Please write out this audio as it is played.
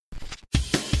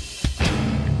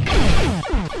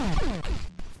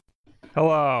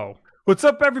Hello. What's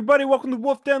up, everybody? Welcome to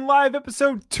Wolf Den Live,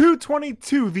 episode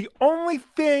 222. The only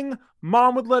thing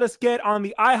Mom would let us get on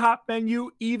the IHOP menu,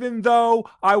 even though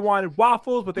I wanted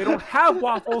waffles, but they don't have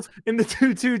waffles in the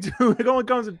 222. It only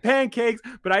comes with pancakes,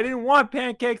 but I didn't want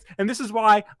pancakes, and this is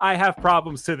why I have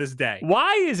problems to this day.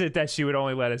 Why is it that she would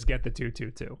only let us get the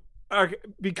 222?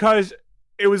 Because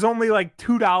it was only like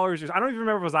 $2. I don't even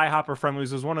remember if it was IHOP or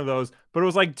Friendly's. It was one of those, but it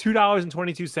was like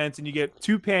 $2.22, and you get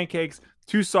 2 pancakes,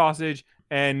 2 sausage,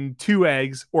 and 2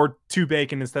 eggs, or 2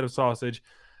 bacon instead of sausage.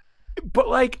 But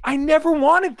like, I never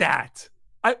wanted that.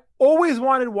 I always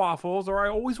wanted waffles, or I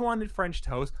always wanted French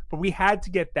toast, but we had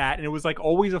to get that, and it was like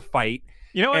always a fight.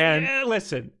 You know what? And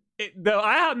Listen, the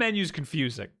IHOP menu is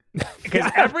confusing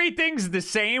because everything's the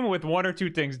same with 1 or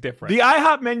 2 things different. The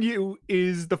IHOP menu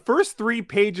is the first 3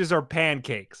 pages are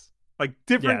pancakes. Like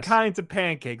different kinds of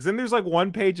pancakes. Then there's like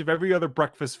 1 page of every other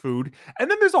breakfast food.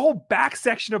 And then there's a whole back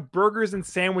section of burgers and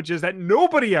sandwiches that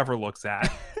nobody ever looks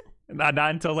at. not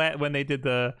until when they did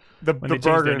when they burger.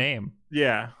 Changed their name.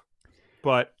 Yeah.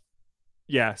 But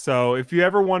yeah, so if you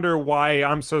ever wonder why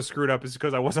I'm so screwed up, it's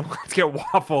because I wasn't allowed to get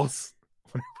waffles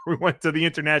whenever we went to the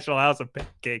International House of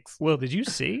Pancakes. Will, did you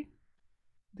see?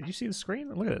 Did you see the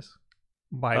screen? Look at this.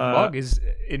 My mug is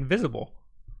invisible.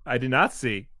 I did not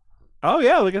see. Oh,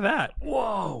 yeah, look at that.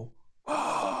 Whoa.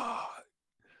 I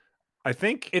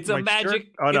think it's a magic. Shirt...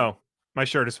 Oh, no. My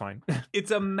shirt is fine. It's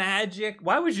a magic.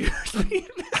 Why would you be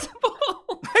invisible?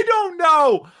 I don't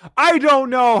know. I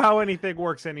don't know how anything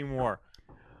works anymore.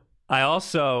 I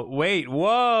also... Wait,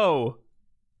 whoa.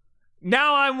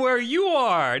 Now I'm where you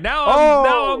are. Now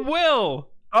I'm Will.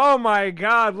 Oh, my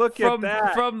God. Look at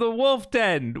that. From the Wolf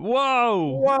Den.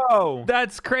 Whoa. Whoa.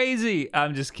 That's crazy.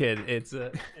 I'm just kidding. It's...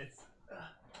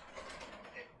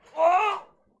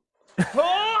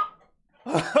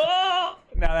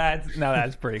 Now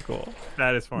that's pretty cool.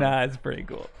 That is fun. That's pretty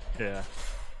cool. Yeah.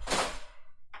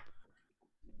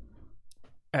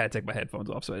 I had to take my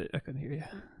headphones off so I couldn't hear you.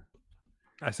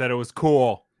 I said it was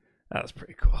cool. That was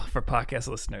pretty cool. For podcast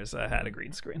listeners, I had a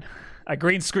green screen. I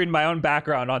green screened my own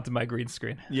background onto my green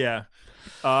screen. Yeah.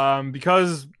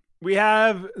 Because we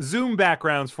have Zoom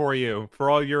backgrounds for you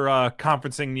for all your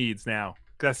conferencing needs now.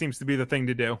 That seems to be the thing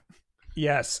to do.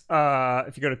 Yes.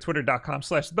 If you go to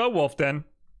twitter.com/thewolfden,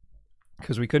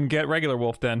 because we couldn't get regular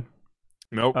Wolf Den.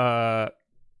 Nope.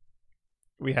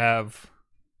 We have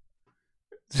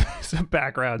some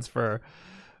backgrounds for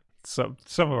some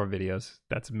of our videos.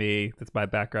 That's me. That's my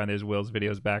background. There's Will's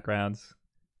videos backgrounds.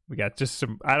 We got just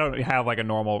some. I don't have like a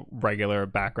normal regular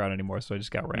background anymore, so I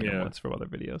just got random ones from other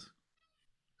videos.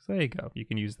 So there you go. You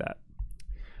can use that.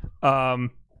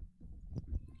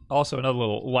 Also, another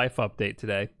little life update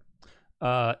today.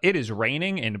 It is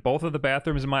raining in both of the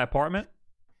bathrooms in my apartment.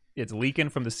 It's leaking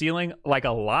from the ceiling like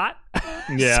a lot.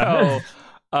 Yeah. So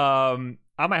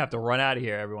I might have to run out of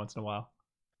here every once in a while.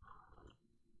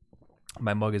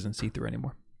 My mug isn't see-through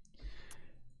anymore.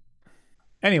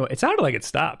 Anyway, it sounded like it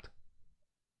stopped.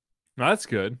 No, that's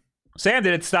good. Sam,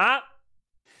 did it stop?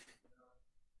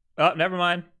 Oh, never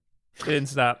mind. It didn't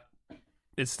stop.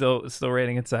 It's still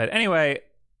raining inside. Anyway,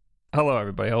 hello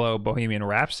everybody. Hello Bohemian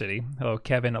Rhapsody. Hello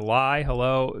Kevin Alai.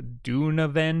 Hello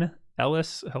Donovan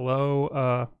Ellis.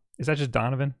 Hello. Is that just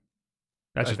Donovan?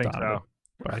 That's just Donovan. So.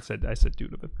 But I said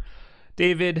Donovan.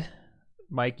 David,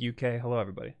 Mike, UK. Hello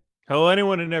everybody. Hello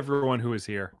anyone and everyone who is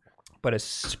here. But a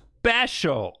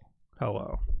special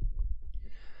hello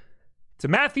to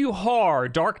Matthew Har,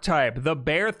 Dark Type, The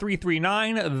Bear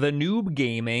 339, The Noob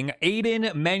Gaming,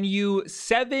 Aiden, Menu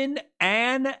 7,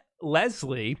 Ann,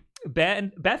 Leslie,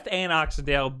 Beth Ann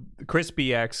Oxendale, Chris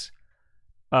BX,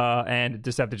 and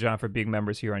Decepticon for being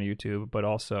members here on YouTube, but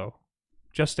also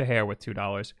Just a Hair with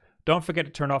 $2. Don't forget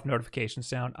to turn off notification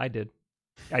sound. I did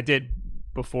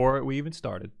before we even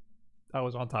started. I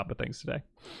was on top of things today.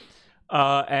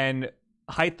 And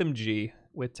Hytham G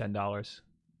with $10.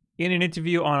 In an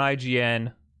interview on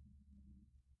IGN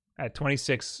at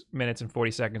 26 minutes and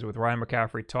 40 seconds with Ryan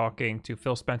McCaffrey talking to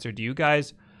Phil Spencer, do you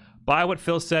guys buy what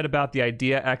Phil said about the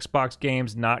idea Xbox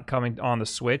games not coming on the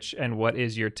Switch, and what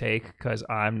is your take? Because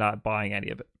I'm not buying any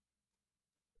of it.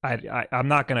 I'm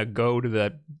not going to go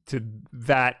to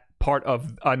that part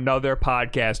of another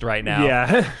podcast right now.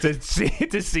 Yeah.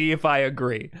 to see if I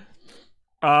agree.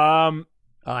 I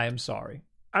am sorry.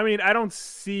 I mean, I don't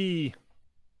see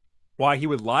why he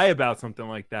would lie about something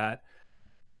like that.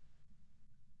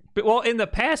 But well, in the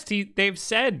past, they've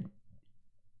said.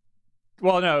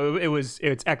 Well, no, it's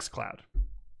xCloud.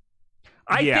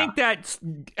 I think that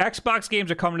Xbox games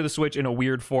are coming to the Switch in a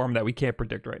weird form that we can't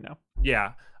predict right now.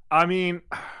 Yeah, I mean,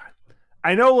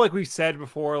 I know, like we said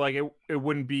before, like it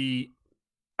wouldn't be.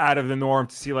 out of the norm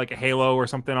to see like a Halo or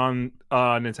something on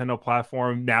Nintendo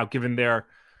platform now, given their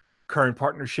current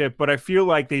partnership. But I feel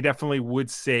like they definitely would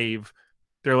save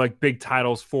their like big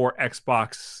titles for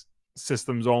Xbox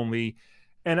systems only.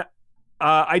 And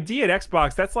ID at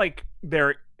Xbox, that's like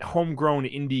their homegrown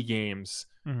indie games,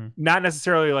 not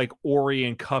necessarily like Ori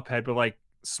and Cuphead, but like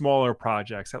smaller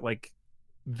projects that like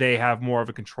they have more of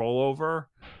a control over.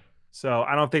 So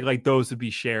I don't think like those would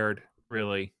be shared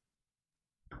really.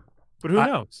 But who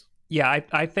knows? Yeah,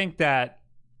 I think that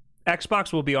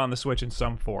Xbox will be on the Switch in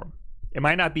some form. It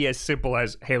might not be as simple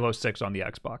as Halo 6 on the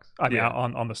Xbox. I mean,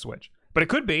 on the Switch. But it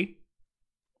could be.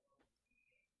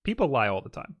 People lie all the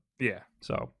time. Yeah.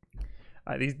 So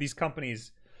these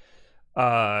companies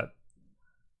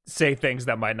say things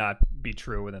that might not be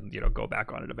true and then, go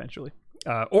back on it eventually.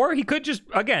 Or he could just,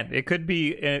 again, it could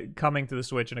be coming to the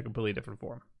Switch in a completely different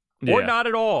form. Yeah. Or not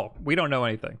at all. We don't know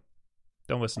anything.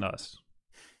 Don't listen to us.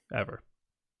 Ever.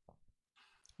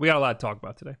 We got a lot to talk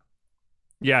about today.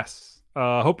 Yes.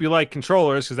 Hope you like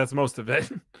controllers, because that's most of it.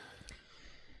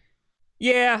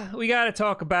 Yeah, we got to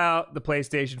talk about the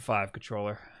PlayStation 5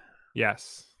 controller.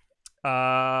 Yes.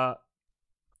 Well,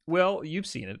 you've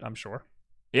seen it, I'm sure.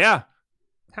 Yeah.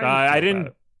 I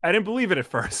didn't believe it at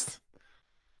first.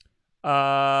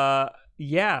 Yeah,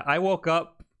 I woke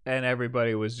up and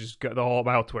everybody was just my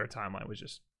whole Twitter timeline was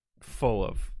just full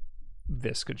of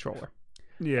this controller.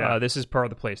 Yeah. This is per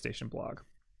the PlayStation blog.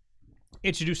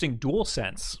 Introducing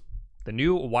DualSense, the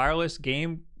new wireless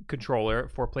game controller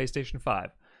for PlayStation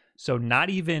 5. So not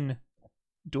even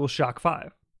DualShock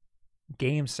 5.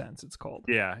 GameSense, it's called.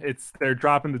 Yeah, they're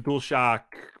dropping the DualShock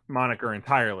moniker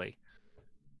entirely.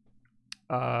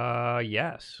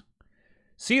 Yes.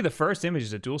 See the first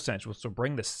images of DualSense, which will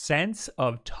bring the sense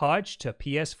of touch to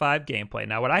PS5 gameplay.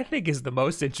 Now, what I think is the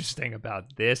most interesting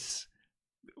about this,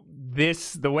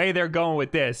 the way they're going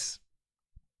with this,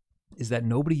 is that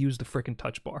nobody used the freaking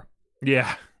touch bar.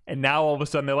 Yeah. And now all of a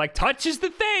sudden they're like, touch is the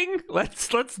thing. Let's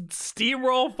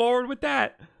steamroll forward with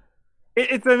that.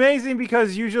 It's amazing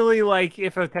because usually, like,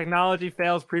 if a technology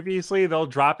fails previously, they'll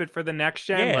drop it for the next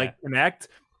gen, like Kinect.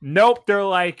 Nope,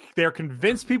 they're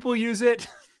convinced people use it.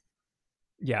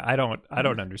 Yeah, I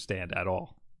don't understand at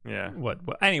all. Yeah. What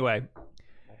anyway,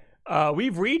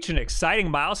 we've reached an exciting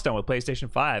milestone with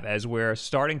PlayStation 5 as we're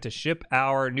starting to ship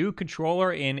our new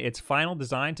controller in its final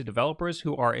design to developers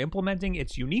who are implementing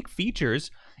its unique features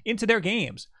into their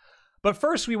games. But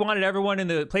first, we wanted everyone in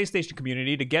the PlayStation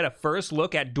community to get a first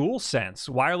look at DualSense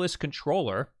wireless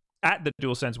controller,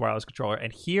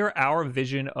 and hear our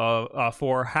vision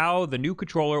for how the new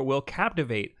controller will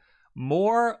captivate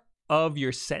more of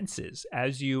your senses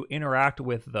as you interact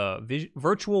with the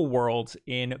virtual worlds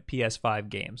in PS5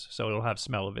 games. So it'll have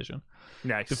smell-o-vision.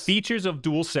 Nice. The features of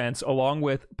DualSense, along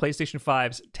with PlayStation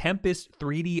 5's Tempest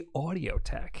 3D audio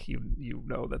tech, you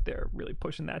know that they're really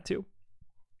pushing that too,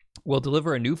 will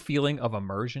deliver a new feeling of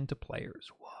immersion to players.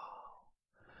 Whoa.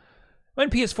 When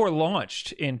PS4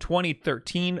 launched in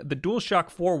 2013, the DualShock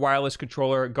 4 wireless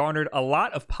controller garnered a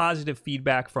lot of positive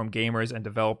feedback from gamers and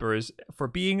developers for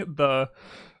being the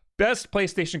best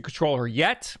PlayStation controller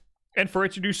yet, and for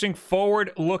introducing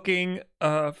forward-looking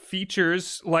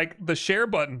features like the share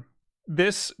button.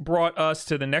 This brought us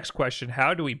to the next question: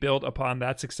 how do we build upon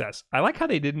that success? I like how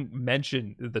they didn't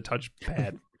mention the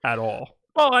touchpad at all.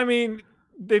 Well, I mean,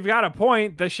 they've got a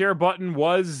point. The share button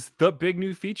was the big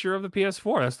new feature of the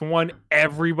PS4. That's the one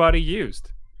everybody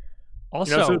used.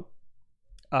 Also,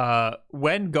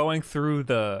 when going through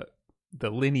the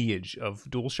lineage of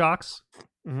DualShocks,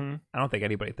 I don't think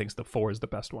anybody thinks the 4 is the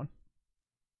best one.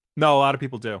 No, a lot of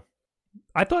people do.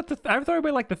 I thought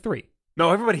everybody liked the 3.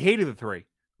 No, everybody hated the 3.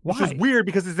 Why? Which is weird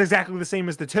because it's exactly the same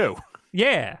as the 2.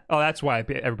 Yeah. Oh, that's why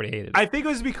everybody hated it. I think it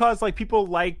was because like people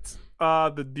liked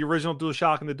the original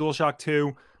DualShock and the DualShock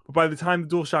 2, but by the time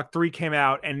the DualShock 3 came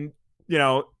out and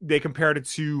they compared it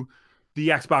to the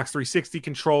Xbox 360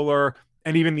 controller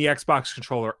and even the Xbox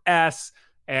controller S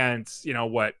and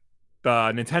what the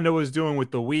Nintendo was doing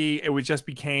with the Wii, it just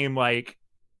became like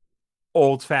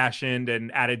old-fashioned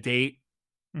and out of date.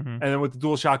 And then with the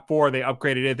DualShock 4, they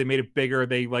upgraded it. They made it bigger.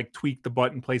 They like tweaked the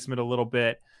button placement a little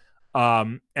bit.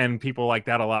 And people like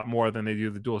that a lot more than they do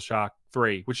the DualShock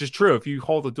 3, which is true. If you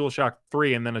hold a DualShock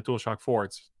 3 and then a DualShock 4,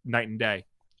 it's night and day.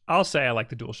 I'll say I like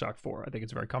the DualShock 4. I think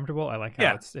it's very comfortable. I like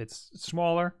how it's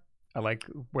smaller. I like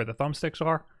where the thumbsticks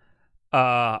are.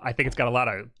 I think it's got a lot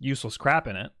of useless crap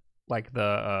in it, like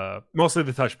the mostly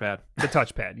the touchpad. The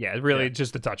touchpad, yeah, really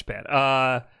just the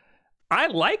touchpad. I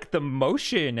like the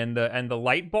motion and the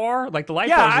light bar. Like the light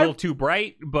bar is a little too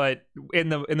bright, but in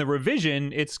the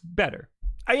revision, it's better.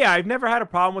 I've never had a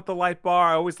problem with the light bar.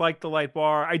 I always liked the light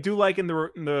bar. I do like in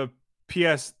the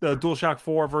the DualShock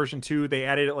 4 version 2, they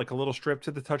added like a little strip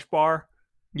to the touch bar,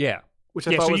 Yeah. which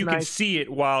I Yeah, thought so was you nice. can see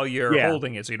it while you're Yeah.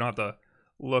 holding it, so you don't have to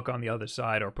look on the other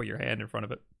side or put your hand in front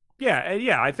of it.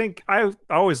 Yeah. I think I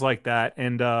always like that.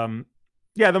 And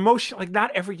yeah, the motion, like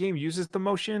not every game uses the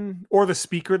motion or the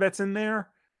speaker that's in there,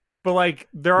 but like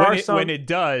there are some. When it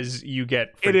does, you get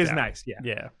It freaked is out. nice. Yeah.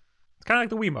 Yeah. It's kind of like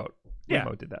the Wiimote. Yeah.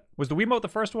 Wiimote did that. Was the Wiimote the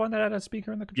first one that had a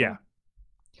speaker in the controller? Yeah.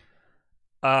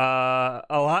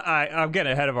 A lot. I'm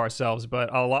getting ahead of ourselves, but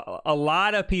a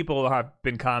lot of people have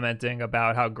been commenting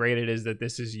about how great it is that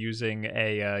this is using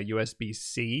a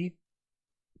USB-C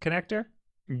connector.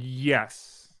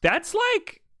 Yes. That's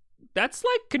like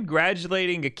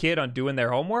congratulating a kid on doing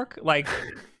their homework. Like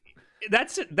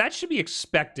that should be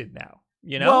expected now.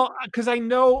 You know? Well, because I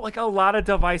know like a lot of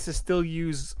devices still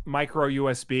use micro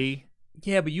USB.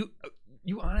 Yeah, but you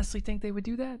honestly think they would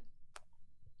do that?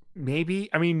 Maybe.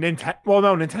 I mean, Nintendo. Well,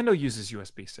 no, Nintendo uses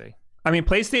USB-C. I mean,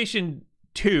 PlayStation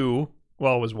 2,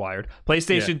 well, it was wired.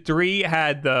 PlayStation 3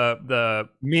 had the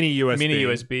Mini USB. mini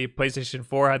USB. PlayStation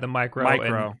 4 had the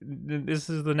micro. And this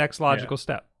is the next logical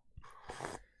step.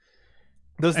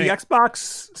 Does the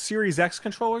Xbox Series X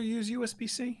controller use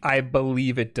USB-C? I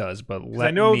believe it does, but I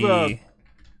know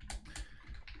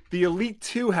the Elite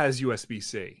 2 has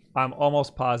USB-C. I'm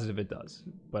almost positive it does,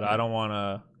 but I don't want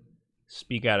to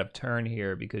speak out of turn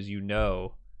here because you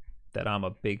know that I'm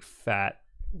a big fat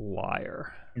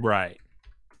liar. Right.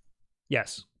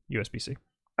 Yes, USB-C.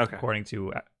 Okay. According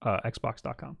to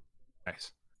Xbox.com.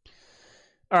 Nice.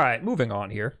 All right, moving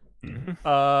on here. Mm-hmm.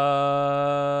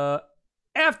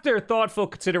 After thoughtful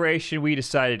consideration, we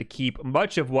decided to keep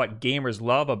much of what gamers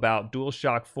love about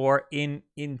DualShock 4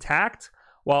 intact,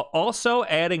 while also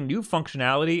adding new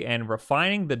functionality and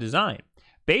refining the design.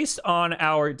 Based on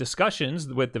our discussions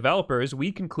with developers,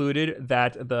 we concluded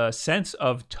that the sense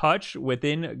of touch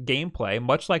within gameplay,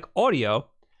 much like audio,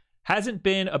 hasn't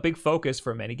been a big focus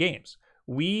for many games.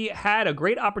 We had a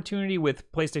great opportunity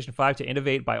with PlayStation 5 to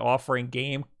innovate by offering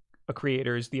game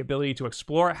creators the ability to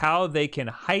explore how they can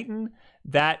heighten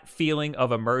that feeling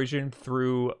of immersion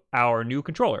through our new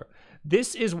controller.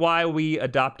 This is why we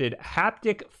adopted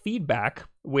haptic feedback,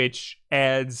 which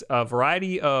adds a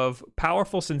variety of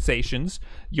powerful sensations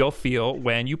you'll feel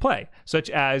when you play, such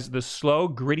as the slow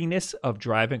grittiness of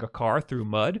driving a car through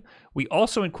mud. We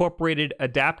also incorporated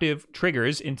adaptive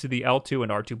triggers into the L2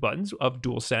 and R2 buttons of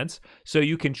DualSense, so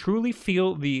you can truly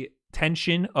feel the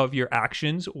tension of your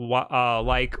actions,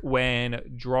 like when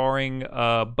drawing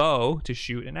a bow to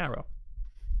shoot an arrow.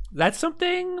 That's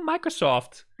something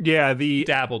Microsoft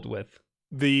dabbled with.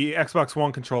 The Xbox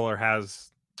One controller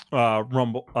has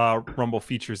rumble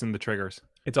features in the triggers.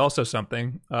 It's also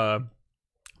something the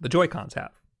Joy-Cons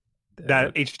have.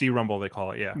 That HD rumble, they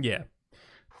call it, yeah.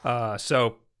 Yeah.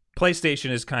 So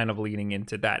PlayStation is kind of leaning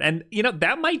into that. And, you know,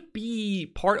 that might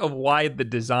be part of why the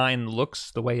design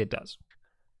looks the way it does.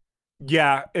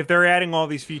 Yeah, if they're adding all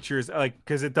these features, like,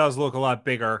 because it does look a lot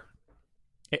bigger.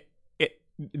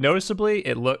 Noticeably,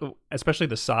 it look, especially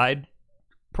the side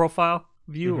profile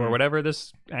view or whatever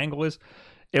this angle is,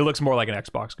 it looks more like an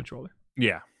Xbox controller.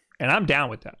 Yeah, and I'm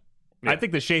down with that. Yeah. I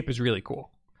think the shape is really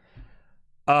cool.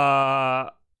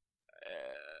 I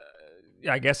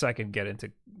guess I can get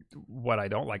into what I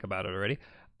don't like about it already.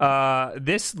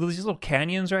 These little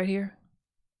canyons right here,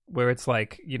 where it's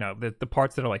like, you know, the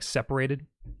parts that are like separated.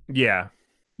 Yeah,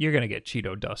 you're gonna get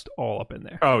Cheeto dust all up in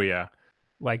there. Oh yeah.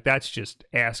 Like, that's just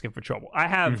asking for trouble. I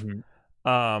have,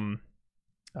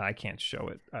 I can't show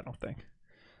it, I don't think.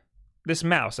 This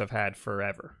mouse I've had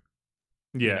forever.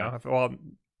 Yeah. You know,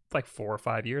 like 4 or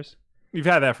 5 years. You've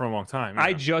had that for a long time. Yeah.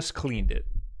 I just cleaned it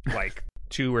like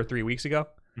 2 or 3 weeks ago.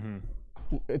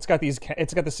 Mm-hmm. It's got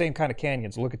the same kind of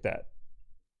canyons. Look at that.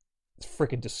 It's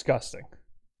freaking disgusting.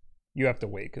 You have to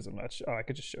wait because I'm not sure. Oh, I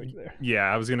could just show you there.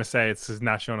 Yeah, I was going to say it's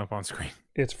not showing up on screen.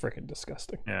 It's freaking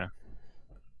disgusting. Yeah.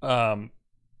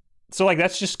 So, like,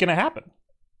 that's just gonna happen,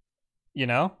 you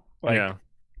know? Like, yeah.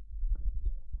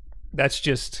 That's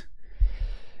just,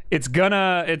 it's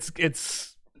gonna,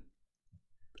 it's.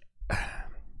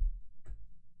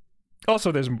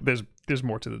 Also, there's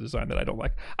more to the design that I don't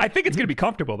like. I think it's gonna be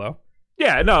comfortable though.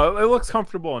 Yeah, no, it looks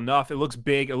comfortable enough. It looks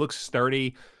big. It looks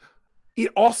sturdy.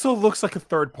 It also looks like a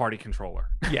third-party controller.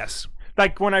 Yes.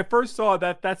 Like when I first saw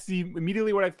that, that's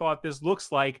immediately what I thought. This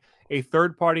looks like a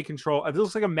third-party controller. It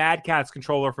looks like a Mad Catz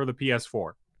controller for the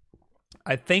PS4.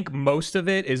 I think most of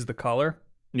it is the color.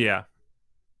 Yeah,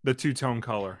 the two-tone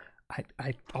color.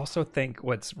 I also think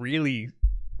what's really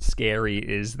scary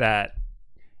is that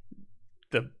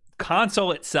the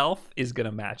console itself is going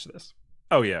to match this.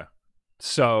 Oh, yeah.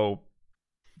 So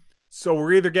So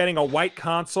we're either getting a white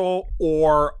console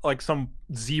or like some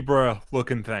zebra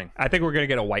looking thing. I think we're gonna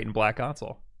get a white and black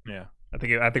console. Yeah. I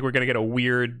think we're gonna get a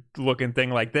weird looking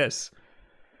thing like this.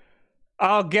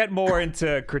 I'll get more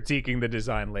into critiquing the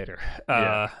design later.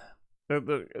 Yeah.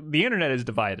 The internet is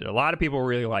divided. A lot of people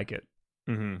really like it,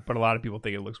 but a lot of people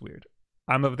think it looks weird.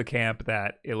 I'm of the camp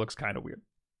that it looks kind of weird.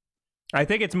 I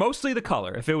think it's mostly the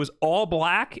color. If it was all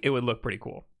black, it would look pretty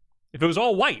cool. If it was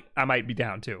all white, I might be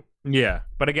down too. Yeah.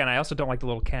 But again, I also don't like the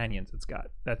little canyons it's got.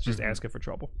 That's just asking for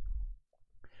trouble.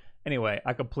 Anyway,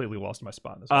 I completely lost my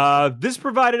spot in this one. This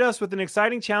provided us with an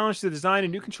exciting challenge to design a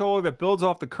new controller that builds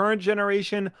off the current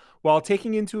generation while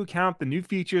taking into account the new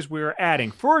features we are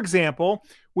adding. For example,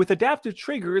 with adaptive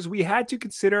triggers, we had to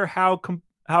consider how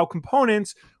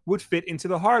components would fit into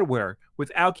the hardware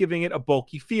without giving it a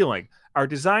bulky feeling. Our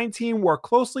design team worked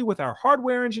closely with our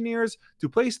hardware engineers to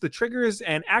place the triggers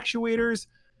and actuators.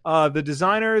 The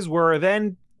designers were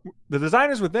then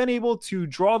able to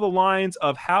draw the lines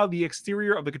of how the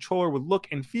exterior of the controller would look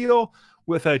and feel,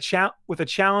 with a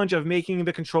challenge of making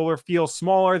the controller feel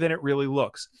smaller than it really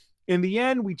looks. In the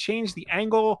end, we changed the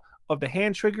angle of the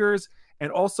hand triggers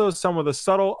and also some of the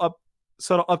subtle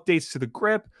updates to the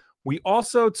grip. We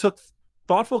also took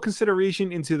thoughtful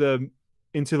consideration into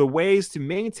the ways to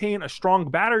maintain a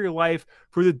strong battery life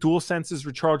for the DualSense's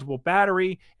rechargeable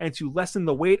battery and to lessen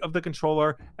the weight of the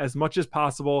controller as much as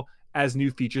possible as new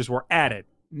features were added.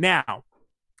 Now,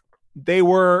 they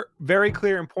were very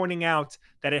clear in pointing out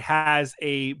that it has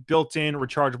a built-in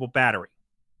rechargeable battery.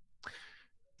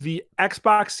 The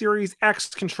Xbox Series X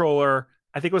controller,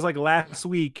 I think it was like last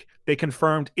week, they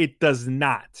confirmed it does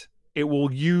not. It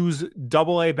will use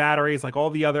AA batteries like all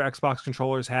the other Xbox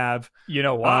controllers have. You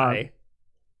know why?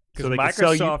 Because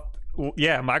so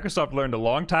Microsoft learned a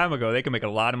long time ago they can make a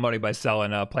lot of money by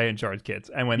selling play and charge kits.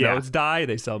 And when those die,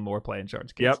 they sell more play and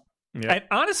charge kits. Yep. And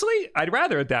honestly, I'd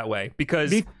rather it that way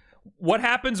because what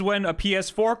happens when a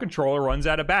PS4 controller runs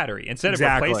out of battery? Instead of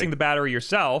replacing the battery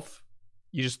yourself,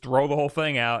 you just throw the whole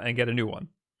thing out and get a new one.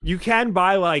 You can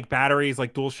buy like batteries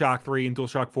like DualShock 3 and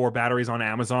DualShock 4 batteries on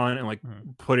Amazon and like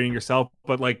put it in yourself,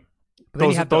 but like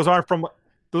those aren't from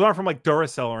like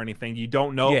Duracell or anything. You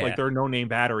don't know, like they're no name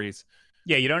batteries.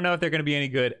 Yeah, you don't know if they're going to be any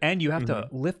good, and you have to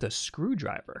lift a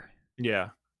screwdriver. Yeah.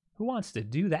 Who wants to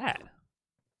do that?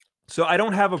 So I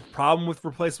don't have a problem with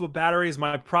replaceable batteries.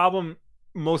 My problem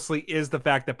mostly is the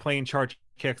fact that plain charge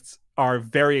kits are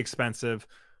very expensive,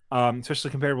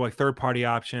 especially compared to like third-party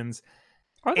options.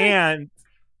 Are they? And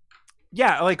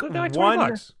yeah, like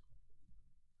 $20.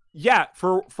 Yeah,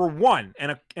 for one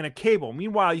and a cable.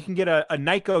 Meanwhile, you can get a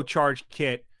Nyko charge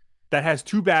kit that has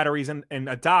two batteries and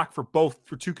a dock for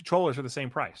two controllers for the same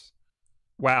price.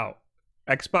 Wow.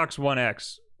 Xbox One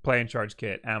X play and charge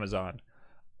kit, Amazon.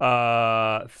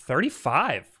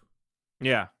 $35.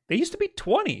 Yeah. They used to be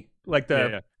 $20, like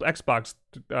the Xbox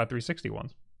 360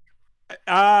 ones.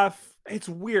 It's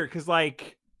weird because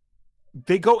like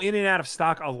they go in and out of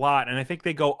stock a lot, and I think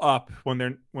they go up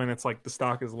when it's like the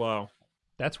stock is low.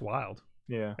 That's wild.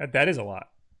 Yeah. That is a lot.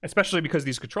 Especially because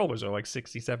these controllers are like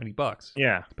 $60, $70.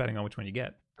 Yeah. Depending on which one you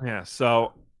get. Yeah.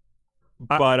 So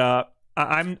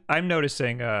I'm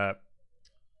noticing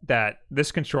that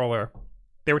this controller,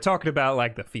 they were talking about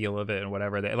like the feel of it and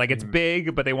whatever. It's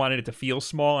big, but they wanted it to feel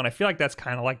small, and I feel like that's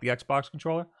kind of like the Xbox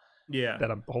controller. Yeah.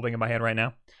 That I'm holding in my hand right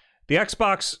now. The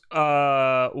Xbox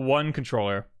One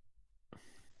controller,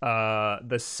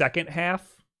 the second half,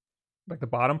 like the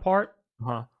bottom part,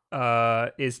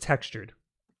 is textured.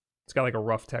 It's got like a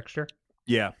rough texture.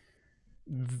 Yeah.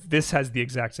 This has the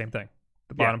exact same thing.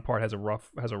 The bottom part has a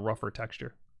rougher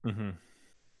texture.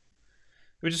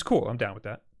 Which is cool. I'm down with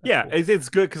that. That's cool. It's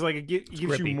good because like it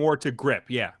gives you more to grip.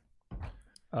 Yeah.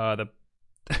 By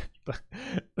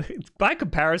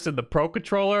comparison, the Pro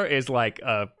controller is like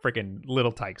a freaking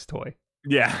Little Tykes toy.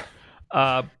 Yeah.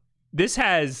 This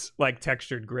has like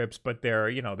textured grips, but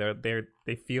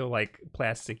they feel like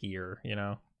plasticier,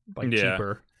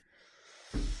 cheaper.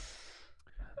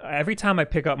 Every time I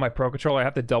pick up my Pro controller, I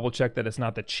have to double check that it's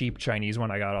not the cheap Chinese one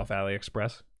I got off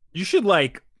AliExpress. You should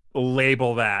like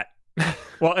label that.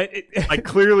 Well, like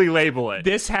clearly label it.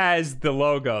 This has the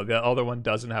logo. The other one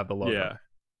doesn't have the logo. Yeah.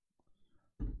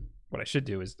 What I should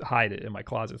do is hide it in my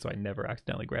closet so I never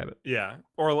accidentally grab it. Yeah.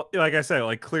 Or like I said,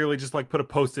 like clearly just like put a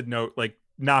Post-it note, like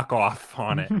knock off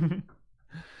on it.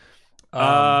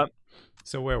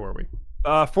 So where were we?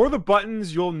 For the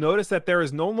buttons, you'll notice that there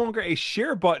is no longer a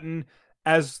share button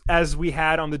as we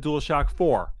had on the DualShock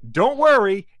 4. Don't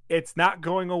worry, it's not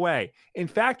going away. In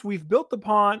fact, we've built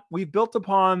upon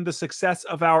the success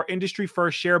of our industry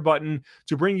first share button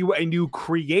to bring you a new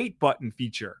Create button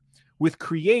feature. With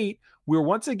Create, We're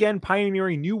once again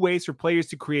pioneering new ways for players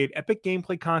to create epic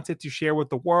gameplay content to share with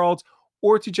the world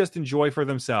or to just enjoy for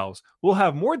themselves. We'll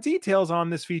have more details on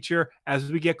this feature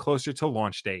as we get closer to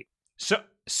launch date.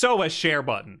 So a share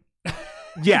button.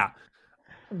 Yeah.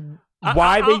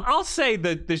 I'll say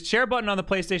the share button on the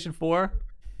PlayStation 4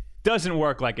 doesn't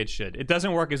work like it should. It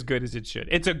doesn't work as good as it should.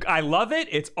 I love it.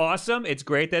 It's awesome. It's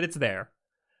great that it's there.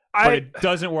 But it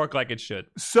doesn't work like it should.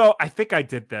 So I think I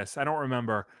did this. I don't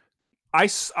remember.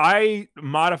 I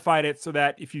modified it so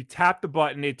that if you tap the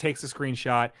button, it takes a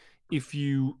screenshot. If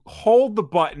you hold the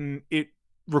button, it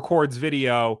records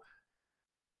video.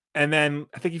 And then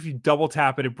I think if you double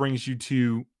tap it, it brings you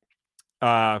to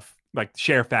like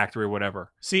Share Factory or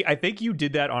whatever. See, I think you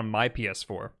did that on my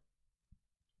PS4.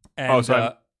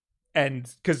 And,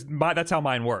 and because that's how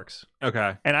mine works.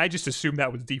 Okay. And I just assumed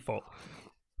that was default.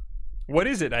 What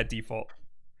is it at default?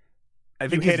 I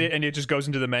think you hit it and it just goes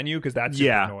into the menu because that's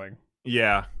super annoying.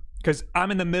 Yeah. Because I'm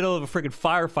in the middle of a freaking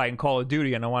firefight in Call of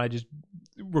Duty and I want to just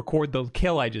record the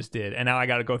kill I just did, and now I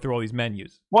got to go through all these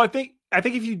menus. Well, I think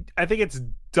it's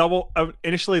double.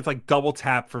 Initially, it's like double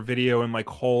tap for video and like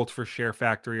hold for Share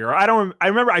Factory. Or I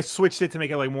remember I switched it to make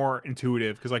it like more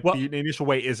intuitive because like the initial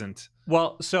way isn't.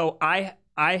 Well, so I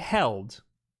held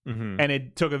and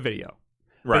it took a video,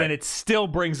 right? But then it still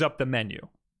brings up the menu.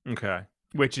 Okay,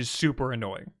 which is super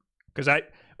annoying because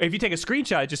if you take a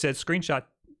screenshot, it just says screenshot.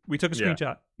 We took a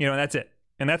screenshot, and that's it,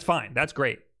 and that's fine. That's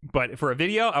great. But for a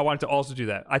video, I wanted to also do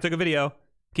that. I took a video.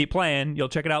 Keep playing. You'll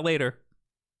check it out later.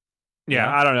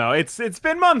 Yeah, I don't know. It's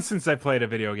been months since I played a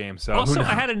video game. So also,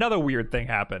 I had another weird thing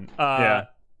happen.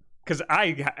 Because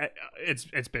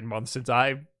it's been months since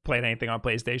I played anything on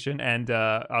PlayStation, and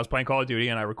I was playing Call of Duty,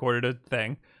 and I recorded a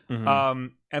thing.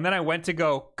 And then I went to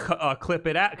go clip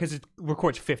it out because it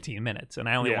records 15 minutes, and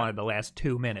I only wanted the last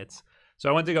 2 minutes. So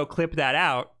I went to go clip that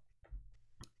out,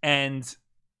 and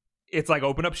it's like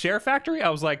open up Share Factory. I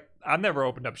was like, I've never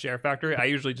opened up Share Factory. I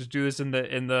usually just do this in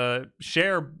the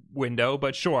share window,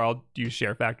 but sure, I'll use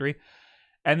Share Factory.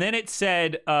 And then it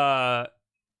said,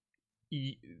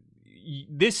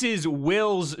 this is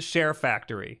Will's Share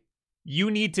Factory. You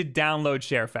need to download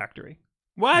Share Factory.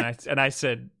 What? And I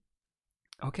said,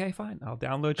 okay, fine. I'll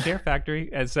download Share Factory.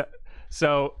 And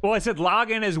so it said log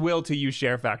in as Will to use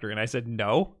Share Factory. And I said,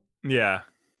 no. Yeah.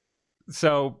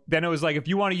 So then it was like, if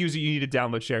you want to use it, you need to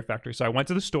download Share Factory. So I went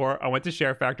to the store. I went to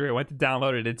Share Factory. I went to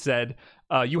download it. It said,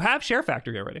 you have Share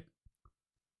Factory already.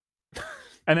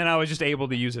 And then I was just able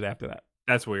to use it after that.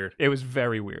 That's weird. It was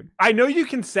very weird. I know you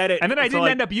can set it. And then I didn't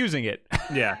end up using it.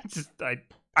 Yeah.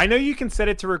 I know you can set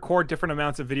it to record different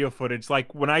amounts of video footage.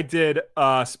 Like when I did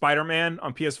Spider-Man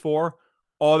on PS4,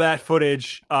 all that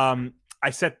footage, I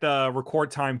set the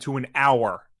record time to an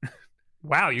hour.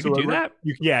 Wow, you can do that?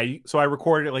 So I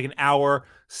recorded it like an hour,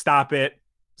 stop it,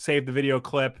 save the video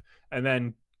clip, and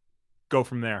then go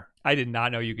from there. I did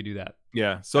not know you could do that.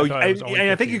 Yeah. So I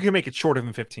think you can make it shorter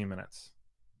than 15 minutes.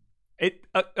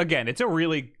 Again, it's a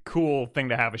really cool thing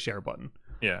to have a share button.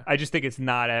 Yeah. I just think it's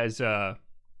not as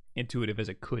intuitive as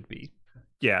it could be.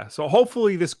 Yeah. So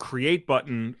hopefully this create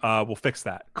button will fix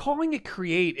that. Calling it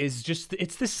create is just,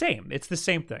 it's the same. It's the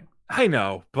same thing. I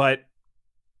know, but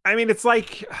I mean, it's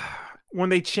like when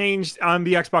they changed on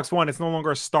the Xbox One, it's no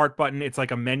longer a start button. It's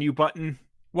like a menu button.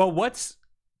 Well,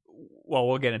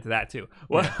 we'll get into that too.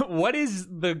 What is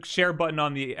the share button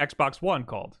on the Xbox One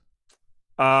called?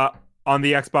 On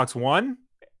the Xbox One?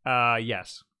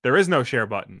 Yes. There is no share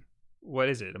button. What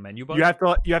is it? A menu button?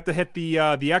 You have to hit the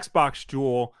Xbox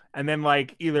Dual and then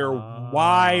like either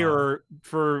Y or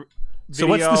for video. So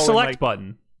what's the select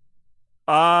button?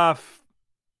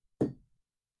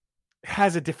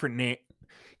 Has a different name.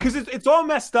 Because it's all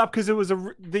messed up because it was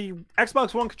the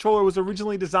Xbox One controller was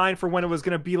originally designed for when it was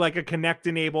going to be like a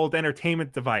Kinect-enabled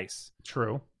entertainment device.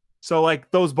 True. So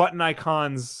like those button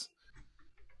icons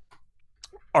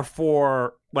are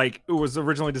for like it was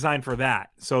originally designed for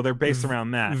that. So they're based around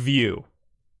that. View.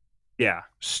 Yeah.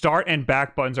 Start and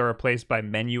back buttons are replaced by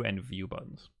menu and view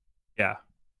buttons. Yeah.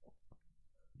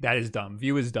 That is dumb.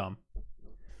 View is dumb.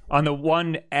 On the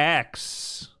on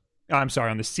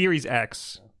the Series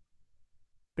X,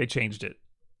 they changed it.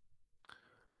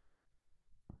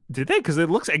 Did they? Because it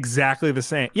looks exactly the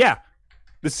same. Yeah.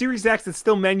 The Series X, it's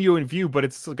still menu and view, but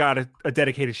it's got a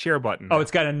dedicated share button. Oh,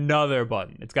 it's got another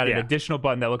button. It's got an additional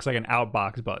button that looks like an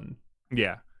outbox button.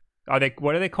 Yeah.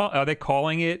 What are they call? Are they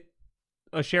calling it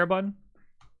a share button?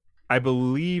 I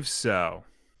believe so.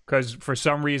 Because for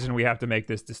some reason we have to make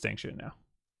this distinction now.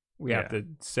 We have to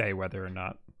say whether or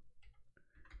not.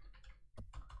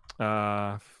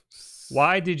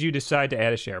 Why did you decide to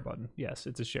add a share button? Yes,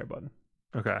 it's a share button.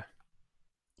 Okay.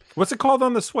 What's it called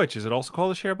on the Switch? Is it also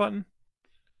called a share button?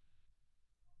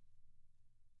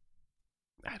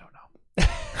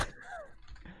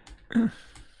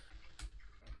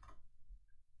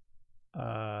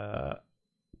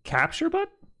 Capture button?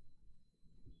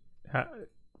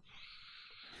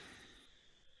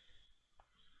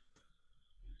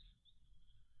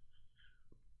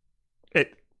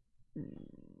 It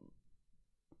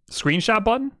screenshot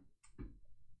button?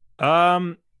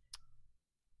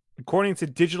 According to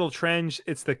Digital Trends,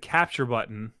 it's the capture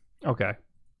button. Okay.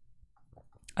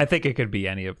 I think it could be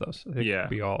any of those. I think Yeah. it could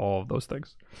be all of those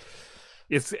things.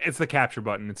 It's the capture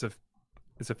button. It's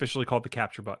officially called the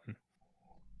capture button.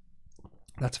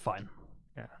 That's fine.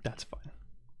 Yeah. That's fine.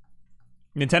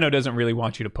 Nintendo doesn't really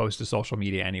want you to post to social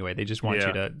media anyway. They just want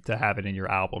you to have it in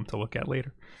your album to look at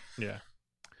later. Yeah.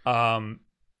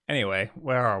 Anyway,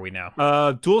 where are we now?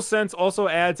 DualSense also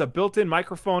adds a built-in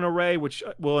microphone array, which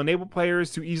will enable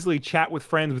players to easily chat with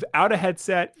friends without a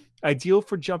headset, ideal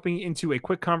for jumping into a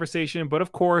quick conversation. But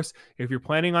of course, if you're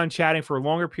planning on chatting for a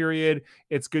longer period,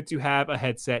 it's good to have a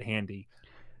headset handy.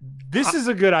 This is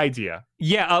a good idea.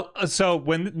 Yeah, so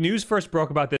when the news first broke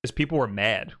about this, people were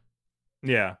mad.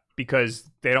 Yeah. Because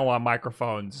they don't want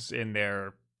microphones in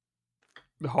their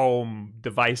home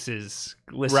devices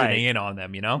listening in on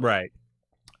them, you know? Right.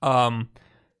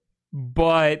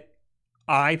 But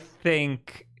I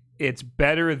think it's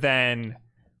better than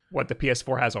what the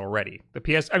PS4 has already. The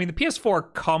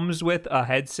PS4 comes with a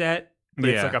headset, but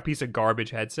it's like a piece of garbage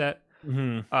headset.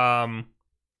 Mm-hmm.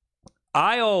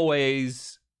 I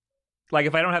always, like,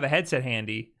 if I don't have a headset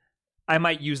handy, I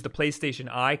might use the PlayStation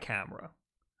Eye camera,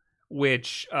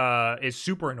 which is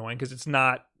super annoying because it's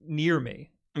not near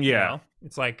me. Yeah. You know?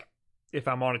 It's like, if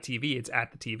I'm on a TV, it's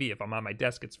at the TV. If I'm on my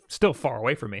desk, it's still far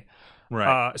away from me.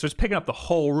 Right. So it's picking up the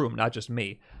whole room, not just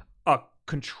me. A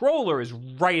controller is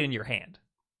right in your hand.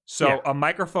 So a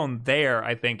microphone there,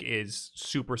 I think, is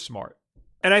super smart.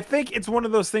 And I think it's one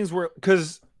of those things where,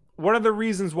 because one of the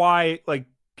reasons why like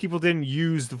people didn't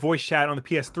use the voice chat on the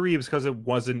PS3 is because it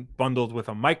wasn't bundled with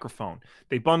a microphone.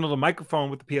 They bundled a microphone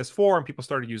with the PS4 and people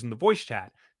started using the voice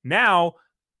chat. Now,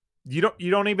 you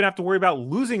don't even have to worry about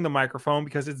losing the microphone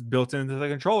because it's built into the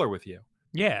controller with you.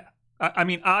 Yeah. I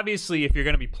mean, obviously, if you're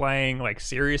going to be playing like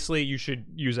seriously, you should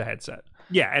use a headset.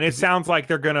 Yeah, and it sounds like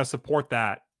they're going to support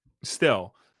that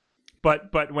still.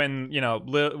 But when, you know,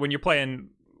 when you're playing,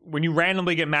 when you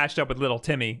randomly get matched up with little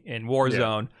Timmy in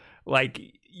Warzone, like,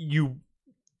 you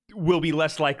will be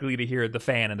less likely to hear the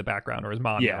fan in the background or his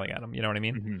mom yelling at him. You know what I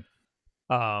mean?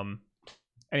 Mm-hmm.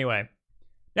 Anyway.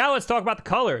 Now let's talk about the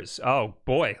colors. Oh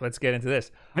boy, let's get into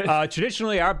this.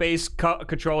 Traditionally, our base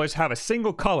controllers have a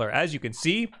single color. As you can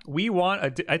see, we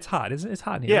want it's hot, isn't it? It's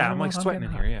hot in here. Yeah, I'm like sweating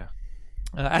in here, yeah.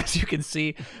 As you can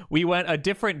see, we went a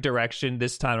different direction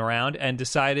this time around and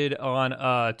decided on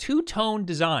a two-tone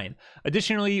design.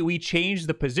 Additionally, we changed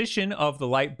the position of the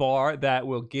light bar that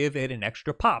will give it an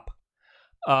extra pop.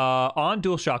 On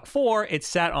DualShock 4, it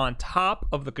sat on top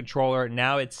of the controller.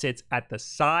 Now it sits at the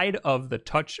side of the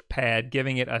touchpad,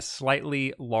 giving it a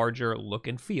slightly larger look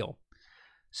and feel.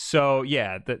 So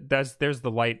yeah, there's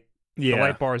the light. Yeah. The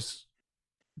light bars.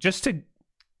 Just to,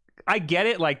 I get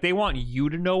it. Like, they want you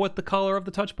to know what the color of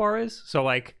the touch bar is. So,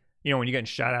 like, you know, when you're getting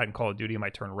shot at in Call of Duty, it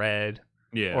might turn red.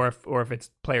 Yeah. Or if it's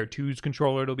player 2's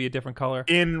controller, it'll be a different color.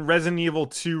 In Resident Evil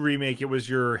 2 remake, it was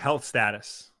your health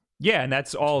status. Yeah, and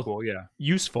that's all cool,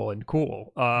 useful and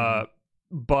cool.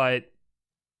 But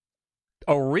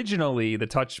originally,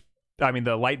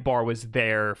 the light bar was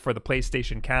there for the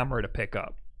PlayStation camera to pick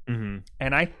up. Mm-hmm.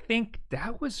 And I think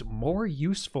that was more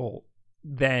useful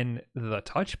than the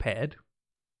touchpad.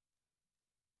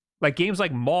 Like games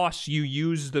like Moss, you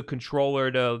use the controller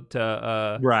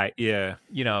to right, yeah.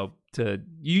 You know, you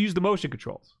use the motion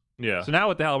controls. Yeah. So now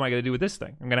what the hell am I going to do with this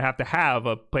thing? I'm going to have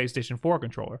a PlayStation 4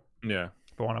 controller. Yeah.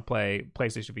 If I want to play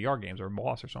PlayStation VR games or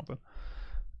Moss or something.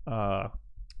 Now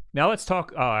let's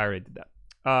talk. Oh, I already did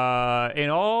that. In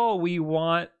all, we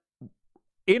went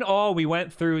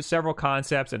through several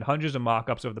concepts and hundreds of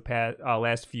mock-ups over the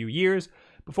last few years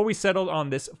before we settled on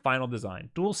this final design.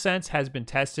 DualSense has been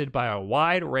tested by a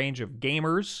wide range of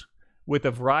gamers with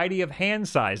a variety of hand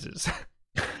sizes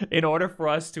in order for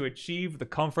us to achieve the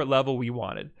comfort level we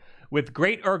wanted. With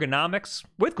great ergonomics.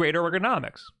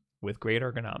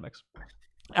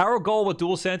 Our goal with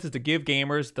DualSense is to give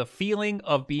gamers the feeling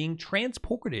of being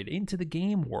transported into the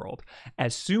game world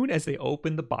as soon as they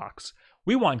open the box.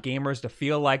 We want gamers to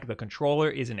feel like the controller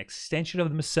is an extension of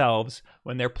themselves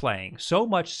when they're playing, so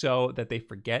much so that they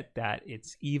forget that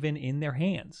it's even in their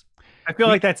hands. I feel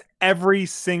like that's every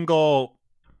single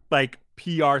like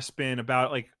PR spin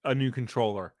about like a new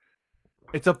controller.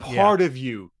 It's a part of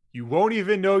you. You won't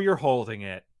even know you're holding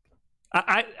it.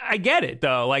 I get it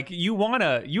though. Like you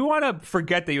wanna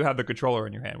forget that you have the controller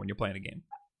in your hand when you're playing a game.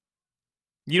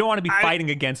 You don't want to be fighting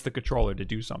against the controller to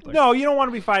do something. No, you don't want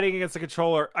to be fighting against the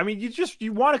controller. I mean,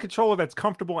 you want a controller that's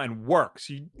comfortable and works.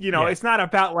 It's not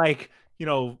about like,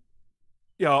 oh,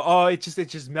 it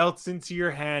just melts into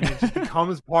your hand. It just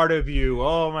becomes part of you.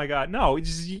 Oh my God. No,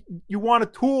 you want a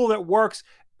tool that works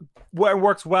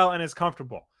well and is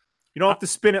comfortable. You don't have to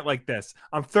spin it like this.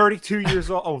 I'm 32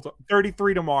 years old.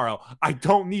 33 tomorrow. I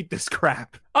don't need this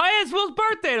crap. Oh, yeah, it's Will's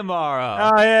birthday tomorrow.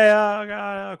 Oh, yeah. I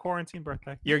got a quarantine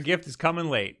birthday. Your gift is coming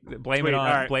late. Blame it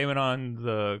on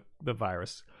the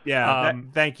virus. Yeah,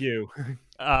 thank you.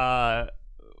 I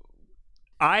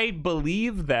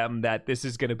believe them that this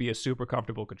is going to be a super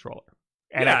comfortable controller.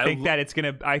 And I think that it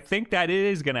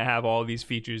is going to have all these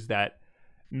features that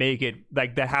make it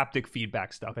like the haptic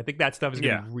feedback stuff. I think that stuff is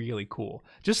going to be really cool.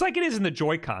 Just like it is in the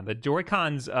Joy-Con. The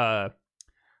Joy-Con's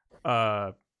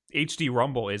HD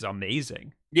Rumble is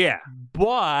amazing. Yeah.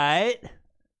 But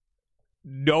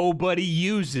nobody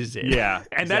uses it. Yeah.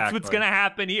 And that's what's going to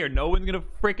happen here. No one's going to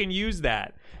freaking use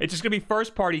that. It's just going to be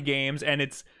first-party games, and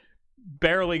it's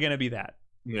barely going to be that.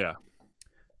 Yeah.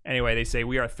 Anyway, they say,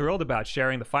 we are thrilled about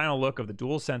sharing the final look of the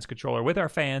DualSense controller with our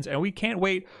fans, and we can't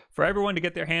wait for everyone to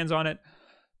get their hands on it.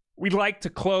 We'd like to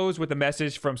close with a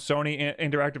message from Sony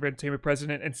Interactive Entertainment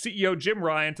President and CEO Jim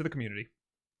Ryan to the community.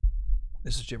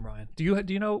 This is Jim Ryan. Do you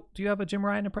have a Jim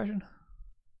Ryan impression?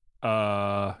 Sure.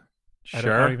 I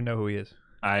don't even know who he is.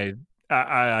 I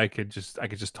could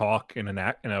just talk in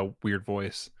a weird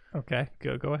voice. Okay,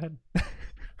 go ahead.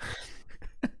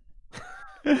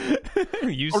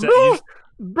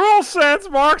 DualSense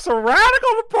marks a radical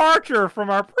departure from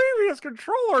our previous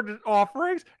controller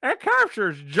offerings and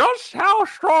captures just how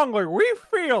strongly we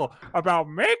feel about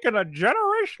making a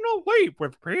generational leap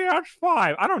with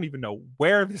PS5. I don't even know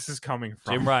where this is coming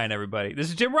from. Jim Ryan, everybody. This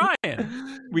is Jim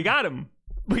Ryan. We got him.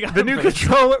 The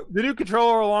new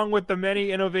controller, along with the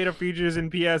many innovative features in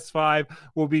PS5,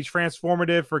 will be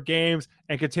transformative for games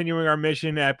and continuing our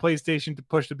mission at PlayStation to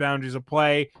push the boundaries of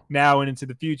play now and into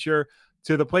the future.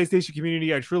 To the PlayStation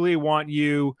community, I truly want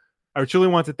to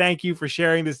thank you for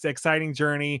sharing this exciting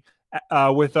journey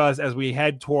with us as we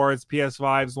head towards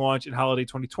PS5's launch in holiday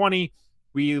 2020.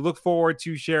 We look forward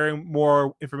to sharing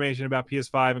more information about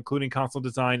PS5, including console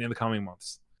design, in the coming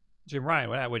months. Jim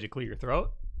Ryan, would you clear your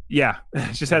throat? Yeah,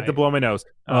 just had to blow my nose.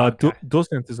 Okay.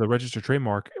 DualSense is a registered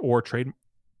trademark or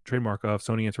trademark of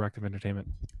Sony Interactive Entertainment.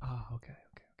 Oh, okay.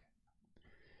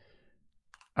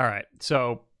 All right,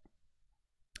 so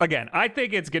again, I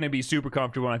think it's going to be super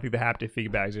comfortable, and I think the haptic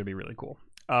feedback is going to be really cool.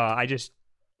 I just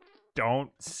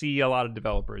don't see a lot of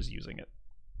developers using it.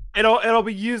 It'll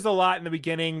be used a lot in the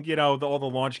beginning. All the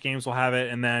launch games will have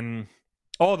it, and then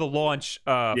all the launch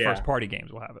first party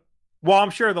games will have it. Well,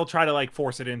 I'm sure they'll try to like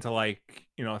force it into like,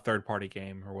 a third party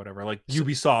game or whatever. Like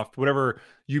Ubisoft, whatever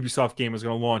Ubisoft game is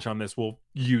going to launch on this will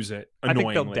use it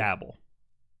annoyingly. I think they'll dabble.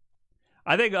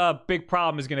 I think a big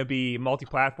problem is going to be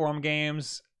multi-platform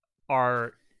games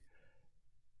are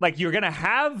like, you're going to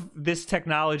have this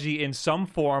technology in some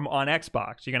form on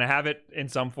Xbox. You're going to have it in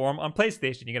some form on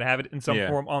PlayStation. You're going to have it in some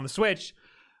form on the Switch.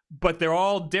 But they're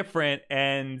all different,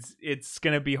 and it's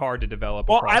going to be hard to develop.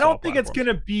 Well, I don't think it's going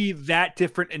to be that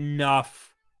different enough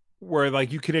where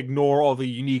like you can ignore all the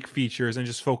unique features and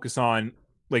just focus on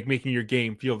like making your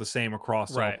game feel the same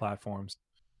across all platforms.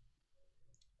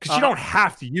 Because you don't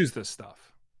have to use this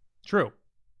stuff. True.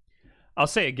 I'll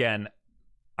say again,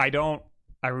 I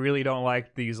really don't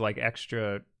like these like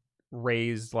extra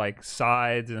raised like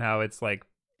sides and how it's like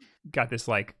got this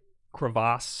like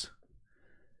crevasse.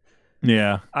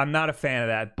 Yeah. I'm not a fan of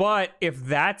that. But if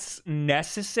that's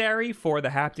necessary for the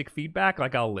haptic feedback,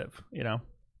 like I'll live,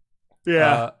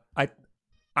 Yeah.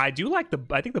 I do like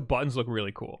I think the buttons look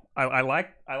really cool. I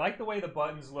like the way the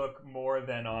buttons look more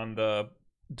than on the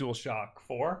DualShock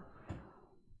 4.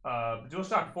 The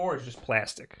DualShock 4 is just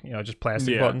plastic, just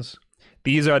plastic buttons.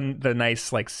 These are the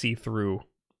nice like see-through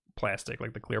plastic,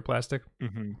 like the clear plastic.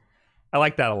 Mm-hmm. I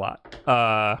like that a lot.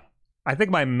 I think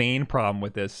my main problem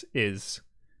with this is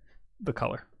the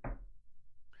color,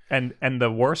 and the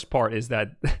worst part is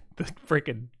that the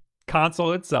freaking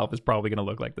console itself is probably going to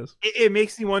look like this. It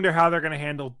makes me wonder how they're going to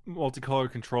handle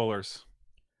multicolored controllers.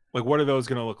 Like, what are those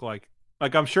going to look like?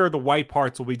 Like, I'm sure the white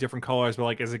parts will be different colors, but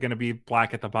like, is it going to be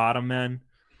black at the bottom then?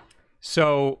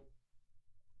 So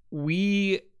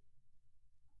I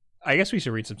guess we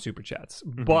should read some super chats,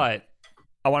 but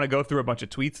I want to go through a bunch of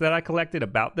tweets that I collected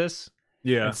about this.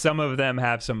 Yeah, and some of them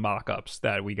have some mock-ups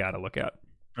that we got to look at.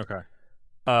 Okay.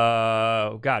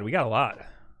 God, we got a lot.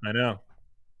 I know.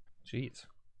 Jeez.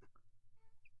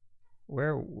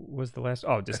 Where was the last?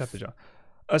 Oh, Decepticon.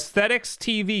 Aesthetics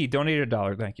TV donated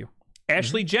 $1. Thank you.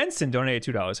 Ashley Jensen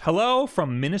donated $2. Hello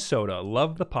from Minnesota.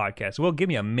 Love the podcast. Well, give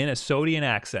me a Minnesotian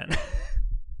accent.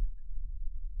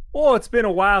 Oh, it's been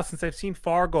a while since I've seen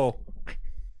Fargo.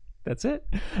 That's it.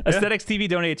 Yeah. Aesthetics TV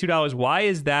donated $2. Why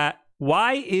is that?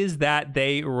 Why is that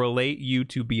they relate you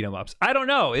to beat 'em ups? I don't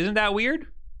know. Isn't that weird?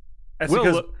 That's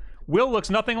because Will looks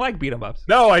nothing like beat 'em ups.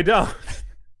 No, I don't.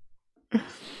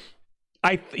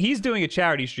 He's doing a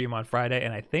charity stream on Friday,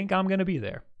 and I think I'm going to be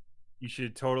there. You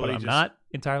should totally. But I'm not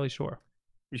entirely sure.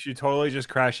 You should totally just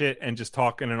crash it and just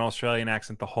talk in an Australian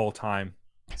accent the whole time.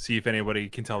 See if anybody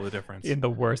can tell the difference. In the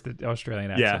worst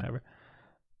Australian accent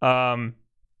ever.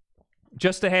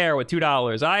 Just a hair with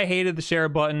 $2. I hated the share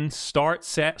button. Start,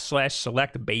 set, /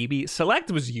 select, baby.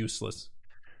 Select was useless.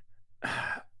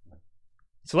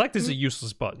 Select is a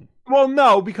useless button. Well,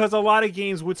 no, because a lot of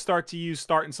games would start to use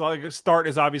start and select. Start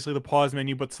is obviously the pause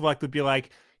menu, but select would be like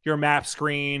your map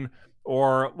screen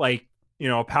or like, you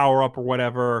know, power up or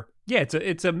whatever. Yeah,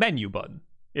 it's a menu button.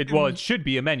 It should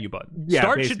be a menu button. Yeah,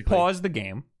 Start basically should pause the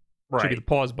game. Right. Should be the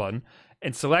pause button.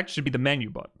 And select should be the menu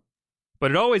button. But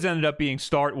it always ended up being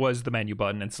start was the menu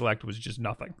button and select was just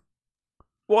nothing.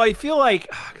 Well, I feel like,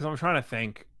 because I'm trying to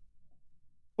think,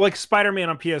 like Spider-Man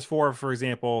on PS4, for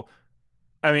example.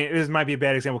 I mean, this might be a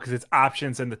bad example because it's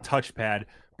options and the touchpad.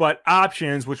 But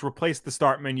options, which replaced the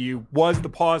start menu, was the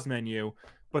pause menu.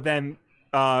 But then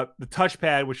the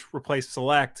touchpad, which replaced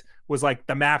select, was like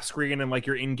the map screen and like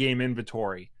your in-game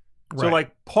inventory. Right. So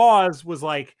like pause was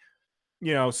like,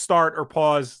 you know, start or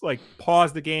pause, like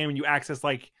pause the game and you access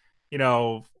like, you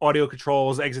know, audio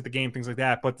controls, exit the game, things like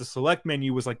that. But the select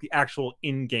menu was like the actual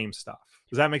in-game stuff.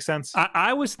 Does that make sense?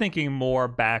 I was thinking more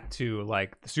back to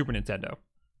like the Super Nintendo.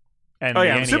 And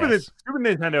Super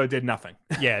Nintendo did nothing.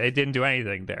 Yeah, they didn't do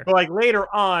anything there. But like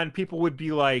later on, people would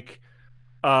be like,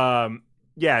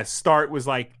 start was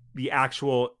like the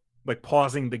actual like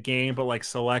pausing the game, but like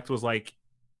select was like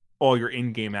all your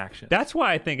in-game action. That's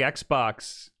why I think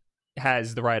Xbox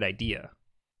has the right idea.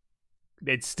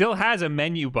 It still has a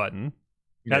menu button.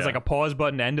 It has like a pause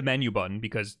button and a menu button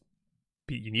because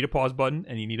you need a pause button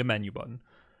and you need a menu button.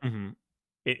 Mm-hmm.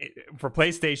 For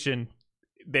PlayStation,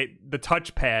 the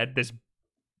touchpad, this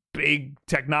big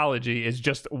technology, is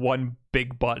just one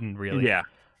big button, really. Yeah.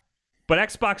 But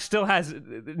Xbox still has,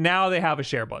 now they have a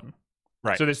share button.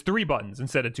 Right. So there's 3 buttons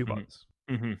instead of 2 buttons.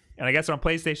 Mm-hmm. And I guess on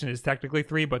PlayStation it's technically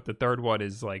 3, but the third one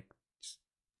is like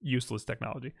useless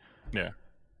technology. Yeah.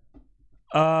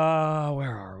 Where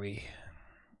are we?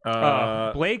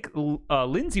 Blake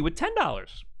Lindsay with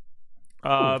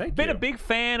 $10. Been a big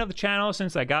fan of the channel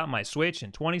since I got my Switch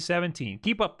in 2017.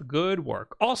 Keep up the good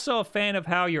work. Also a fan of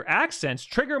how your accents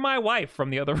trigger my wife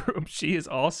from the other room. She is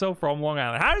also from Long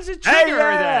Island. How does it trigger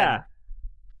her then?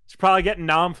 She's probably getting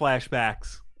Nom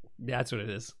flashbacks. That's what it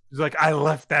is. She's like, I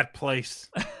left that place.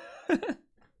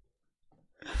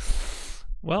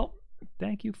 Well,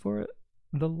 thank you for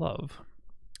the love.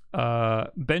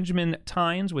 Benjamin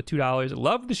Tynes with $2.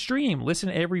 Love the stream. Listen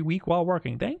every week while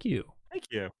working. Thank you. Thank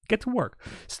you. Get to work.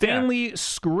 Stanley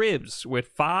Scribs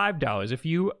with $5. If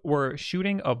you were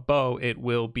shooting a bow, it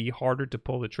will be harder to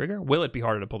pull the trigger. Will it be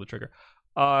harder to pull the trigger?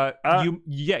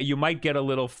 You might get a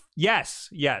little. Yes.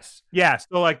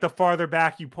 So like the farther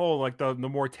back you pull, like the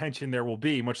more tension there will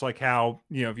be. Much like how,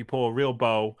 you know, if you pull a real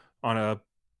bow on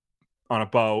a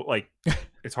bow, like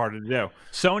it's harder to do.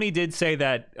 Sony did say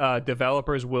that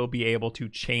developers will be able to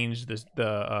change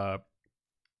the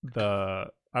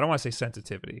I don't want to say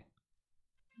sensitivity.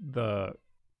 The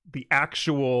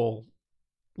actual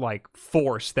like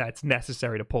force that's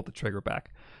necessary to pull the trigger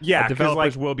back. Yeah,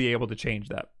 developers will be able to change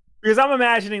that. Because I'm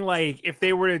imagining like if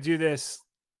they were to do this,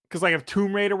 because like if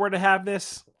Tomb Raider were to have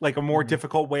this, like a more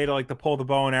difficult way to like to pull the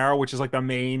bow and arrow, which is like the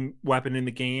main weapon in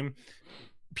the game,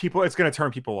 it's going to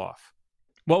turn people off.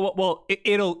 Well,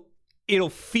 it'll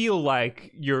feel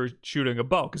like you're shooting a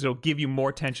bow because it'll give you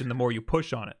more tension the more you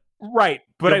push on it. Right,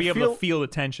 but you'll be able to feel the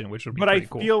tension, which would be pretty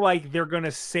cool. But I feel like they're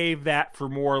gonna save that for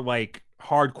more like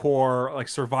hardcore, like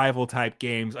survival type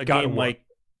games. A game like,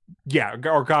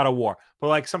 or God of War, but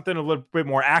like something a little bit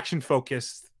more action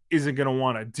focused isn't gonna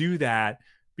want to do that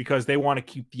because they want to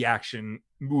keep the action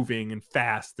moving and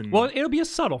fast. And well, it'll be a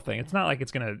subtle thing. It's not like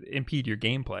it's gonna impede your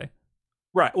gameplay.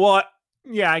 Right. Well,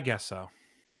 yeah, I guess so.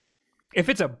 If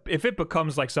it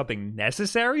becomes like something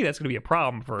necessary, that's going to be a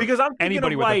problem for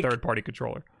anybody with a third-party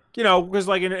controller. You know, because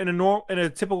like in a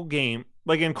typical game,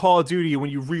 like in Call of Duty, when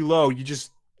you reload, you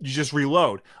just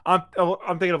reload. I'm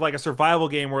thinking of like a survival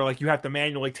game where like you have to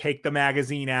manually take the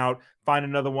magazine out, find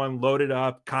another one, load it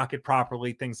up, cock it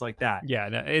properly, things like that. Yeah,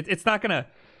 no, it's not going to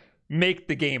make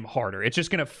the game harder. It's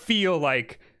just going to feel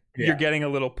like you're getting a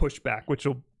little pushback, which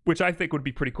will which I think would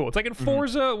be pretty cool. It's like in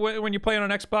Forza when you're playing on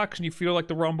Xbox and you feel like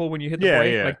the rumble when you hit the Yeah,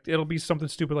 brake. yeah. Like it'll be something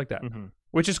stupid like that,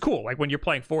 which is cool. Like when you're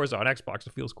playing Forza on Xbox,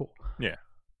 it feels cool. Yeah.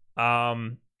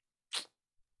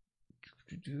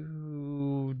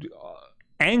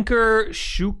 Anchor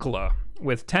Shukla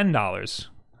with $10.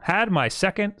 Had my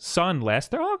second son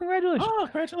last. Oh, congratulations! Oh,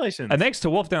 congratulations! And thanks to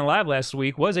Wolf Den Live last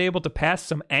week, was able to pass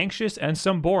some anxious and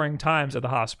some boring times at the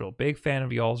hospital. Big fan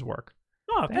of y'all's work.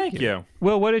 Oh, thank you.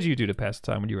 Will, what did you do to pass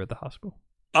the time when you were at the hospital?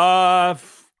 Not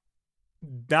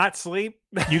sleep.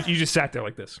 You just sat there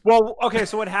like this. Well, okay.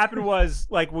 So what happened was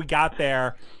like we got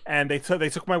there and they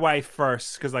took my wife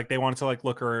first because like they wanted to like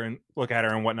look at her and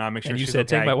whatnot, make sure. And you she's said,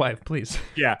 okay. "Take my wife, please."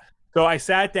 Yeah. So I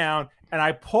sat down and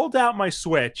I pulled out my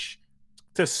Switch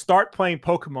to start playing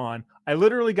Pokemon. I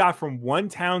literally got from one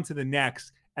town to the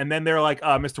next, and then they're like,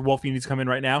 "Mr. Wolf, you need to come in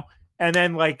right now." And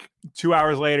then like 2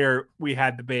 hours later, we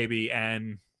had the baby,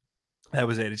 and that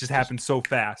was it. It just happened so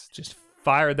fast. Just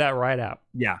fired that right out.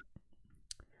 Yeah.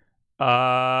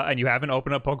 And you haven't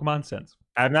opened up Pokemon since.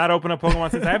 I have not opened up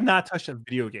Pokemon since. I have not touched a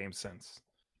video game since.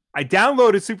 I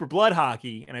downloaded Super Blood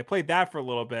Hockey, and I played that for a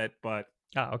little bit, but...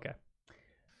 Oh, okay.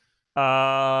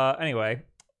 Anyway,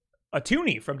 a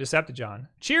toonie from Decepticon.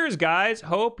 Cheers, guys.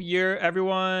 Hope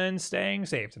everyone staying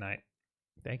safe tonight.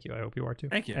 Thank you. I hope you are too.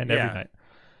 Thank you. And every night.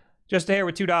 Just a hair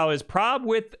with $2. Prob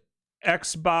with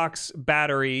Xbox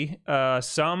battery.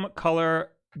 Some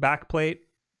color backplate.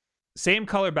 Same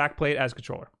color backplate as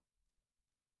controller.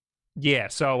 Yeah,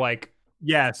 so like...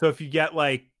 Yeah, so if you get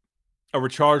like a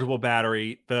rechargeable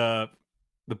battery, the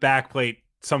backplate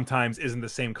sometimes isn't the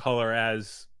same color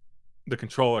as the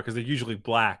controller because they're usually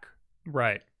black.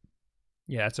 Right.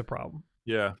 Yeah, that's a problem.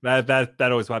 Yeah, that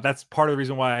always bothers. That's part of the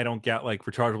reason why I don't get like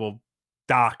rechargeable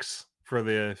docks for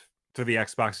the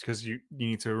Xbox because you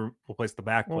need to replace the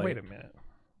backplate. Well, wait a minute.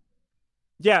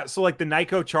 Yeah, so like the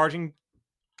Nyko charging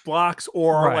blocks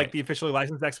or Right. like the officially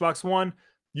licensed Xbox One,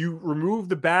 you remove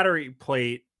the battery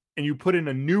plate and you put in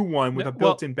a new one with a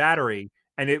built-in battery,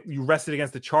 and you rest it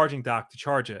against the charging dock to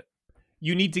charge it.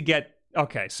 You need to get...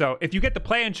 Okay, so if you get the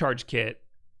play and charge kit,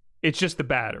 it's just the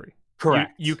battery.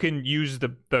 Correct. You can use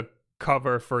the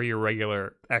cover for your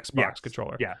regular Xbox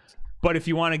controller. Yeah. But if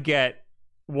you want to get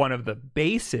one of the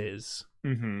bases,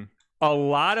 a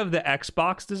lot of the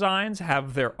Xbox designs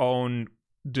have their own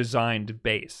designed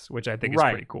base, which I think is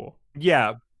pretty cool.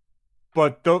 Yeah.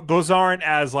 But those aren't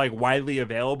as like widely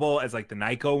available as like the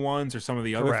Nyko ones or some of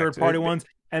the other third-party ones.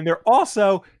 And they're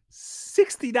also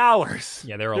 $60.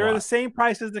 Yeah, they're the same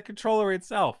price as the controller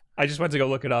itself. I just went to go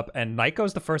look it up, and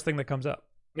Nyko's the first thing that comes up.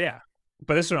 Yeah.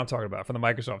 But this is what I'm talking about from the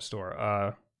Microsoft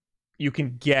Store. You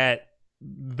can get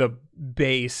the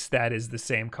base that is the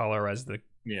same color as the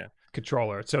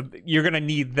controller. So you're going to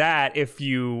need that if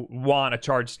you want a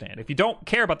charge stand. If you don't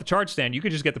care about the charge stand, you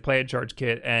could just get the play and charge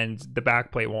kit, and the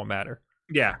backplate won't matter.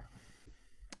 Yeah.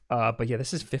 But yeah,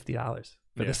 this is $50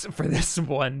 for this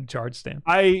one charge stand.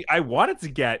 I wanted to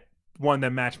get one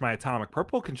that matched my Atomic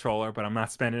Purple controller, but I'm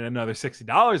not spending another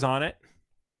 $60 on it.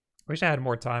 Wish I had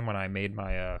more time when I made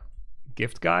my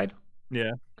gift guide.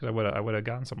 Yeah, because I would have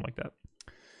gotten something like that.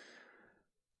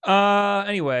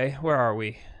 Anyway, where are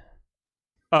we?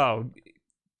 Oh,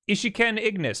 Ishiken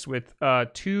Ignis with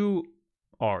 2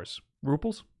 R's.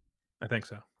 Ruples? I think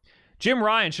so. Jim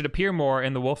Ryan should appear more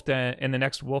in the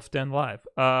next Wolf Den Live.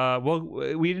 Well,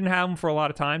 we didn't have him for a lot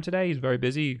of time today. He's very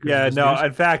busy. Yeah, no.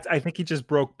 In fact, I think he just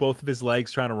broke both of his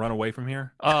legs trying to run away from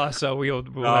here. So we'll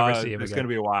never see him again. It's going to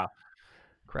be a while.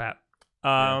 Crap.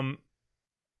 Mecha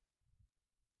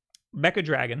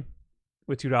Dragon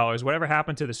with $2. Whatever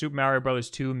happened to the Super Mario Brothers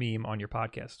 2 meme on your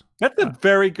podcast? That's a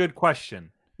very good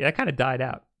question. Yeah, that kind of died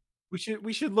out. We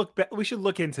should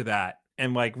look into that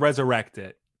and like resurrect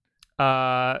it.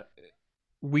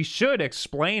 We should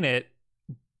explain it,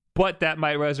 but that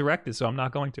might resurrect it, so I'm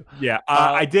not going to. Yeah,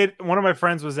 I did. One of my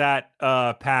friends was at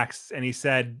PAX, and he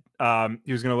said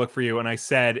he was going to look for you, and I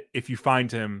said, if you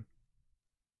find him,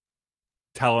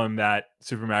 tell him that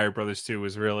Super Mario Brothers 2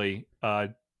 was really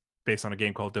based on a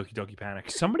game called Doki Doki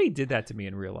Panic. Somebody did that to me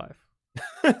in real life.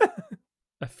 I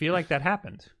feel like that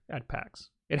happened at PAX.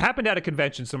 It happened at a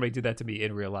convention. Somebody did that to me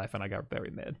in real life, and I got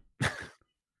very mad.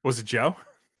 Was it Joe?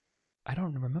 I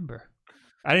don't remember.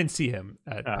 I didn't see him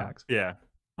at PAX. Yeah.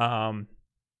 God,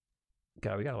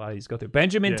 we got a lot of these to go through.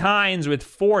 Benjamin Tynes with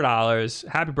 $4.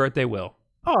 Happy birthday, Will.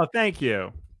 Oh, thank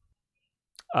you.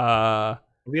 I'll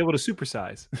be able to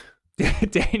supersize.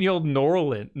 Daniel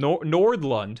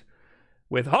Nordlund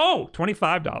with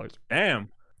 $25. Damn.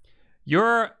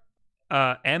 Your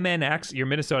MNX, your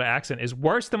Minnesota accent, is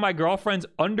worse than my girlfriend's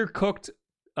undercooked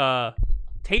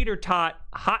tater tot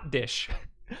hot dish.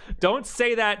 Don't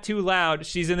say that too loud.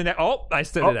 She's in the net. Oh, I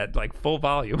said it at like full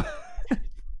volume.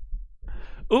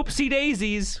 Oopsie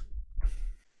daisies.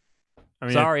 I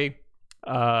mean, sorry,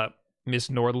 Miss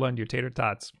Nordlund, your tater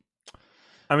tots.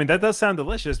 I mean, that does sound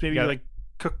delicious. Maybe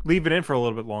leave it in for a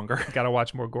little bit longer. Got to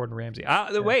watch more Gordon Ramsay.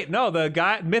 Wait, no, the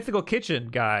guy, Mythical Kitchen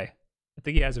guy. I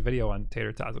think he has a video on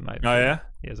tater tots at night. Oh yeah,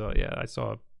 he has. Yeah, I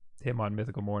saw him on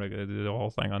Mythical Morning. Did the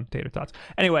whole thing on tater tots.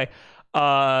 Anyway,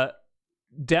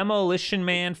 Demolition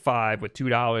Man 5 with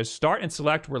 $2. Start and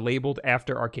select were labeled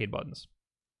after arcade buttons.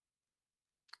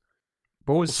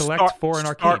 What was select for an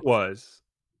arcade? Start was.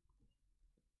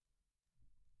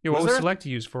 Yeah, what was select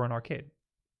used for an arcade?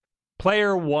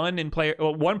 Player one and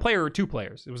one player or two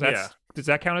players. Does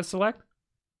that count as select?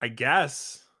 I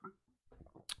guess.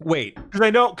 Wait, because I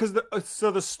know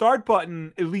the start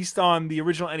button, at least on the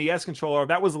original NES controller,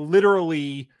 that was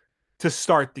literally to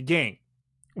start the game.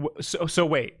 So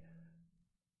wait,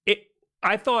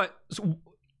 I thought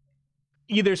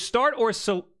either start or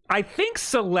I think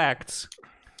select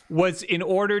was in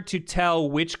order to tell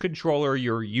which controller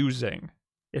you're using.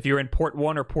 If you're in port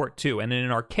 1 or port 2. And in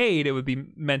an arcade, it would be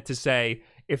meant to say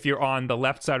if you're on the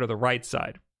left side or the right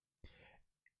side.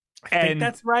 I think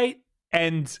that's right.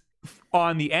 And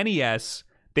on the NES,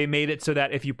 they made it so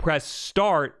that if you press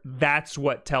start, that's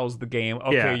what tells the game,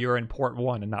 okay, you're in port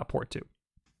 1 and not port 2.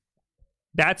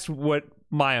 That's what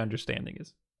my understanding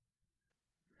is.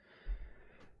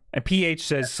 And PH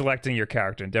says selecting your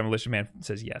character, and Demolition Man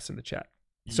says yes in the chat.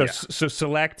 So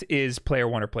select is player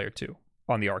 1 or player 2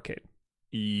 on the arcade.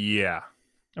 Yeah.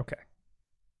 Okay.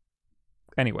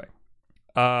 Anyway,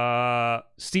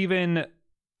 Stephen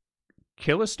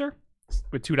Killister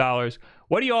with $2.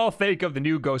 What do you all think of the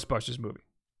new Ghostbusters movie?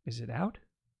 Is it out?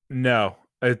 No,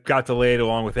 it got delayed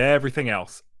along with everything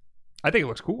else. I think it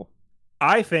looks cool.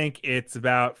 I think it's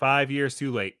about 5 years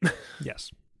too late.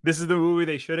 Yes. This is the movie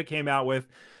they should have came out with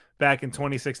back in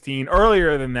 2016.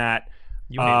 Earlier than that.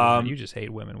 You just hate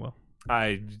women, Will.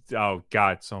 Oh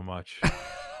God, so much.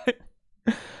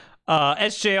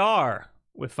 SJR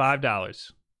with $5.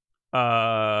 Is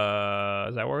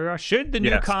that where we are? Should the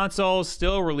new console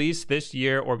still release this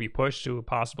year or be pushed to a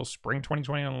possible spring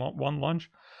 2021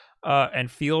 launch? And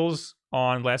feels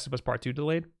on Last of Us Part 2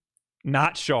 delayed?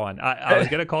 Not Sean. I was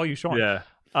going to call you Sean. Yeah.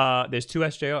 There's 2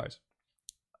 SJRs.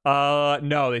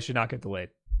 No, they should not get delayed.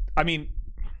 I mean,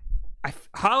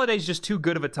 holiday's just too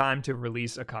good of a time to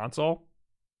release a console.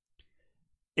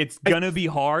 It's going to be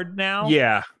hard now.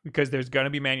 Yeah. Because there's going to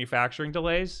be manufacturing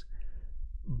delays.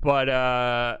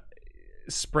 But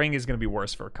spring is going to be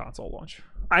worse for a console launch.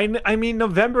 I mean,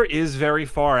 November is very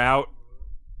far out.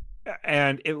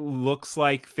 And it looks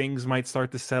like things might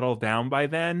start to settle down by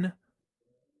then.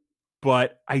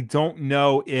 But I don't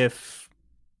know if,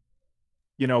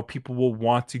 people will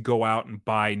want to go out and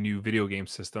buy new video game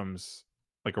systems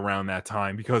like around that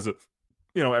time because of,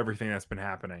 everything that's been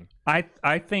happening.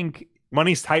 I think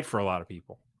money's tight for a lot of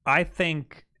people. I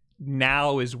think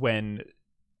now is when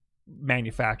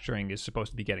manufacturing is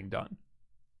supposed to be getting done.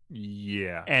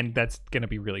 Yeah. And that's going to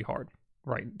be really hard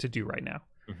to do right now.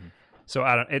 Mm-hmm. So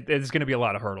it's going to be a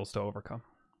lot of hurdles to overcome.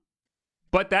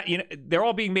 But that they're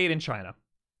all being made in China.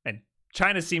 And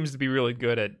China seems to be really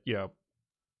good at,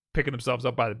 picking themselves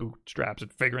up by the bootstraps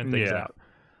and figuring things out.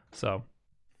 So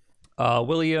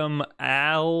William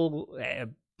Al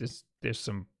there's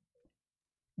some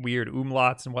weird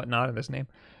umlauts and whatnot in this name.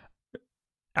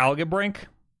 Algebrink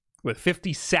with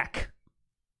 50 sec.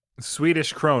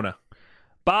 Swedish krona.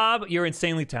 Bob, you're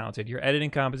insanely talented. Your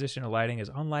editing, composition, and lighting is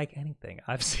unlike anything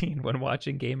I've seen when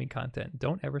watching gaming content.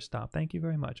 Don't ever stop. Thank you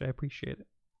very much. I appreciate it.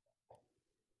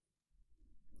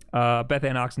 Beth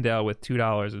Ann Oxendale with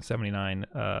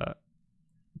 $2.79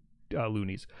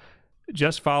 loonies.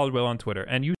 Just followed Will on Twitter,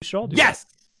 and you should all do yes!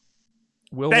 That.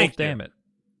 Will Wolf, damn it.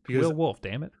 Will Wolf,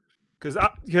 damn it. Because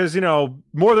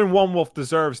more than one wolf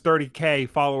deserves 30K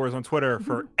followers on Twitter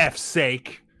for F's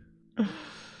sake.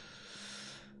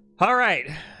 All right.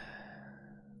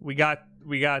 We got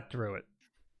through it.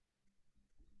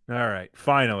 All right.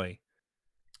 Finally.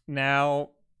 Now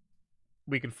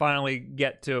we can finally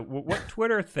get to what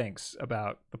Twitter thinks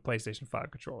about the PlayStation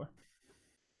 5 controller.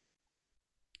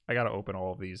 I got to open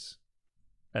all of these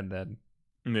and then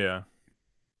I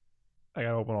got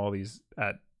to open all these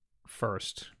at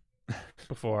first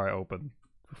before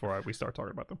we start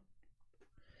talking about them.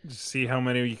 Just see how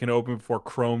many you can open before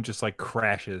Chrome just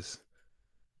crashes.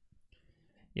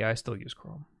 Yeah, I still use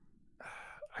Chrome.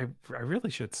 I really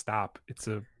should stop.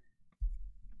 Thinking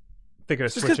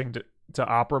of switching to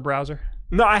Opera browser?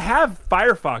 No, I have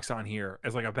Firefox on here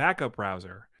as a backup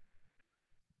browser.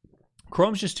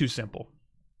 Chrome's just too simple.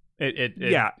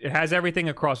 Yeah. It has everything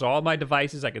across all my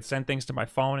devices. I could send things to my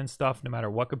phone and stuff, no matter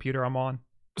what computer I'm on.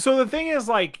 So the thing is,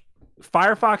 like,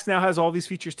 Firefox now has all these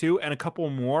features too, and a couple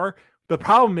more. The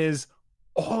problem is,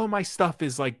 all of my stuff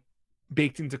is like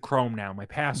baked into Chrome now. My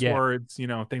passwords,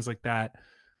 things like that.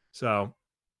 So,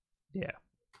 yeah.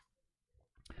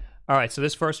 All right. So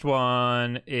this first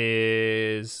one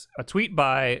is a tweet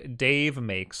by Dave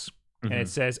Makes, and it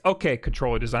says, "Okay,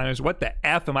 controller designers, what the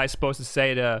f am I supposed to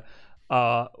say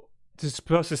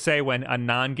when a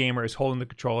non-gamer is holding the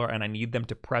controller and I need them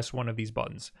to press one of these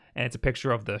buttons?" And it's a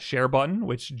picture of the share button,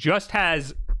 which just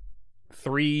has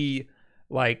 3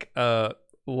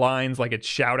 lines, like it's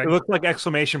shouting. It looks like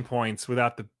exclamation points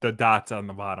without the dots on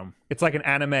the bottom. It's like an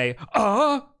anime.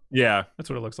 Yeah, that's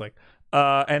what it looks like.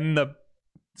 And the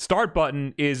start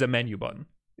button is a menu button.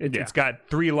 It's got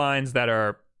 3 lines that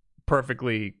are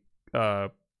perfectly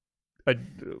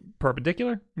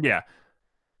perpendicular. Yeah.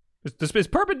 Is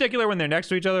perpendicular when they're next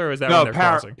to each other, or is that when they're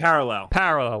crossing? Parallel.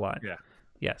 Parallel line. Yeah.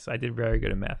 Yes, I did very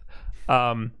good at math.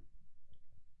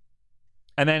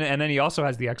 And then he also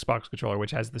has the Xbox controller,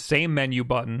 which has the same menu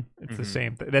button. It's the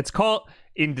same. That's called,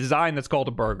 in design, that's called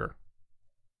a burger.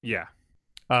 Yeah.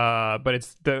 But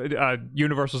it's the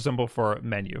universal symbol for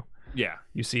menu. Yeah.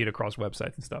 You see it across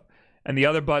websites and stuff. And the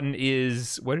other button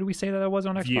is, what did we say that it was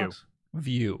on Xbox?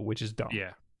 View, which is dumb.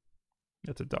 Yeah.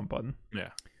 That's a dumb button. Yeah.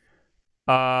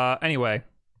 Anyway,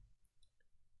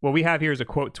 what we have here is a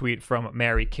quote tweet from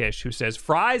Mary Kish, who says,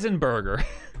 "Fries and burger."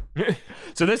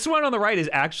 So this one on the right is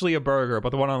actually a burger,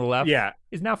 but the one on the left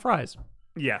is now fries.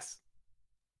 Yes.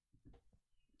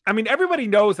 I mean, everybody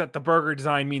knows that the burger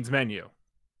design means menu.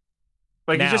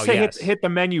 Like, now, you just say hit the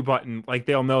menu button, like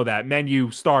they'll know that.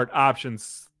 Menu, start,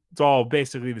 options, it's all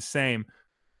basically the same.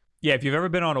 Yeah, if you've ever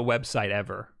been on a website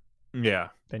ever,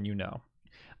 then you know.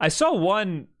 I saw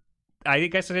one, I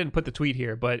guess I didn't put the tweet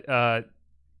here, but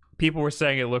people were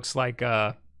saying it looks like,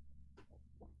 oh,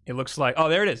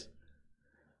 there it is.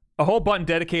 A whole button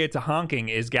dedicated to honking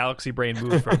is Galaxy Brain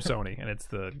Move from Sony, and it's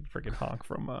the freaking honk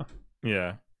from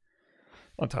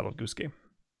Untitled Goose Game.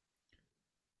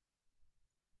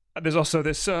 There's also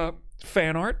this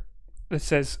fan art that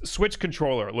says Switch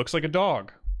controller looks like a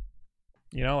dog.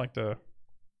 You know, like the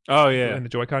and the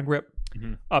Joy-Con grip.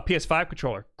 PS5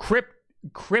 controller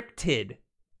cryptid.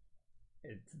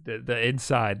 It's the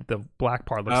inside, the black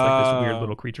part looks like this weird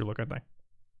little creature looking thing.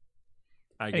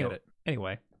 I get it.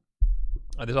 Anyway,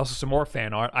 there's also some more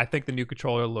fan art. I think the new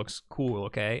controller looks cool,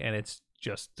 okay, and it's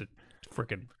just a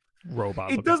freaking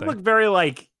robot. It does look very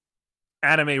like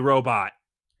anime robot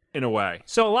in a way.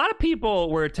 So a lot of people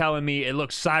were telling me it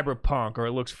looks cyberpunk or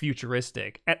it looks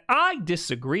futuristic, and I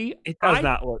disagree. It does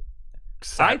not look.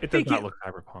 It does not look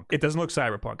cyberpunk. It doesn't look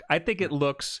cyberpunk. I think it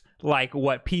looks like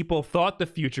what people thought the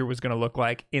future was going to look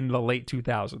like in the late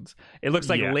 2000s. It looks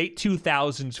like late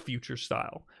 2000s future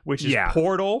style, which is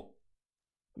Portal,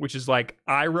 which is like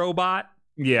iRobot.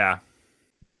 Yeah.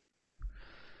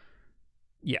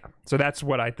 Yeah. So that's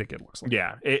what I think it looks like.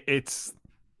 Yeah. It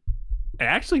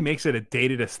actually makes it a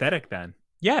dated aesthetic then.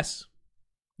 Yes.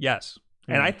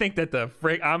 And I think that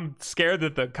I'm scared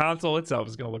that the console itself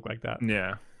is going to look like that.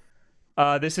 Yeah.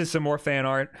 This is some more fan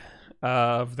art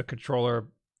of the controller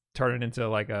turning into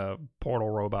like a Portal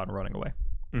robot and running away,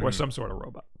 or some sort of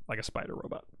robot, like a spider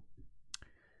robot.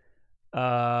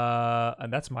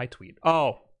 And that's my tweet.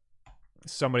 Oh,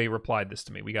 somebody replied this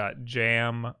to me. We got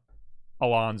Jam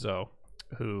Alonzo,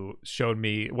 who showed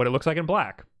me what it looks like in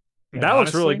black. And that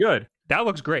looks really good. That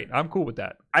looks great. I'm cool with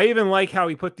that. I even like how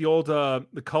he put the old the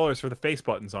colors for the face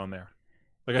buttons on there.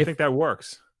 Like, I think that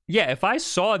works. Yeah, if I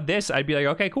saw this, I'd be like,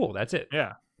 okay, cool, that's it.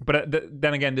 Yeah. But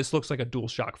then again, this looks like a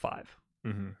DualShock 5.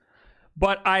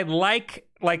 But I like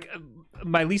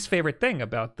my least favorite thing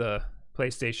about the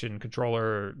PlayStation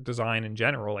controller design in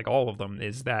general, like all of them,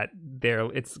 is that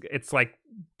it's like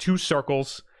 2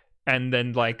 circles and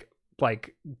then like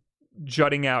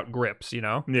jutting out grips, you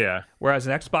know? Yeah. Whereas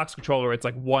an Xbox controller, it's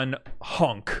like one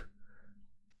hunk.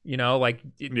 You know, like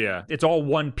it's all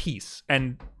one piece,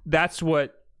 and that's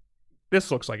what this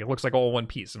looks like. It looks like all one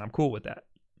piece, and I'm cool with that.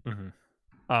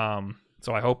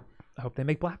 So I hope they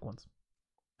make black ones.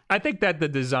 I think that the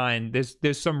design,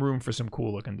 there's some room for some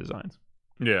cool looking designs.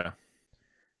 Yeah.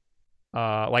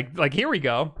 Like here we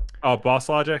go. Oh, Boss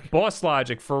Logic. Boss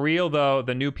Logic, for real though.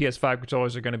 The new PS5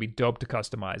 controllers are going to be dope to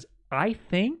customize. I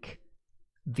think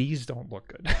these don't look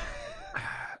good.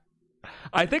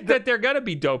 I think that they're going to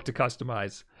be dope to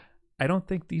customize. I don't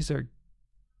think these are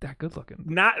that good looking.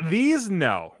 Not these,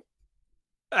 no.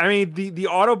 I mean, the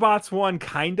Autobots one,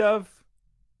 kind of.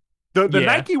 The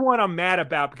Nike one I'm mad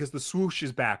about because the swoosh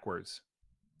is backwards.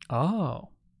 Oh.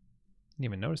 Didn't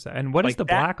even notice that. And what is the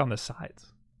black on the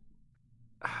sides?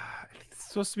 It's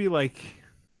supposed to be like,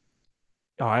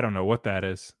 oh, I don't know what that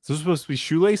is. Is this supposed to be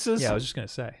shoelaces? Yeah, I was just gonna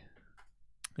say.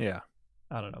 Yeah.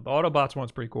 I don't know. The Autobots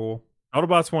one's pretty cool.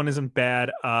 Autobots one isn't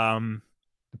bad. The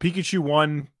Pikachu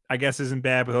one, I guess, isn't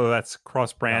bad, but that's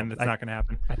cross-brand. No, That's not going to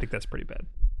happen. I think that's pretty bad.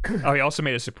 Oh, he also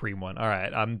made a Supreme one. All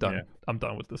right, I'm done. Yeah. I'm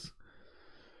done with this.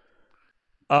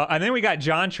 And then we got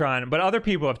JonTron, but other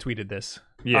people have tweeted this.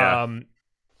 Yeah.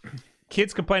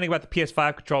 Kids complaining about the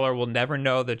PS5 controller will never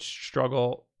know the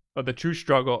struggle or the true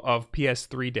struggle of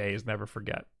PS3 days. Never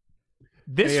forget.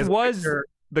 This was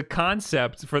the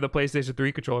concept for the PlayStation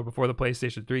 3 controller before the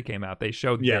PlayStation 3 came out. They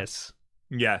showed this.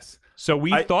 Yes. So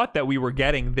we thought that we were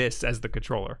getting this as the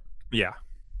controller. Yeah.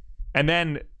 And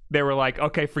then they were like,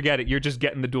 okay, forget it. You're just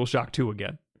getting the DualShock 2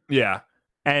 again. Yeah.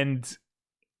 And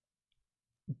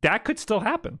that could still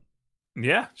happen.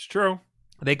 Yeah, it's true.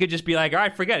 They could just be like, all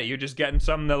right, forget it. You're just getting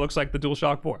something that looks like the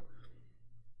DualShock 4.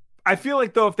 I feel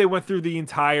like, though, if they went through the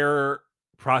entire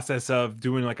process of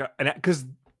doing like because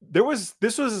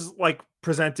this was like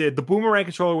presented, the Boomerang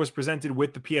controller was presented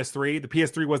with the PS3. The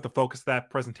PS3 was the focus of that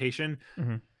presentation.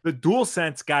 Mm-hmm. The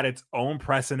DualSense got its own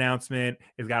press announcement.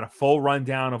 It got a full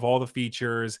rundown of all the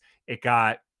features. It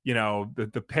got,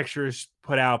 the pictures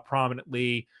put out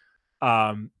prominently.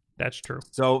 That's true.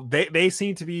 So they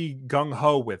seem to be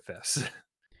gung-ho with this.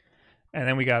 And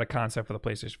then we got a concept for the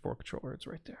PlayStation 4 controller. It's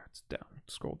right there. It's down.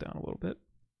 Scroll down a little bit.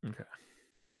 Okay.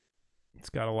 It's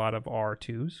got a lot of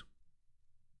R2s.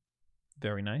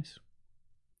 Very nice.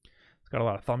 It's got a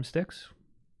lot of thumbsticks.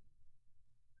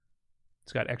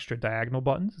 It's got extra diagonal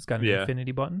buttons. It's got an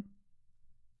infinity button.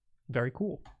 Very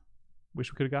cool.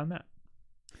 Wish we could have gotten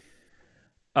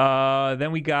that.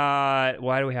 Then we got...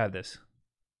 Why do we have this?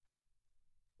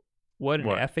 What an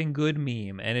effing good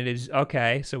meme. And it is...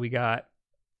 Okay, so we got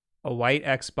a white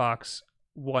Xbox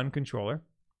One controller.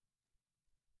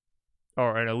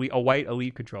 Or a white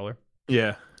Elite controller.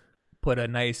 Yeah. Put a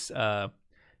nice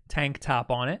tank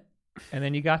top on it. And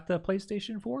then you got the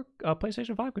PlayStation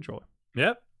 5 controller.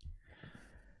 Yep.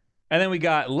 And then we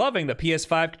got loving the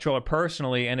PS5 controller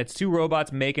personally, and it's two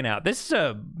robots making out. This is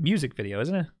a music video,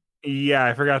 isn't it? Yeah,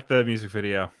 I forgot the music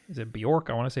video. Is it Bjork?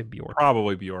 I want to say Bjork.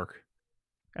 Probably Bjork.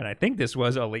 And I think this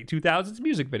was a late 2000s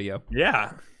music video.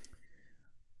 Yeah.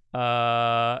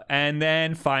 And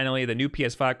then finally, the new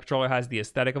PS5 controller has the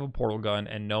aesthetic of a portal gun,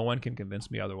 and no one can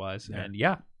convince me otherwise. Yeah. And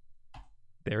yeah,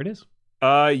 there it is.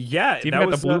 Yeah. It's even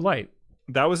got the blue light.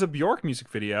 That was a Bjork music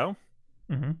video.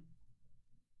 Mm-hmm.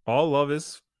 All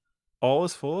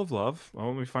is full of love. Well,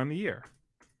 let me find the year.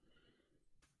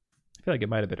 I feel like it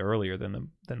might have been earlier than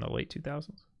the late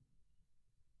 2000s.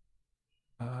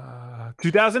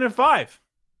 2005.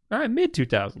 All right, mid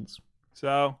 2000s.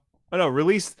 So,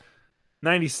 released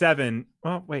 97.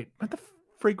 Oh, wait, what the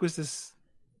freak was this?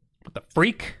 What the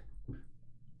freak?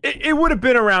 It would have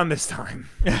been around this time.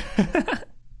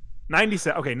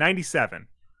 97. Okay, 97.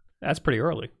 That's pretty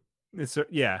early.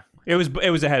 Yeah. It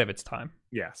was ahead of its time.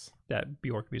 Yes. That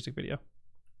Bjork music video.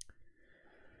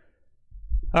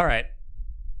 All right.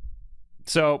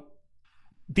 So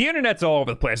the internet's all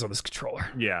over the place on this controller.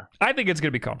 Yeah. I think it's going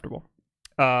to be comfortable.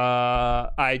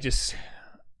 I just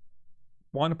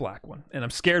want a black one. And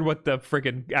I'm scared what the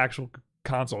freaking actual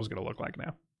console is going to look like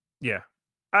now. Yeah.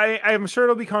 I'm sure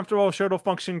it'll be comfortable. I'm sure it'll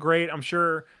function great. I'm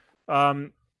sure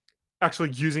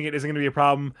actually using it isn't going to be a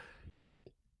problem.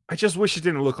 I just wish it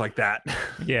didn't look like that.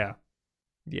 Yeah.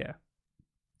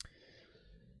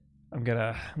 I'm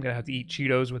gonna have to eat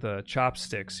Cheetos with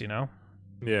chopsticks,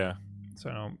 Yeah. So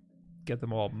I don't get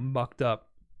them all mucked up.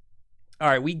 All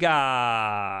right, we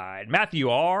got Matthew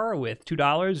R with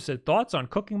 $2. Said thoughts on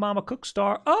Cooking Mama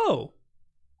Cookstar. Oh,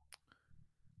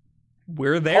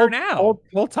 we're there now.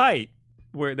 Hold tight.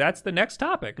 That's the next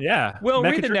topic. Yeah. We'll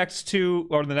read the next two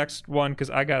or the next one because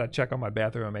I gotta check on my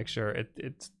bathroom and make sure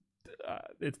it's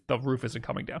the roof isn't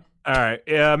coming down. All right.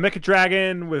 Mecha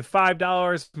Dragon with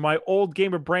 $5. My old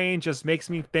gamer brain just makes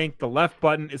me think the left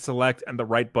button is select and the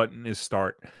right button is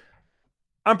start.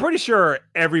 I'm pretty sure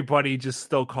everybody just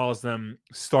still calls them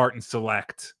start and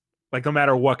select, like no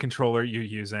matter what controller you're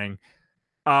using.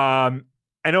 I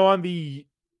know on the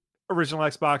original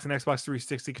Xbox and Xbox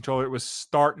 360 controller, it was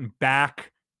start and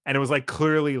back, and it was like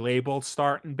clearly labeled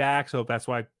start and back. So that's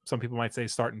why some people might say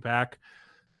start and back.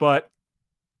 But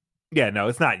yeah, no,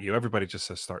 it's not you. Everybody just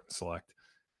says start and select.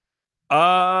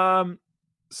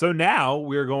 So now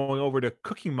we're going over to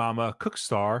Cooking Mama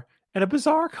Cookstar and a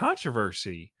bizarre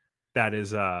controversy that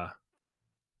is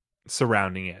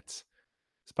surrounding it.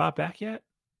 Is Bob back yet?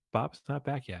 Bob's not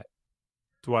back yet.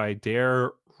 Do I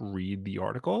dare read the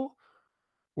article,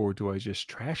 or do I just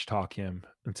trash talk him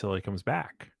until he comes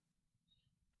back?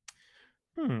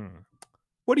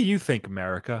 What do you think,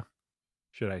 America?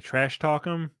 Should I trash talk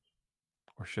him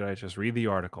or should I just read the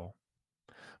article?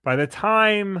 By the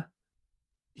time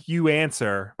you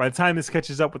answer, by the time this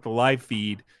catches up with the live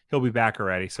feed, he'll be back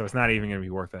already. So it's not even going to be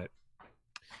worth it.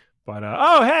 But,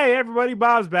 oh, hey, everybody,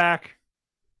 Bob's back.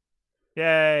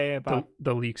 Yay, Bob.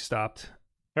 The leak stopped.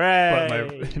 Hooray.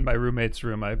 But in my roommate's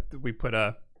room, we put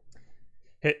a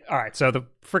hit. All right, so the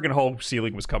freaking whole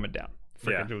ceiling was coming down.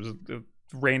 It was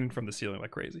raining from the ceiling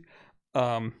like crazy.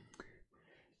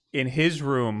 In his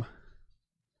room,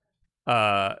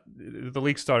 the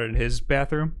leak started in his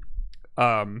bathroom.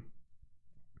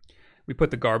 We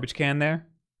put the garbage can there,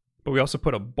 but we also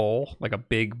put a bowl, like a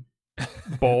big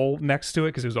bowl next to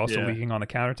it, because it was also leaking on the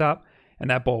countertop, and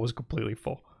that bowl was completely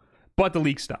full. But the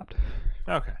leak stopped.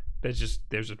 Okay. There's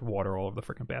just water all over the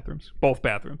freaking bathrooms. Both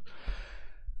bathrooms.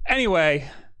 Anyway,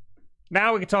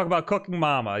 now we can talk about Cooking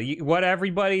Mama. What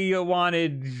everybody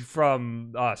wanted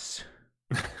from us.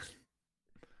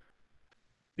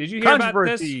 Did you hear about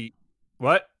this?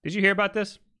 What? Did you hear about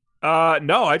this?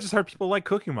 No, I just heard people like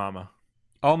Cooking Mama.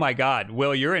 Oh my God.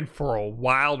 Will, you're in for a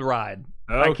wild ride.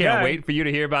 Okay. I can't wait for you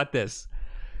to hear about this.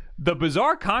 The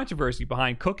bizarre controversy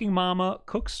behind Cooking Mama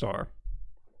Cookstar.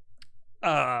 All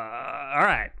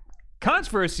right.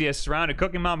 Controversy has surrounded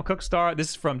Cooking Mama Cookstar. This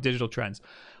is from Digital Trends.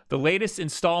 The latest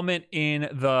installment in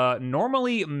the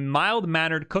normally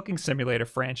mild-mannered cooking simulator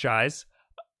franchise.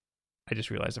 I just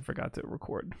realized I forgot to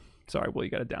record. Sorry, Will, you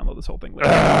got to download this whole thing later.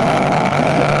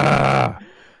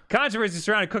 Controversy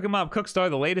surrounding Cooking Mama Cookstar,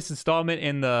 the latest installment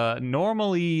in the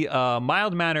normally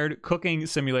mild-mannered cooking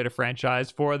simulator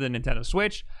franchise for the Nintendo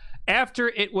Switch, after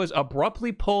it was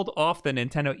abruptly pulled off the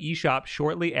Nintendo eShop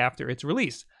shortly after its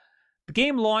release. The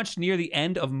game launched near the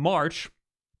end of March,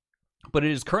 but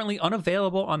it is currently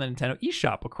unavailable on the Nintendo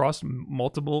eShop across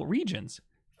multiple regions.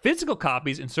 Physical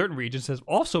copies in certain regions have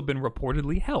also been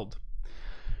reportedly held.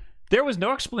 There was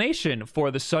no explanation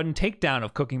for the sudden takedown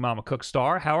of Cooking Mama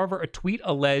Cookstar. However, a tweet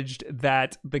alleged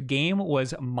that the game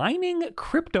was mining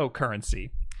cryptocurrency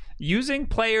using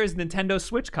players' Nintendo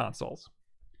Switch consoles.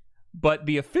 But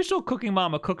the official Cooking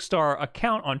Mama Cookstar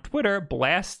account on Twitter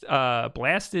blasted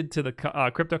to the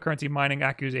cryptocurrency mining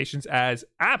accusations as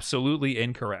absolutely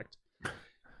incorrect.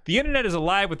 The internet is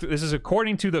alive with this. Is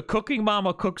according to the Cooking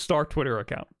Mama Cookstar Twitter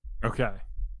account. Okay.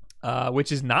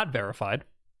 Which is not verified.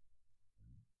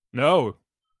 No.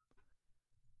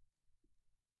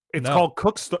 It's called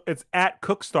Cookstar. It's at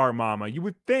Cookstar Mama. You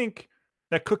would think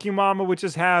that Cooking Mama would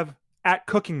just have at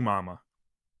Cooking Mama.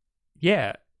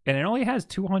 Yeah. And it only has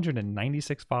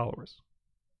 296 followers.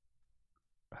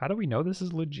 How do we know this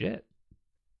is legit?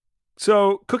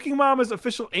 So Cooking Mama's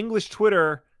official English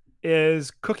Twitter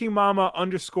is Cooking Mama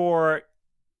 _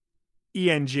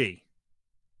 ENG.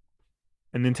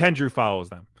 And Nintendo follows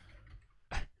them.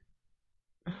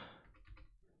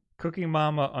 Cooking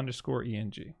Mama _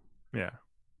 ENG. Yeah.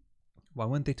 Why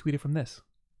wouldn't they tweet it from this?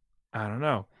 I don't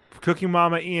know. Cooking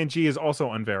Mama ENG is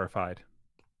also unverified.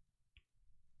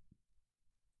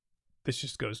 This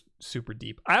just goes super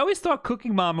deep. I always thought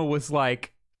Cooking Mama was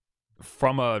like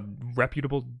from a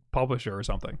reputable publisher or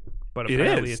something, but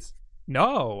apparently it's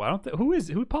no. I don't.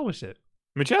 Who published it?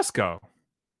 Majesco.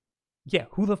 Yeah,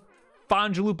 who the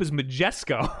Fonjalup is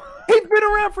Majesco? He's been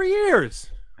around for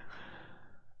years.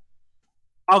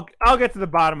 I'll get to the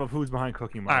bottom of who's behind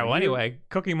Cooking Mama. All right, well, anyway,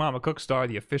 Cooking Mama Cookstar,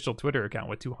 the official Twitter account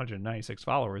with 296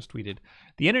 followers, tweeted,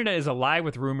 "The internet is alive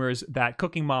with rumors that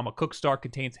Cooking Mama Cookstar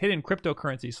contains hidden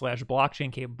cryptocurrency /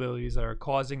 blockchain capabilities that are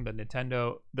causing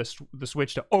the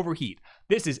Switch to overheat.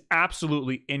 This is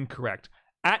absolutely incorrect.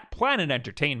 At Planet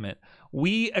Entertainment,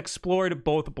 we explored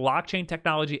both blockchain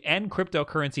technology and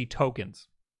cryptocurrency tokens."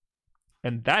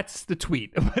 And that's the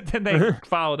tweet. But then they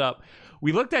followed up.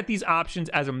 "We looked at these options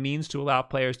as a means to allow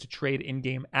players to trade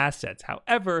in-game assets.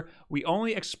 However, we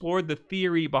only explored the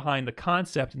theory behind the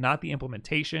concept, not the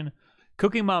implementation.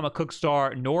 Cooking Mama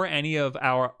Cookstar, nor any of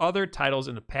our other titles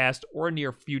in the past or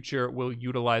near future will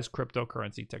utilize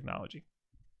cryptocurrency technology."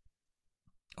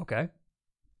 Okay.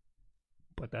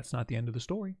 But that's not the end of the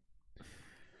story.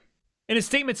 In a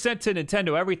statement sent to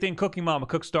Nintendo Everything, Cooking Mama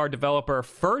Cookstar developer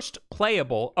first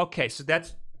playable. Okay, so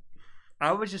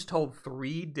I was just told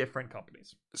 3 different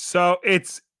companies. So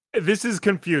this is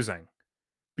confusing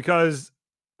because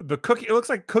it looks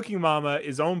like Cooking Mama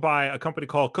is owned by a company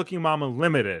called Cooking Mama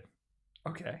Limited.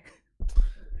 Okay.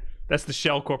 That's the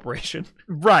shell corporation.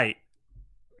 Right.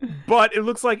 But it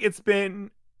looks like it's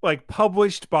been like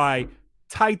published by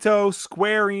Taito,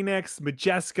 Square Enix,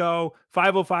 Majesco,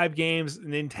 505 Games,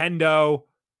 Nintendo,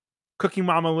 Cooking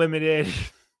Mama Limited.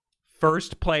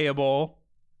 First playable,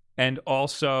 and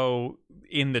also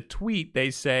in the tweet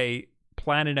they say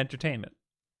Planet Entertainment.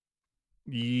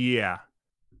 Yeah.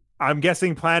 I'm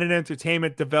guessing Planet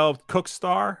Entertainment developed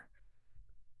Cookstar.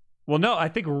 Well, no, I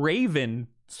think Raven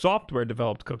Software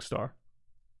developed Cookstar.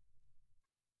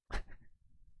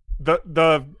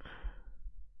 The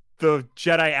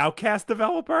Jedi Outcast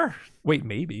developer? Wait,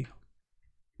 maybe.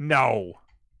 No.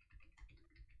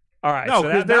 All right, No,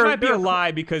 so 'cause that might be a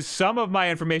lie because some of my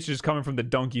information is coming from the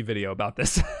Donkey video about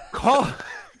this.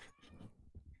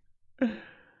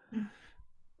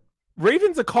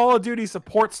 Raven's a Call of Duty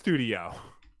support studio.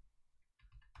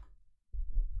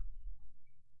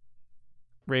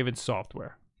 Raven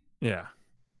Software. Yeah.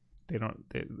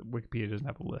 Wikipedia doesn't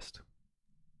have a list.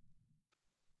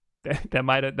 That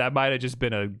might have just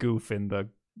been a goof in the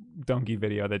Donkey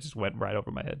video that just went right over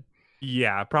my head.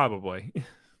 Yeah, probably.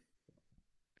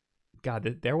 God,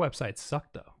 their websites suck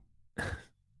though.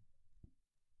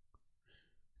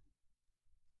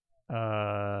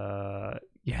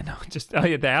 Yeah, no, just oh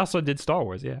yeah, they also did Star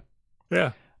Wars, yeah.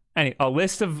 Yeah. A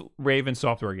list of Raven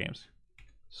Software games.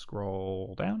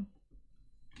 Scroll down.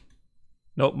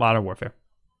 Nope, Modern Warfare.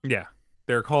 Yeah.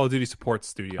 They're a Call of Duty support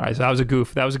studio. All right, so that was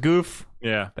a goof.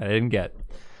 Yeah. That I didn't get.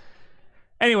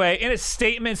 Anyway, in a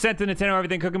statement sent to Nintendo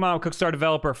Everything Cookie Mama Cookstar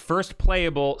developer First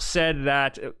Playable said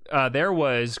that there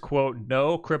was, quote,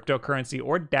 no cryptocurrency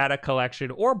or data collection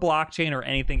or blockchain or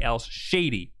anything else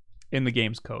shady in the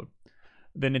game's code.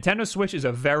 The Nintendo Switch is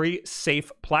a very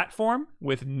safe platform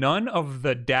with none of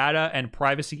the data and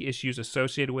privacy issues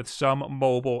associated with some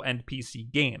mobile and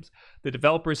PC games, the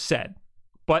developers said,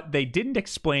 but they didn't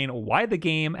explain why the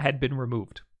game had been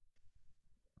removed.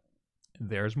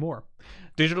 There's more.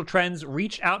 Digital Trends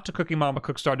reached out to Cookie Mama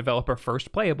Cookstar developer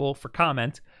First Playable for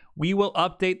comment. We will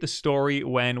update the story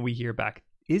when we hear back.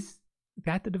 Is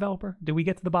that the developer? Did we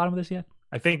get to the bottom of this yet?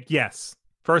 I think yes.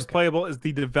 First Playable is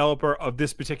the developer of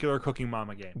this particular Cooking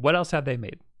Mama game. What else have they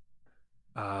made?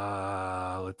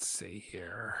 Let's see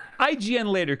here. IGN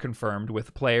later confirmed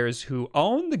with players who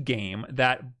own the game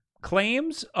that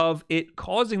claims of it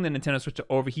causing the Nintendo Switch to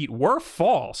overheat were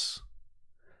false.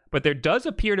 But there does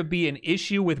appear to be an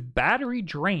issue with battery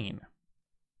drain.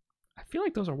 I feel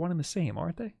like those are one and the same,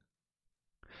 aren't they?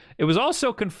 It was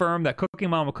also confirmed that Cooking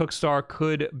Mama Cookstar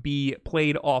could be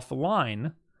played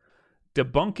offline,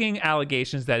 debunking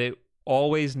allegations that it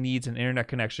always needs an internet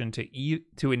connection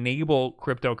to enable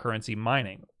cryptocurrency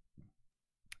mining.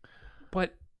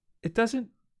 But it doesn't...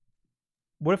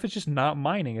 What if it's just not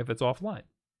mining if it's offline?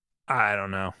 I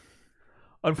don't know.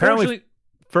 Unfortunately...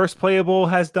 First Playable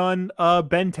has done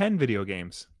Ben 10 video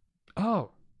games.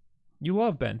 Oh, you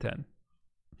love Ben 10.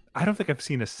 I don't think I've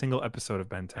seen a single episode of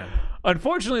Ben 10.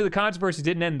 Unfortunately, the controversy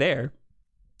didn't end there,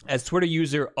 as Twitter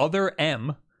user Other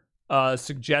M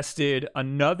suggested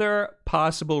another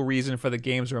possible reason for the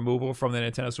game's removal from the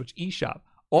Nintendo Switch eShop.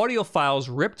 Audio files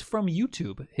ripped from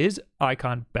YouTube. His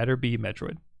icon better be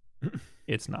Metroid.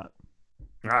 It's not.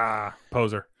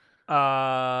 Poser.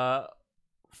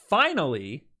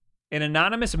 Finally, an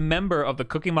anonymous member of the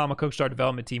Cooking Mama Cookstar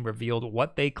development team revealed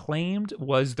what they claimed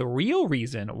was the real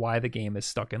reason why the game is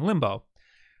stuck in limbo.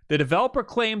 The developer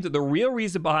claimed the real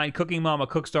reason behind Cooking Mama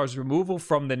Cookstar's removal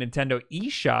from the Nintendo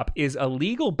eShop is a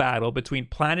legal battle between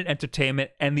Planet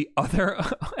Entertainment and the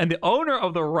owner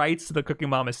of the rights to the Cooking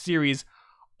Mama series,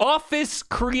 Office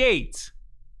Create,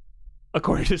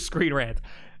 according to Screen Rant.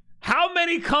 How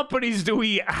many companies do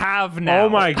we have now? Oh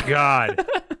my god.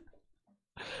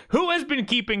 Who has been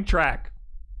keeping track?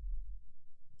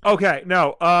 Okay,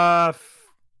 no.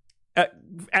 Eric,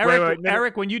 wait,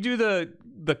 Eric, when you do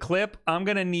the clip, I'm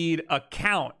going to need a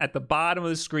count at the bottom of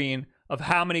the screen of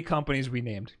how many companies we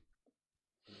named.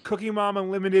 Cooking Mama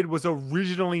Limited was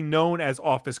originally known as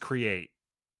Office Create.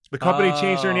 The company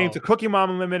changed their name to Cooking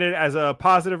Mama Limited as a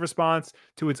positive response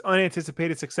to its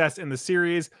unanticipated success in the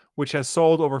series, which has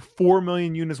sold over 4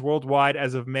 million units worldwide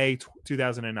as of May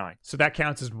 2009. So that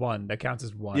counts as one.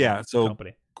 Yeah, so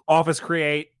company. Office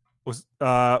Create was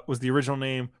the original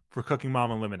name for Cooking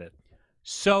Mama Limited.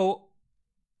 So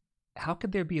how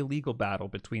could there be a legal battle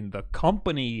between the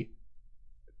company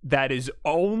that is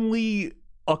only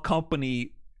a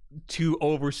company to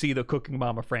oversee the Cooking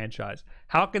Mama franchise?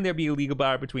 How can there be a legal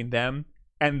battle between them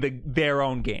and their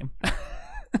own game?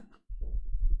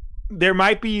 There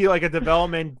might be like a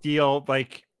development deal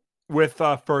like with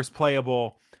First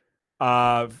Playable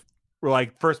where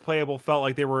like First Playable felt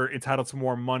like they were entitled to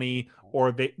more money,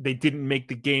 or they didn't make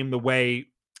the game the way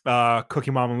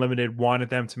Cooking Mama Limited wanted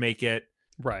them to make it.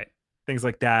 Right. Things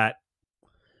like that.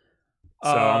 So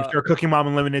I'm sure Cooking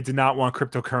Mama Limited did not want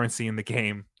cryptocurrency in the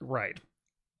game. Right.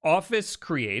 Office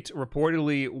Create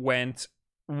reportedly went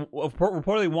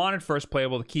reportedly wanted First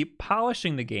Playable to keep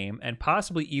polishing the game and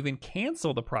possibly even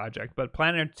cancel the project, but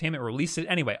Planet Entertainment released it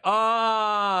anyway. Oh,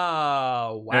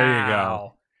 wow. There you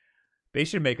go. They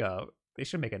should make a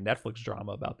Netflix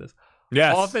drama about this.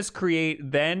 Yes. Office Create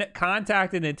then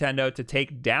contacted Nintendo to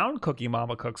take down Cookie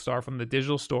Mama Cookstar from the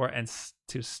digital store and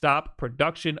to stop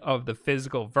production of the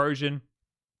physical version,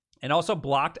 and also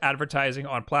blocked advertising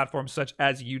on platforms such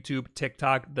as YouTube,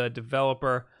 TikTok, the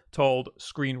developer told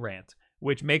Screen Rant,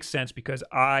 which makes sense because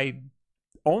I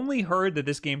only heard that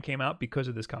this game came out because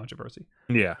of this controversy.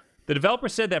 Yeah. The developer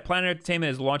said that Planet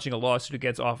Entertainment is launching a lawsuit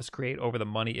against Office Create over the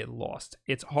money it lost.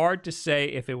 It's hard to say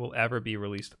if it will ever be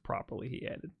released properly, he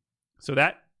added. So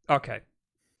okay.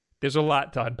 There's a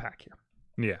lot to unpack here.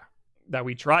 Yeah. That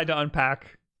we tried to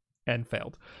unpack and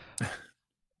failed.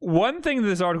 One thing that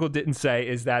this article didn't say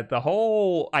is that the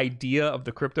whole idea of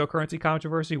the cryptocurrency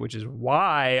controversy, which is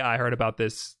why I heard about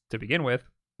this to begin with,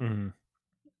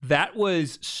 that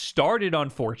was started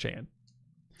on 4chan.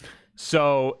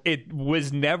 So it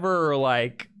was never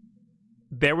like,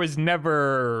 there was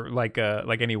never like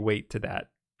any weight to that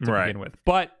to begin with.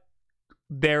 But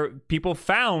people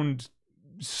found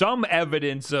some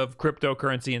evidence of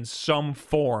cryptocurrency in some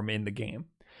form in the game.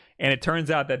 And it turns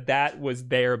out that was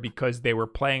there because they were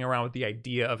playing around with the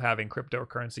idea of having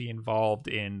cryptocurrency involved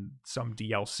in some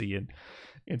DLC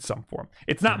in some form.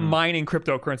 It's not mining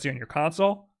cryptocurrency on your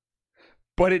console,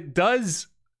 but it does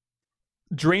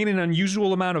drain an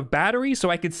unusual amount of battery.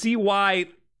 So I could see why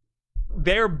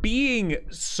there being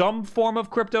some form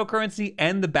of cryptocurrency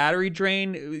and the battery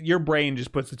drain, your brain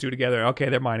just puts the two together. Okay,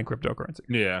 they're mining cryptocurrency.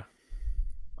 Yeah.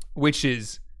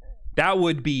 That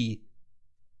would be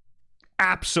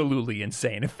absolutely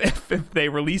insane if they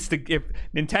released if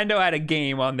Nintendo had a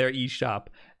game on their eShop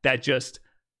that just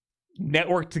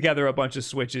networked together a bunch of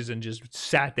switches and just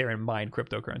sat there and mined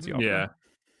cryptocurrency off them.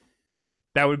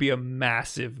 That would be a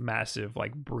massive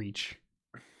like breach.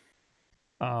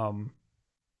 Apparently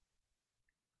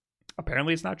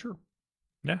it's not true.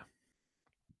 Yeah.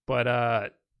 But I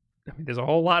mean, there's a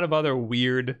whole lot of other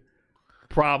weird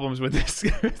problems with this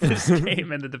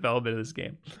game and the development of this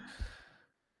game.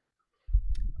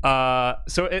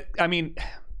 So have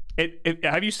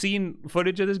you seen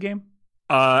footage of this game?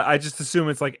 I just assume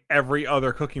it's like every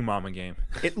other Cooking Mama game.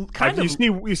 It kind of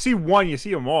you see one, you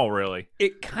see them all really.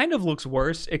 It kind of looks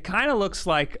worse. It kind of looks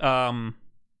like it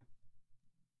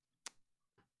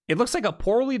looks like a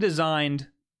poorly designed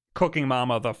Cooking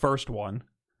Mama, the first one,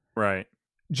 right?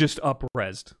 Just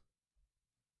up-resed.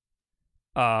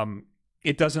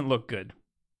 It doesn't look good.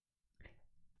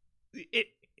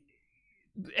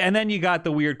 And then you got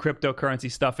the weird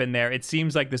cryptocurrency stuff in there. It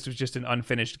seems like this was just an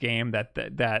unfinished game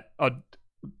that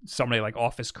somebody like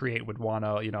Office Create would want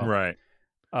to, right.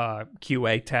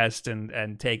 QA test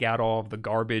and take out all of the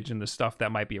garbage and the stuff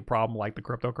that might be a problem, like the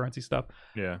cryptocurrency stuff.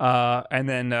 Yeah. And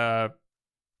then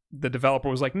the developer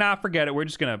was like, nah, forget it. We're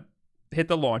just going to hit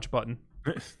the launch button.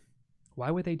 Why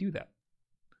would they do that?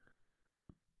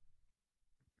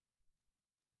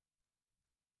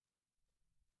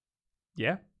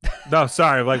 Yeah. No,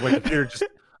 sorry. Like the computer just.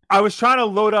 I was trying to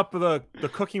load up the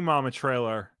Cooking Mama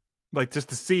trailer, like just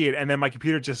to see it, and then my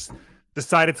computer just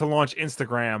decided to launch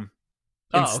Instagram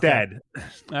instead. Okay.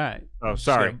 All right. Oh,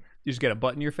 sorry. You just get a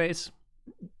button in your face.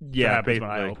 Yeah, basically.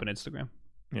 When I open Instagram.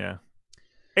 Yeah.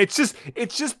 It's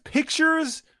just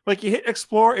pictures. Like you hit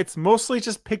explore, it's mostly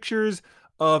just pictures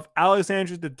of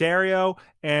Alexandra Daddario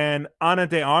and Ana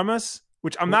de Armas,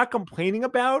 which I'm not complaining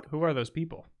about. Who are those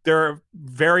people? They're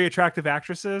very attractive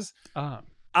actresses.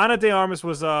 Ana de Armas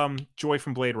was Joy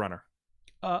from Blade Runner.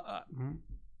 Ryan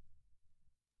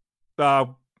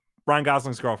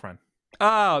Gosling's girlfriend.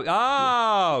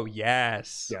 Oh,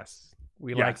 yes. Yes.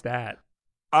 We like that.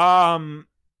 I'm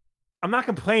not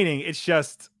complaining. It's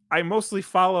just I mostly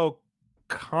follow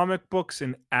comic books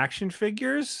and action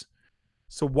figures.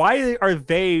 So why are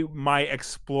they my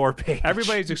explore page?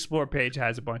 Everybody's explore page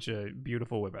has a bunch of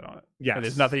beautiful women on it. Yeah.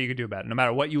 There's nothing you can do about it. No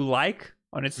matter what you like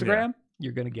on Instagram,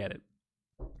 you're going to get it.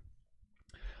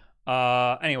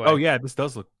 Anyway. Oh, yeah. This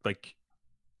does look like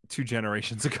 2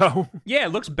 generations ago. Yeah, it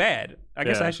looks bad. I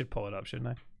guess I should pull it up, shouldn't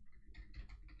I?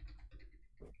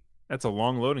 That's a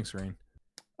long loading screen.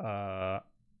 Trailer.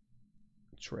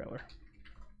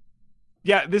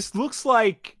 Yeah, this looks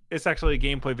like it's actually a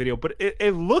gameplay video, but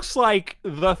it looks like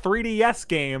the 3DS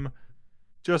game,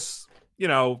 just,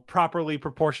 properly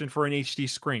proportioned for an HD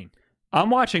screen. I'm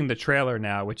watching the trailer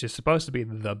now, which is supposed to be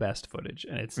the best footage,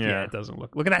 and it doesn't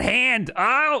look. Look at that hand!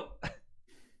 Oh,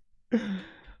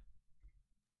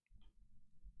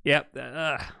 yep,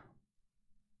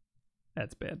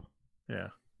 that's bad. Yeah,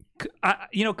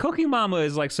 Cooking Mama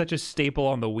is like such a staple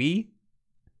on the Wii.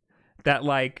 that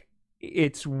like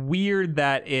it's weird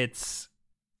that there's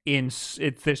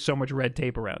so much red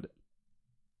tape around it.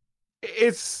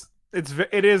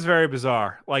 It is very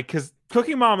bizarre. Like, because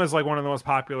Cooking Mama is like one of the most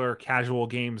popular casual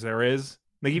games there is.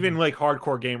 Like, even like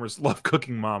hardcore gamers love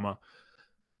Cooking Mama.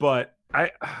 But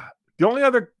the only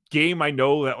other game I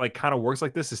know that like kind of works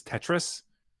like this is Tetris.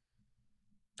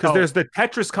 Because there's the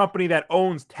Tetris company that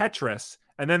owns Tetris,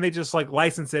 and then they just like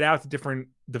license it out to different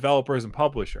developers and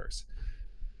publishers.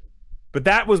 But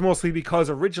that was mostly because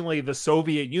originally the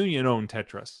Soviet Union owned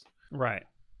Tetris. Right.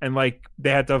 And like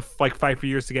they had to like fight for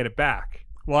years to get it back.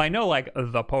 Well, I know like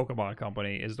the Pokemon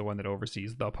company is the one that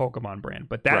oversees the Pokemon brand,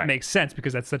 but that makes sense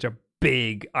because that's such a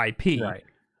big IP. Right.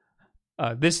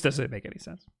 This doesn't make any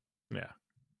sense. Yeah.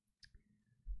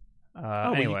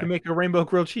 Anyway. You can make a rainbow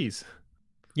grilled cheese.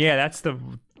 Yeah, that's the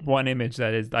one image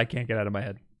that I can't get out of my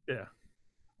head. Yeah.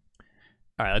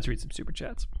 All right, let's read some super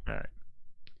chats. All right.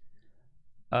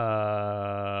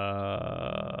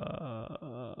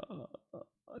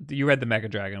 You read the Mega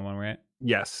Dragon one, right?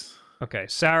 Yes. Okay,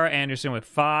 Sarah Anderson with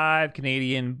 5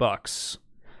 Canadian bucks.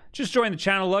 Just join the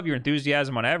channel. Love your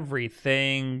enthusiasm on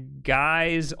everything.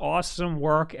 Guys, awesome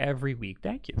work every week.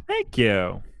 Thank you. Thank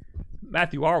you.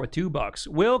 Matthew R with $2.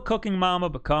 Will Cooking Mama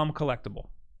become collectible?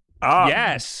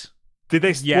 Yes. Did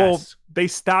they? Yes. Well, they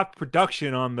stopped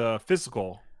production on the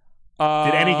physical.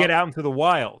 Did any get out into the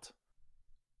wild?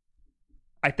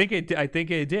 I think it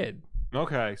did.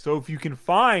 Okay, so if you can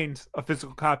find a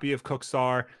physical copy of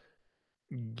Cookstar,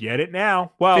 get it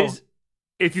now. Well,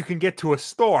 if you can get to a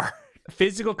store.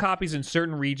 Physical copies in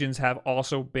certain regions have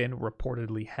also been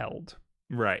reportedly held.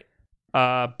 Right.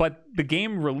 But the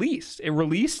game released. It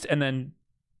released and then,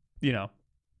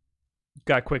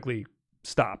 got quickly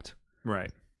stopped.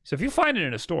 Right. So if you find it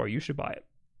in a store, you should buy it.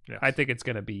 Yes. I think it's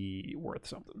going to be worth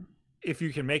something. If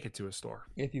you can make it to a store.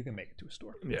 If you can make it to a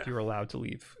store. Yeah. If you're allowed to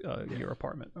leave your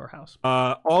apartment or house.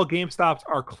 All GameStops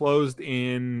are closed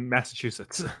in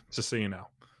Massachusetts, just so you know.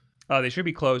 They should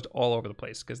be closed all over the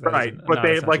place because right. But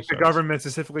they like the government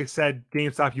specifically said,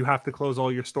 GameStop, you have to close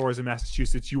all your stores in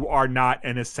Massachusetts. You are not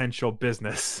an essential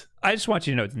business. I just want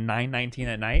you to know it's 9:19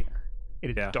 at night.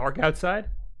 It is dark outside.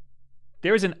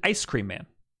 There is an ice cream man.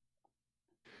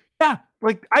 Yeah,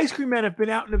 like ice cream men have been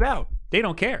out and about. They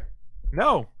don't care.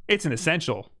 No. It's an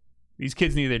essential. These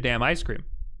kids need their damn ice cream.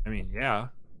 I mean, yeah.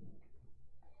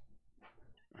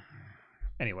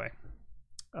 Anyway.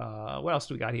 What else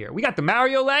do we got here? We got the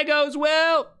Mario Legos,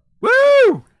 Will!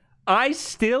 Woo! I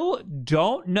still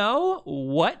don't know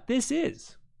what this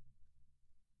is.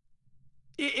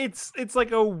 It's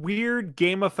like a weird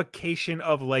gamification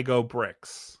of Lego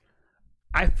bricks.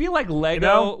 I feel like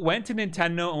Lego went to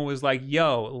Nintendo and was like,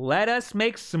 yo, let us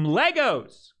make some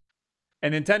Legos.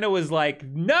 And Nintendo was like,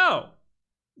 no,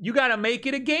 you got to make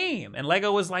it a game. And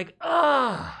Lego was like,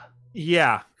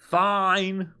 yeah,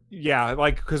 fine. Yeah,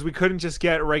 like, because we couldn't just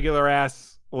get regular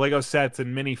ass Lego sets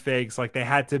and minifigs. Like, they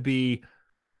had to be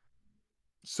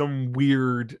some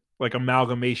weird, like,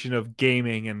 amalgamation of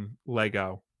gaming and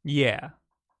Lego. Yeah.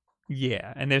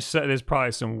 Yeah. And there's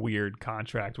probably some weird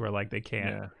contract where, like, they can't.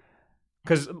 Yeah.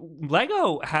 Because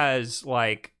Lego has,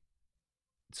 like,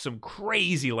 some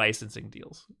crazy licensing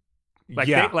deals.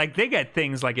 Like, they get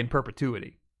things, like, in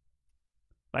perpetuity.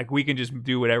 Like, we can just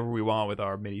do whatever we want with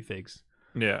our minifigs.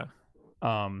 Yeah.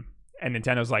 And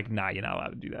Nintendo's like, nah, you're not allowed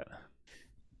to do that.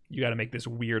 You got to make this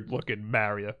weird-looking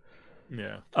Mario.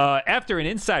 Yeah. After an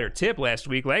insider tip last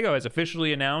week, Lego has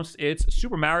officially announced its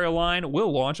Super Mario line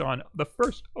will launch on the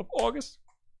 1st of August.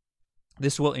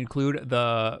 This will include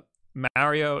the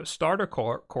Mario Starter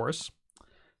Course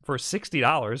for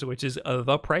 $60, which is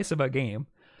the price of a game.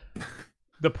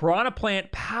 The Piranha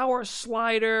Plant Power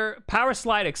Slide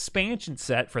expansion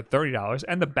set for $30,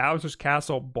 and the Bowser's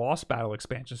Castle Boss Battle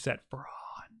expansion set for $100.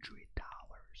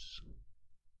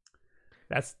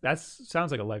 That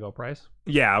sounds like a Lego price.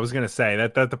 Yeah, I was gonna say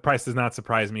that the price does not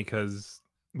surprise me because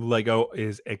Lego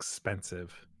is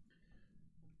expensive.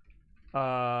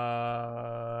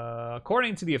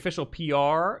 According to the official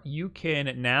PR, you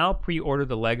can now pre-order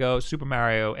the Lego Super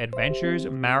Mario Adventures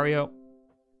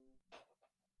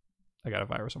I got a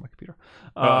virus on my computer.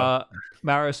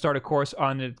 Mario Starter Course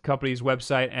on the company's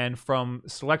website and from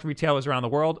select retailers around the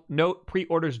world. Note,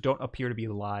 pre-orders don't appear to be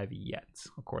live yet,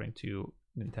 according to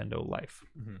Nintendo Life.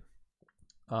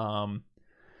 Mm-hmm.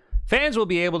 Fans will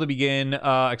be able to begin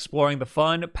exploring the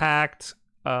fun-packed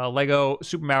Lego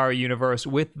Super Mario universe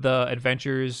with the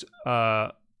Adventures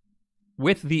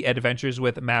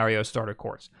with Mario Starter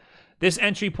Course. This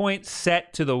entry point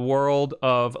set to the world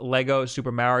of Lego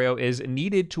Super Mario is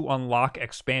needed to unlock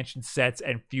expansion sets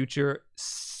and features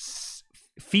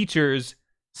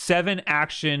 7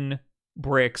 action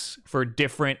bricks for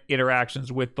different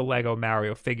interactions with the Lego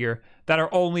Mario figure that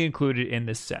are only included in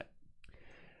this set.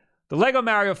 The Lego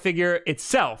Mario figure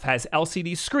itself has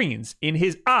LCD screens in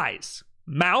his eyes,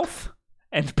 mouth,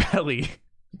 and belly.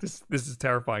 This is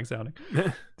terrifying sounding.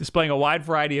 Displaying a wide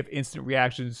variety of instant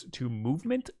reactions to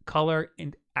movement, color,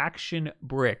 and action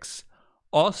bricks.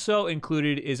 Also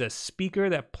included is a speaker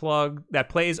that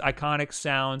plays iconic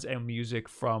sounds and music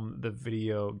from the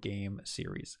video game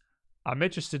series. I'm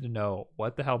interested to know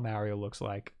what the hell Mario looks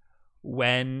like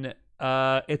when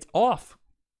it's off.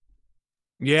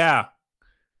 Yeah.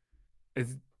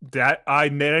 I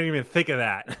didn't even think of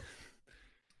that.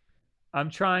 I'm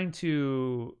trying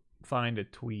to find a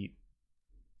tweet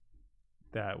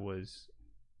that was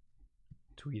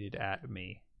tweeted at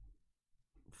me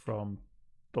from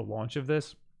the launch of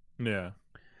this. Yeah.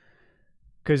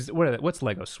 Because what's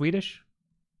Lego? Swedish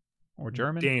or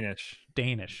German?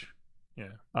 Danish.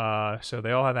 Yeah. So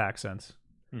they all have accents,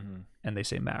 mm-hmm. and they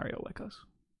say Mario like us.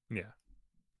 Yeah.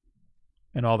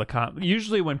 And all the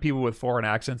usually when people with foreign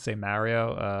accents say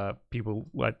Mario, people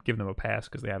give them a pass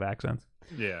because they have accents.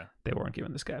 Yeah. They weren't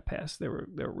giving this guy a pass. They were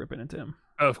ripping into him.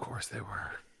 Of course they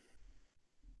were.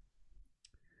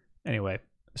 Anyway,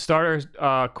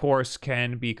 starter course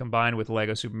can be combined with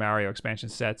Lego Super Mario expansion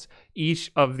sets.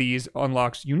 Each of these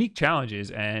unlocks unique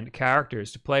challenges and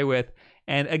characters to play with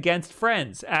and against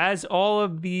friends. As all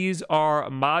of these are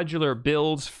modular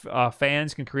builds,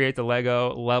 fans can create the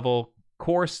Lego level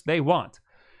course they want.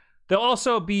 There'll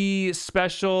also be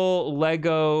special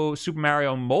Lego Super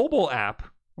Mario mobile app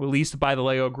released by the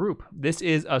Lego Group. This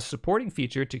is a supporting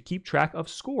feature to keep track of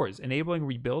scores, enabling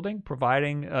rebuilding,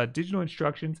 providing digital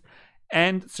instructions,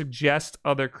 and suggest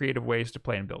other creative ways to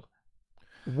play and build.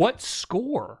 What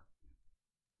score?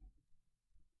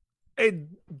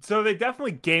 So they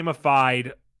definitely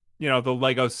gamified, the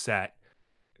Lego set.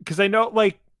 Because I know,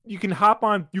 you can hop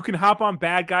on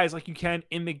bad guys like you can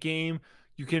in the game.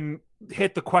 You can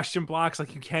hit the question blocks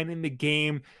like you can in the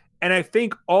game. And I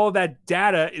think all that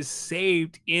data is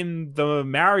saved in the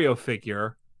Mario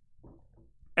figure.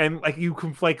 And you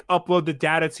can upload the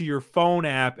data to your phone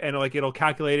app and it'll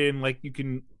calculate it and you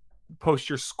can post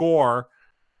your score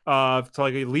to a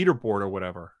leaderboard or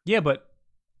whatever. Yeah, but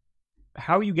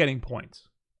how are you getting points?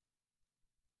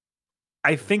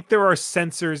 I think there are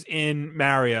sensors in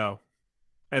Mario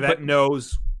and that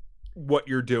knows what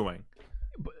you're doing.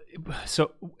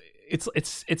 So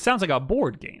it sounds like a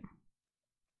board game.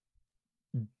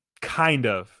 Kind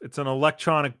of. It's an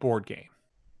electronic board game.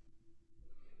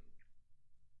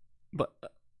 But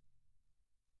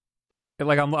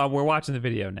we're watching the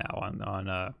video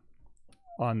now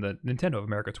on the Nintendo of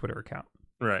America Twitter account.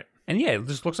 Right. And yeah, it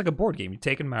just looks like a board game. You're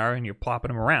taking Mario and you're plopping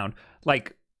them around. I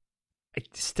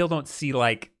still don't see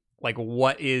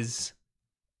what is.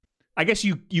 I guess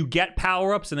you get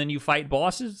power-ups and then you fight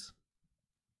bosses.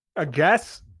 I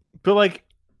guess, but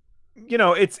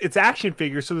it's action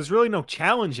figures, so there's really no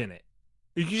challenge in it.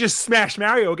 You can just smash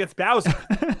Mario against Bowser.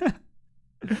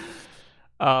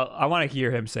 I want to hear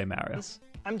him say Mario.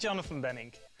 I'm Jonathan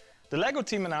Benning. The Lego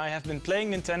team and I have been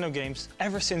playing Nintendo games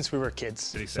ever since we were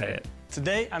kids. Did he say it?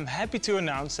 Today, I'm happy to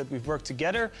announce that we've worked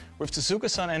together with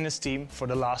Tezuka-san and his team for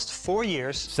the last 4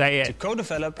 years to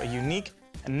co-develop a unique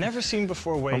and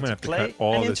never-seen-before way to play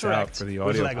and interact for the with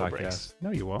audio Lego podcast. bricks.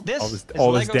 No, you won't. This all is this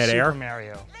Lego dead Super air?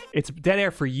 Mario. It's dead air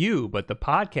for you, but the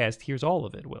podcast hears all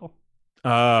of it, Will.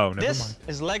 Oh, never This mind.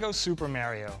 is Lego Super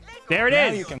Mario. There it Now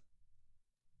is. you can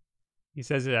He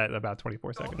says it at about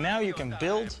 24 seconds. Now you can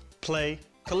build, play,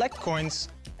 collect coins,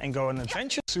 and go on an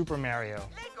adventure. Super Mario.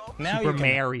 Now Super you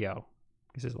can Mario.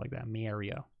 He says it like that,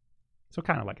 Mario. So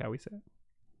kind of like how we say it.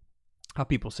 How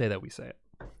people say that we say it.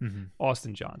 Mm-hmm.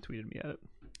 Austin John tweeted me at it.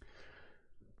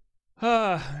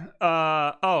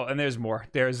 Oh, and there's more.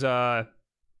 There's they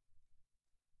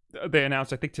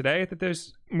announced I think today that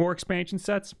there's more expansion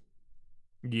sets.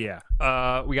 Yeah.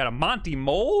 We got a Monty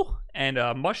Mole and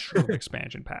a Mushroom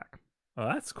expansion pack. Oh,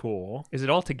 that's cool. Is it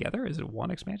all together? Is it one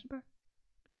expansion pack?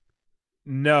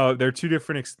 No, they're two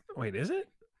different. Wait, is it?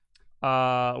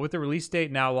 With the release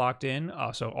date now locked in,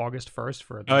 so August 1st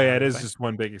for the it is thing. just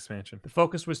one big expansion. The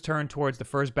focus was turned towards the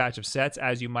first batch of sets,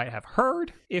 as you might have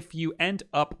heard if you end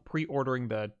up pre-ordering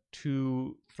the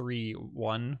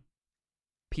 2-3-1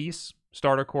 piece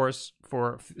starter course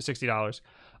for $60.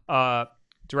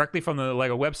 Directly from the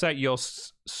Lego website, you'll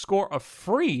score a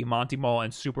free Monty Mole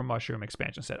and Super Mushroom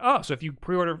expansion set. Oh, so if you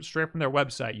pre-order straight from their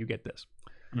website, you get this.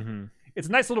 Mm-hmm. It's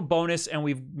a nice little bonus, and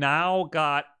we've now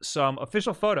got some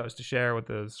official photos to share with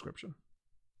the description.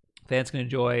 Fans can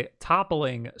enjoy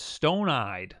toppling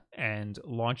stone-eyed and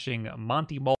launching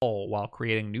Monty Mole while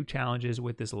creating new challenges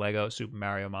with this Lego Super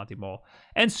Mario Monty Mole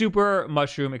and Super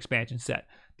Mushroom expansion set.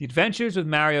 The Adventures with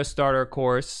Mario starter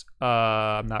course,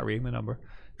 I'm not reading the number,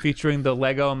 featuring the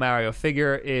Lego Mario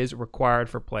figure is required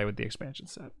for play with the expansion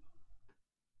set.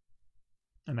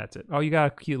 And that's it. Oh, you got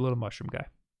a cute little mushroom guy.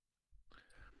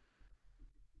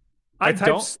 I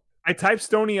typed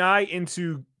Stony Eye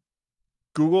into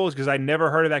Google because I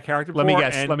never heard of that character before.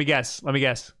 Let me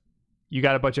guess. You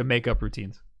got a bunch of makeup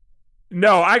routines.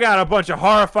 No, I got a bunch of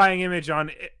horrifying images on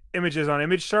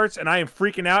image search, and I am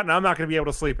freaking out, and I'm not going to be able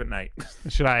to sleep at night.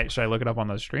 Should I look it up on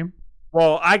the stream?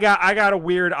 Well, I got a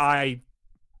weird eye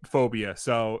phobia,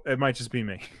 so it might just be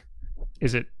me.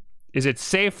 Is it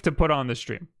safe to put on the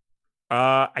stream?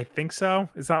 I think so.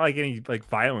 It's not like any like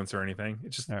violence or anything.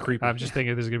 It's just creepy. I'm just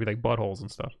thinking there's gonna be like buttholes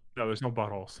and stuff. No, there's no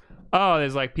buttholes. Oh,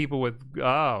 there's like people with.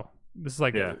 Oh, this is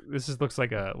like looks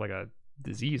like a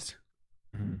disease.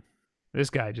 Mm-hmm. This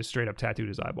guy just straight up tattooed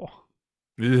his eyeball.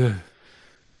 Yeah. All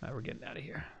right, we're getting out of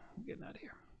here.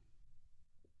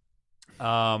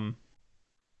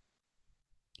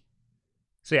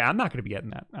 So yeah, I'm not gonna be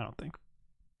getting that. I don't think.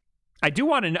 I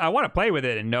want to play with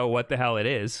it and know what the hell it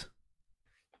is.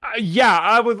 Yeah,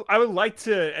 I would like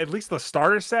to at least the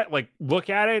starter set, like look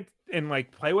at it and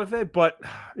like play with it, but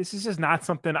this is just not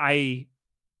something I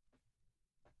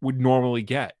would normally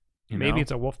get. Maybe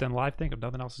it's a Wolf Den Live thing. If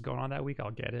nothing else is going on that week,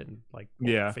 I'll get it and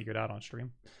figure it out on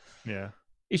stream. Yeah.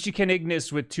 Ishiken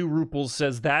Ignis with 2 ruples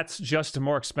says that's just a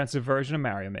more expensive version of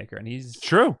Mario Maker, and he's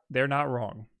true. They're not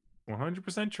wrong.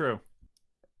 100% true.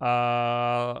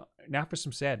 Now for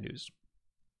some sad news.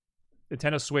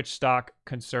 Nintendo Switch stock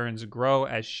concerns grow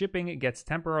as shipping gets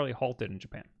temporarily halted in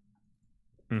Japan.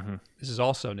 Mm-hmm. This is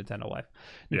also Nintendo Life.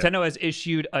 Nintendo has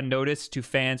issued a notice to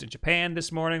fans in Japan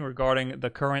this morning regarding the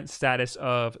current status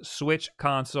of Switch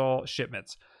console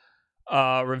shipments,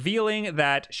 revealing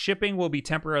that shipping will be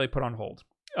temporarily put on hold.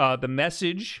 The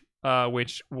message,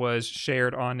 which was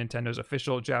shared on Nintendo's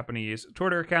official Japanese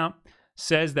Twitter account,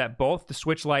 says that both the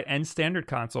Switch Lite and standard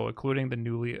console, including the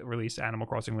newly released Animal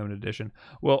Crossing Limited Edition,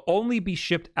 will only be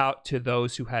shipped out to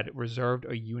those who had reserved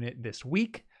a unit this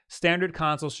week. Standard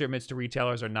console shipments to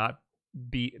retailers are not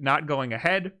going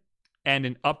ahead, and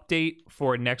an update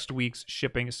for next week's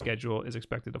shipping schedule is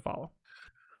expected to follow.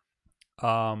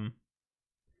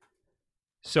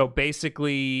 So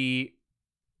basically,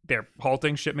 they're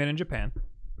halting shipment in Japan.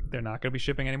 They're not going to be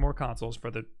shipping any more consoles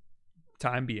for the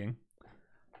time being.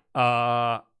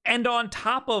 And on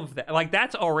top of that, like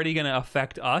that's already going to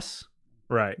affect us,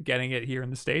 right? Getting it here in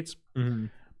the States. Mm-hmm.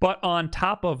 But on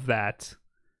top of that,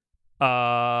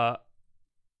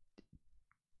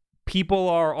 people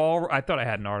are all. I thought I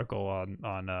had an article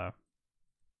on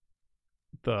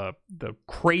the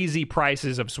crazy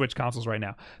prices of Switch consoles right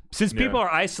now. Since people are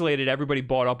isolated, everybody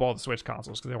bought up all the Switch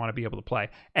consoles because they want to be able to play,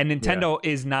 and Nintendo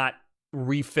is not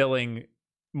refilling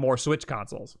more Switch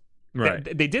consoles. Right.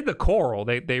 They did the Coral.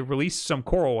 They released some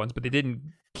Coral ones, but they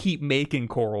didn't keep making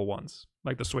Coral ones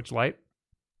like the Switch Lite.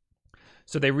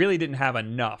 So they really didn't have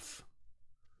enough.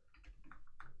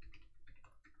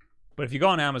 But if you go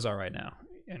on Amazon right now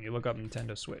and you look up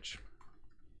Nintendo Switch,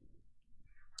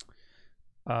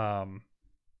 none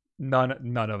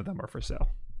of them are for sale.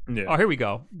 Yeah. Oh, here we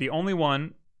go. The only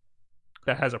one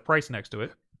that has a price next to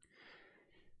it.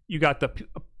 You got the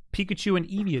Pikachu and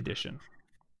Eevee edition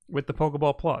with the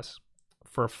Pokeball Plus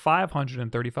for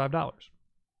 $535.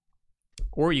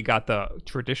 Or you got the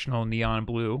traditional neon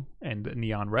blue and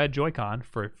neon red Joy-Con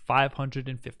for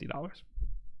 $550.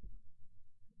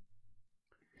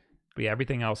 But yeah,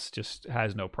 everything else just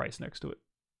has no price next to it.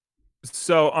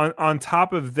 So on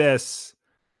top of this,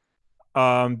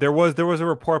 there was a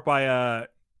report by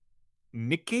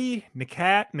Nikkei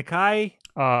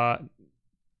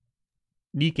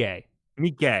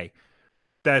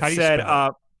that said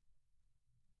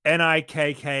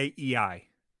Nikkei.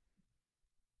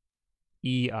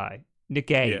 EI.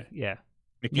 Nikkei. Yeah.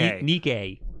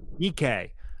 Nikkei.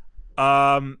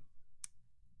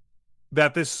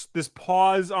 That this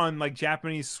pause on like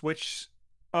Japanese Switch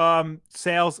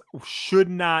sales should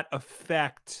not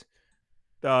affect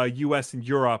the US and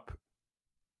Europe.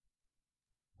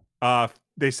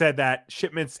 They said that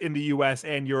shipments in the US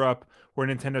and Europe, where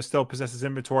Nintendo still possesses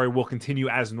inventory, will continue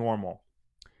as normal.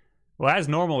 Well, as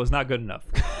normal is not good enough.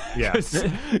 Yeah.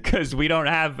 Because we don't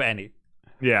have any.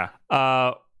 Yeah.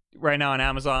 Right now on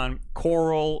Amazon,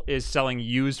 Coral is selling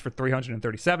used for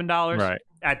 $337. Right.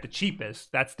 At the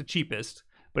cheapest. That's the cheapest.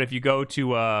 But if you go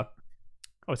to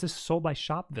it says sold by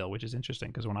Shopville, which is interesting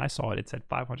because when I saw it, it said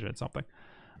 500 and something.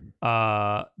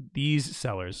 These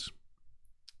sellers.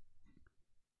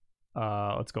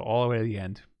 Let's go all the way to the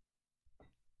end.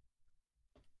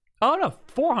 Oh no,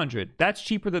 400. That's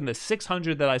cheaper than the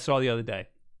 600 that I saw the other day.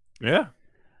 Yeah.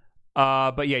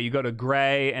 But yeah, you go to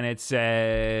gray and it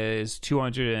says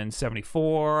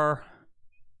 274.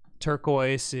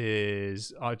 Turquoise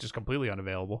is just completely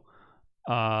unavailable.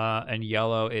 And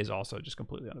yellow is also just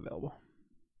completely unavailable.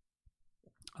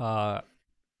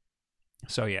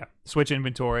 So yeah, Switch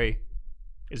inventory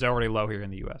is already low here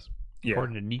in the US. Yeah.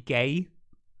 According to Nikkei,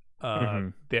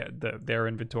 their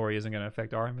inventory isn't going to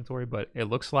affect our inventory, but it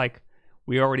looks like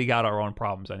we already got our own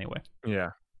problems anyway.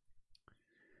 Yeah.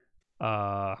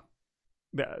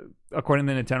 According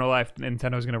to Nintendo Life,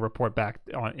 Nintendo's going to report back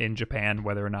in Japan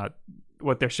whether or not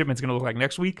what their shipment's going to look like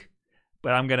next week,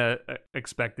 but I'm going to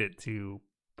expect it to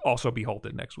also be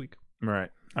halted next week. Right.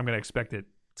 I'm going to expect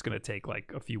it's going to take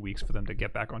like a few weeks for them to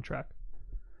get back on track.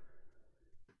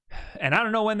 And I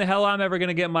don't know when the hell I'm ever going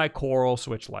to get my Coral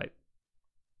Switch Lite.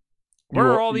 Where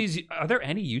are all these? Are there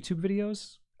any YouTube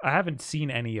videos? I haven't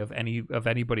seen any of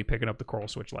anybody picking up the Coral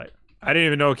Switch Lite. I didn't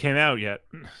even know it came out yet.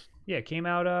 Yeah, it came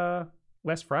out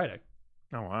last Friday.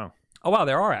 Oh, wow. Oh, wow,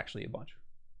 there are actually a bunch.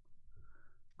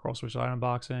 Coral Switch Lite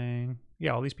unboxing.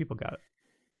 Yeah, all these people got it.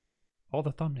 All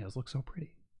the thumbnails look so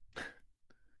pretty.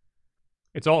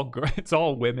 It's all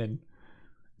women.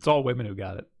 It's all women who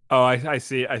got it. Oh, I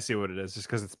see what it is. Just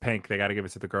because it's pink, they got to give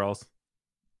it to the girls.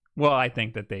 Well, I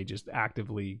think that they just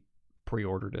actively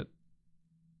pre-ordered it.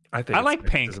 I like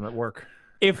pink. Doesn't it work?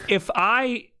 If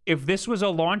this was a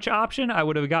launch option, I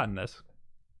would have gotten this.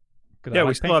 Yeah,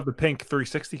 we still have the pink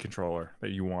 360 controller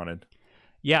that you wanted.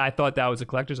 Yeah, I thought that was a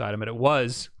collector's item, and it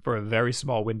was for a very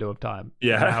small window of time.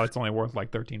 Yeah. And now it's only worth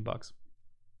like $13.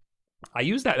 I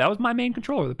used that. That was my main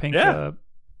controller, the pink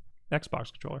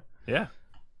Xbox controller. Yeah.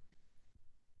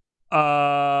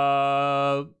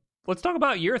 Let's talk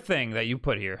about your thing that you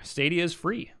put here. Stadia is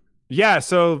free. Yeah,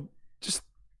 so just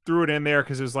threw it in there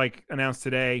because it was like announced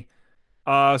today.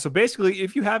 So basically,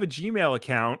 if you have a Gmail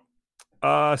account,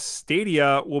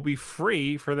 Stadia will be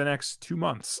free for the next 2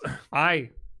 months. I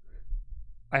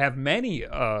have many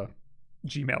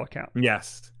Gmail accounts.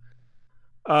 Yes.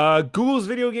 Google's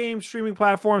video game streaming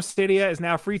platform Stadia is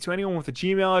now free to anyone with a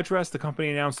Gmail address, the company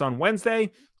announced on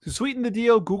Wednesday. To sweeten the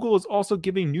deal, Google is also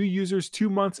giving new users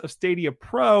 2 months of Stadia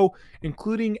Pro,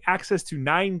 including access to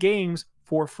 9 games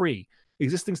for free.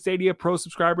 Existing Stadia Pro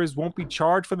subscribers won't be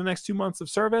charged for the next 2 months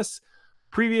of service.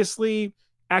 Previously,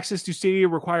 access to Stadia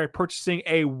required purchasing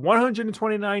a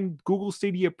 $129 Google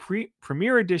Stadia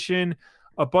Premier Edition,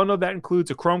 a bundle that includes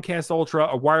a Chromecast Ultra,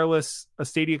 a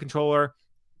Stadia controller,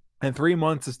 and 3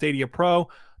 months of Stadia Pro,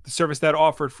 the service that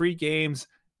offered free games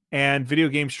and video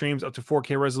game streams up to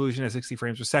 4K resolution at 60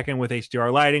 frames per second with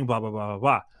HDR lighting, blah, blah, blah, blah,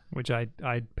 blah. Which I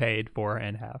paid for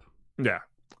and have. Yeah.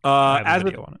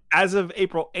 As of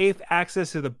April 8th,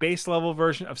 access to the base level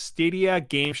version of Stadia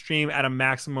game stream at a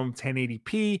maximum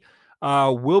 1080p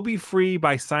will be free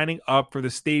by signing up for the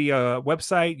Stadia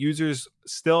website. Users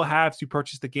still have to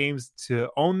purchase the games to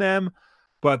own them,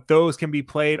 but those can be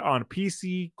played on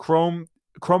PC, Chrome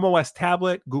OS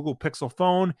tablet, Google Pixel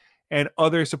phone, and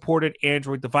other supported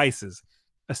Android devices.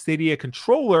 A Stadia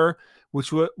controller,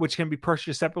 which can be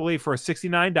purchased separately for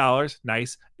 $69,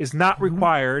 nice, is not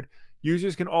required.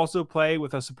 Users can also play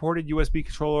with a supported USB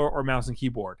controller or mouse and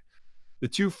keyboard. The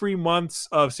 2 free months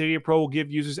of Stadia Pro will give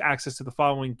users access to the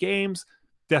following games: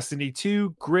 Destiny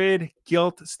 2, Grid,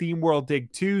 Guilt, SteamWorld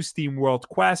Dig 2, SteamWorld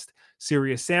Quest,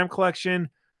 Serious Sam Collection,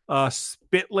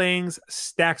 Spitlings,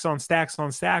 Stacks on Stacks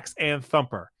on Stacks, and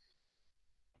Thumper.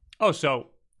 Oh, so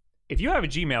if you have a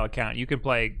Gmail account, you can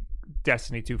play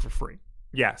Destiny 2 for free.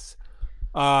 Yes.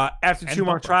 After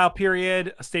 2-month trial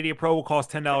period, a Stadia Pro will cost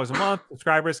 $10 a month.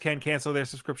 Subscribers can cancel their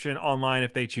subscription online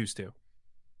if they choose to.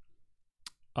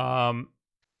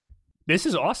 This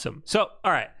is awesome. So,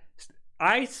 all right.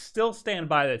 I still stand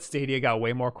by that Stadia got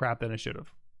way more crap than it should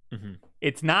have. Mm-hmm.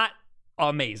 It's not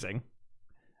amazing.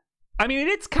 I mean,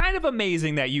 it's kind of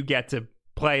amazing that you get to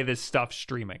play this stuff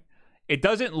streaming. It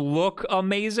doesn't look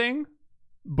amazing,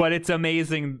 but it's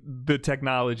amazing the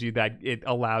technology that it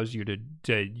allows you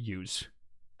to use.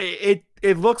 It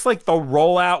looks like the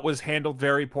rollout was handled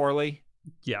very poorly.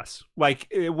 Yes. Like,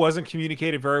 it wasn't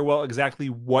communicated very well exactly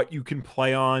what you can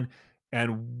play on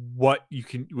and what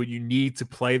you need to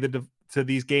play to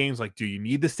these games. Like, do you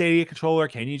need the Stadia controller?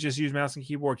 Can you just use mouse and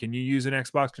keyboard? Can you use an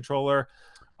Xbox controller?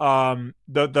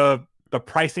 The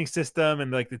pricing system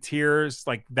and like the tiers,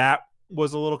 like that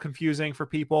was a little confusing for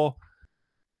people.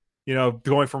 You know,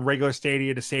 going from regular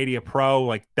Stadia to Stadia Pro,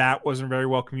 like that wasn't very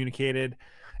well communicated.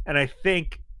 And I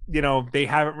think, they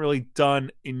haven't really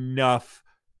done enough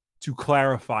to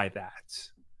clarify that.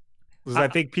 Because I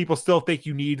think people still think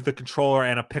you need the controller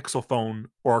and a Pixel phone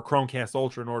or a Chromecast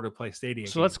Ultra in order to play Stadia.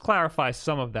 So let's clarify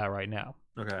some of that right now.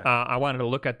 Okay. I wanted to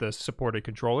look at the supported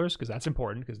controllers because that's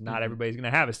important because not everybody's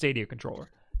going to have a Stadia controller.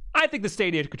 I think the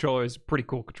Stadia controller is a pretty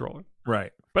cool controller.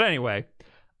 Right. But anyway,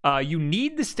 you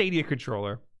need the Stadia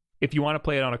controller if you want to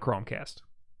play it on a Chromecast.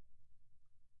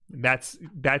 That's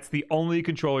the only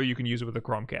controller you can use with a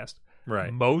Chromecast.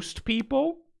 Right. Most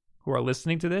people who are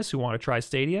listening to this who want to try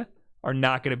Stadia are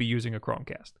not going to be using a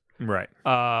Chromecast. Right.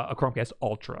 A Chromecast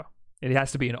Ultra. It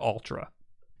has to be an Ultra.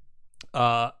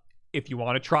 If you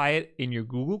want to try it in your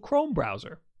Google Chrome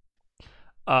browser,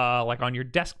 like on your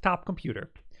desktop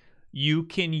computer, you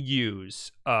can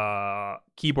use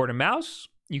keyboard and mouse.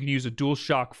 You can use a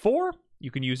DualShock 4.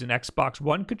 You can use an Xbox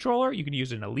One controller. You can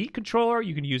use an Elite controller.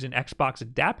 You can use an Xbox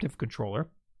Adaptive controller.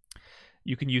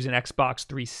 You can use an Xbox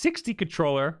 360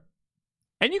 controller.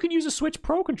 And you can use a Switch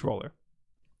Pro controller.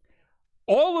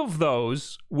 All of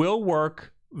those will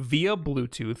work via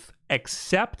Bluetooth,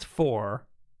 except for...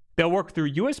 They'll work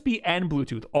through USB and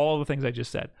Bluetooth, all the things I just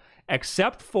said.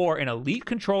 Except for an Elite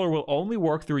controller will only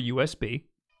work through USB,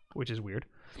 which is weird.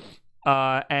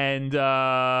 And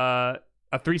a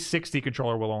 360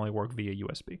 controller will only work via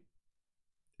USB.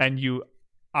 And you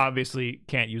obviously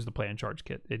can't use the Play and Charge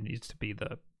kit. It needs to be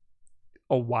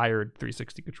a wired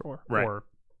 360 controller. Right. Or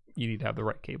you need to have the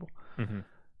right cable.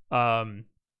 Mm-hmm.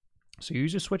 So you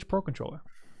use a Switch Pro controller.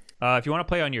 If you want to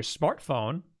play on your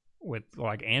smartphone with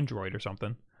like Android or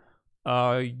something,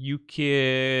 you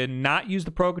can not use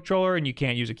the Pro controller and you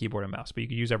can't use a keyboard and mouse, but you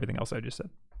can use everything else I just said.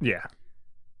 Yeah.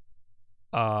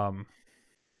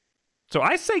 So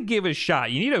I say give it a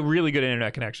shot. You need a really good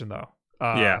internet connection, though.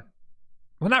 Yeah.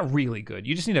 Well, not really good.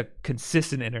 You just need a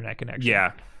consistent internet connection.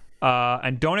 Yeah.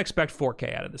 And don't expect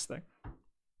 4K out of this thing.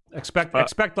 Expect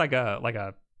like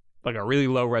a really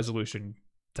low resolution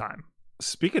time.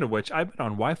 Speaking of which, I've been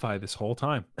on Wi-Fi this whole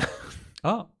time.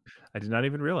 Oh, I did not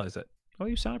even realize it. Oh,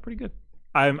 you sounded pretty good.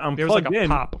 I'm there plugged was like a in.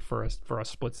 pop for a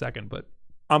split second, but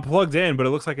I'm plugged in, but it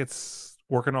looks like it's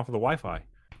working off of the Wi-Fi.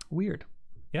 Weird.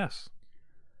 Yes.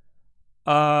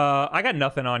 I got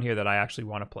nothing on here that I actually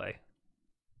want to play.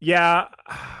 Yeah,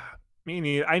 me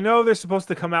neither. I know they're supposed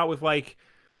to come out with like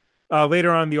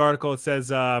later on in the article. It says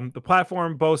the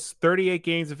platform boasts 38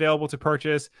 games available to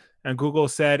purchase, and Google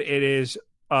said it is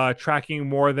tracking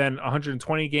more than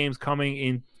 120 games coming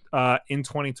in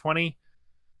 2020,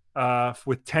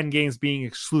 with 10 games being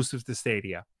exclusive to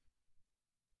Stadia.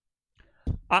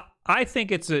 I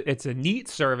think it's a neat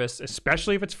service,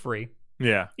 especially if it's free.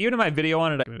 Yeah. Even in my video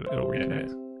on it, it'll read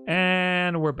it.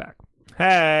 And we're back.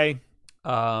 Hey.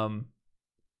 OBS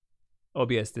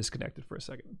disconnected for a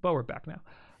second, but we're back now.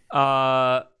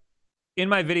 In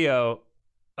my video,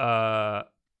 I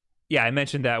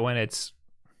mentioned that when it's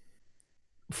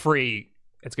free,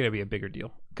 it's going to be a bigger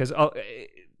deal because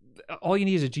all you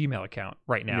need is a Gmail account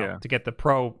right now to get the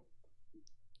Pro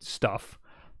stuff.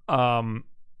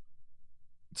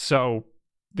 So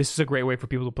this is a great way for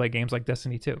people to play games like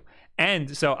Destiny 2.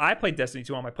 And so I played Destiny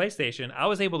 2 on my PlayStation. I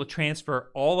was able to transfer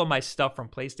all of my stuff from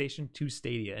PlayStation to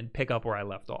Stadia and pick up where I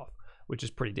left off, which is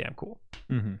pretty damn cool.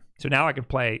 Mm-hmm. So now I can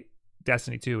play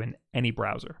Destiny 2 in any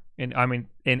browser. In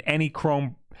any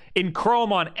Chrome,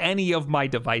 on any of my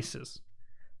devices,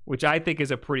 which I think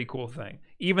is a pretty cool thing,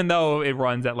 even though it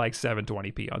runs at like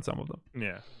 720p on some of them.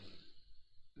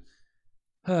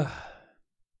 Yeah.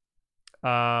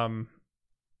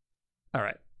 All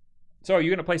right. So are you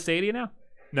going to play Stadia now?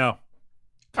 No.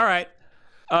 All right.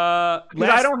 I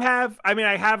don't have,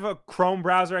 I have a Chrome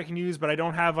browser I can use, but I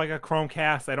don't have like a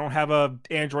Chromecast. I don't have a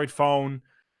Android phone.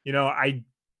 You know, I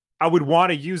would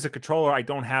want to use a controller. I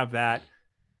don't have that.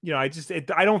 You know,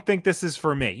 I don't think this is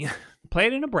for me. Play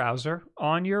it in a browser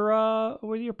on your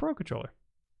with your Pro controller.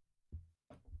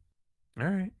 All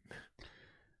right.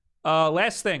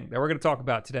 Last thing that we're going to talk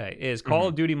about today is Call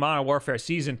of Duty Modern Warfare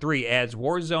Season 3 adds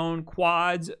Warzone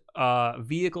quads,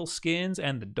 vehicle skins,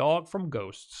 and the dog from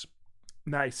Ghosts.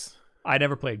 Nice. I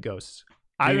never played Ghosts.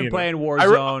 I've been playing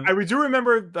Warzone. I do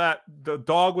remember that the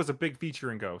dog was a big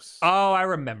feature in Ghosts. Oh, I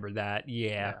remember that.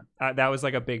 Yeah. That was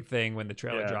like a big thing when the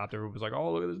trailer dropped. Everyone was like,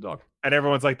 oh, look at this dog. And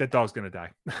everyone's like, that dog's going to die.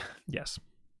 Yes.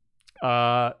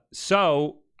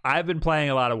 So I've been playing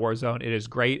a lot of Warzone. It is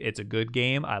great. It's a good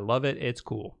game. I love it. It's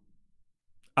cool.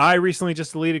 I recently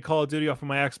just deleted Call of Duty off of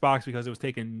my Xbox because it was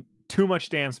taking too much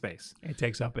damn space. It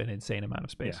takes up an insane amount of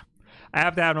space. Yeah. I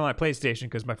have to have it on my PlayStation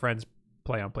because my friends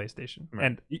play on PlayStation. Right.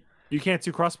 And you can't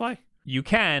do crossplay? You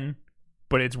can,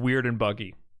 but it's weird and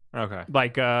buggy. Okay.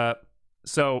 Like,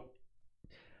 so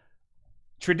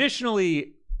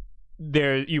traditionally,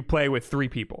 you play with 3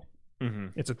 people. Mm-hmm.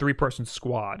 It's a 3-person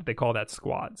squad. They call that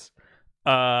squads.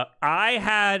 I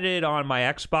had it on my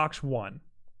Xbox One.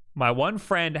 My one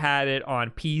friend had it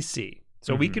on PC,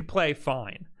 so we could play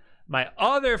fine. My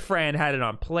other friend had it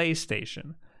on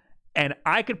PlayStation, and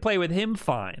I could play with him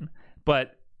fine.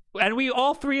 And we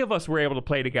all three of us were able to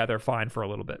play together fine for a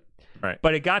little bit. Right.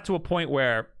 But it got to a point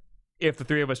where if the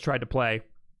three of us tried to play,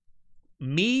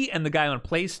 me and the guy on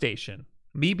PlayStation,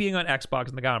 me being on Xbox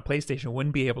and the guy on PlayStation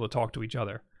wouldn't be able to talk to each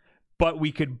other. But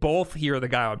we could both hear the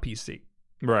guy on PC.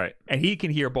 Right. And he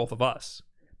can hear both of us.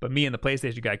 But me and the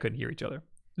PlayStation guy couldn't hear each other.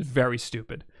 It's very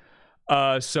stupid.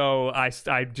 So I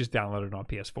just downloaded it on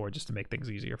PS4 just to make things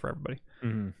easier for everybody.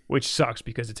 Which sucks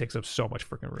because it takes up so much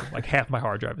freaking room. Like half my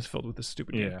hard drive is filled with this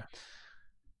stupid game.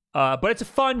 But it's a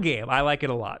fun game. I like it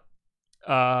a lot.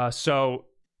 So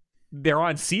they're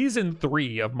on season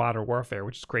 3 of Modern Warfare,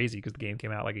 which is crazy because the game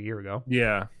came out like a year ago.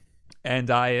 Yeah. And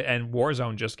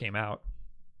Warzone just came out.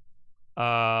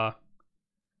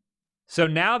 So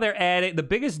now they're adding, the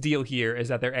biggest deal here is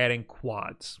that they're adding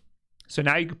quads. So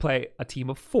now you can play a team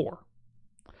of 4.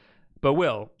 But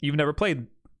Will, you've never played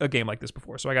a game like this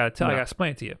before, so I gotta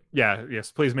explain it to you. Yeah,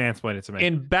 yes, please mansplain it to me.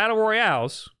 In battle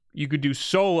royales, you could do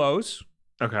solos.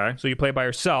 Okay. So you play by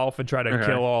yourself and try to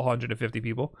kill all 150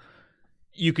 people.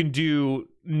 You can do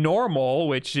normal,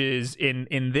 which is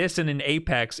in this and in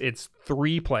Apex, it's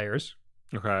 3 players.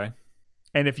 Okay.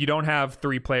 And if you don't have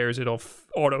 3 players, it'll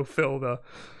auto-fill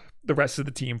the rest of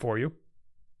the team for you.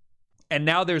 And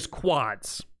now there's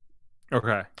quads.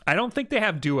 Okay. I don't think they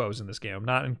have duos in this game. I'm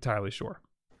not entirely sure.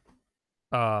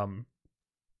 But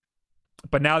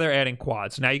now they're adding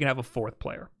quads. So now you can have a 4th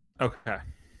player. Okay.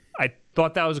 I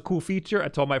thought that was a cool feature. I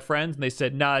told my friends, and they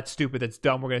said, nah, that's stupid. That's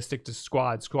dumb. We're going to stick to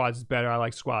squads. Squads is better. I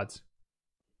like squads.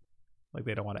 Like,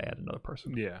 they don't want to add another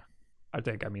person. Yeah. I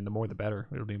mean, the more the better.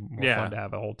 It'll be more fun to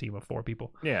have a whole team of 4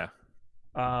 people. Yeah.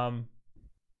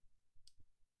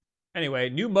 Anyway,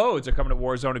 new modes are coming to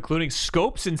Warzone, including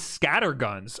scopes and scatter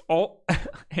guns,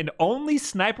 and only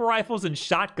sniper rifles and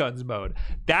shotguns mode.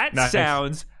 That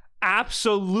sounds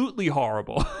absolutely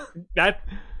horrible.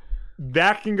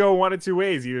 That can go one of 2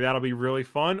 ways. Either that'll be really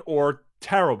fun or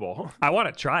terrible. I want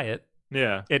to try it.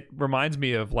 Yeah. It reminds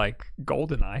me of like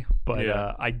GoldenEye, but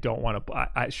I don't want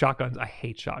to. Shotguns. I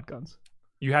hate shotguns.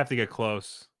 You have to get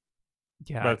close.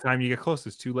 Yeah. By the time you get close,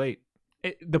 it's too late.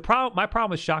 My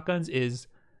problem with shotguns is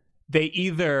they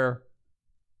either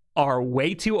are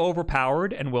way too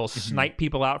overpowered and will snipe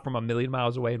people out from a million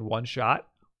miles away in one shot,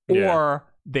 or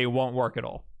they won't work at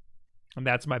all. And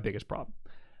that's my biggest problem.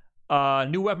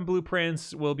 New weapon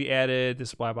blueprints will be added to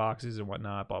supply boxes and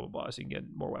whatnot, blah, blah, blah, so you can get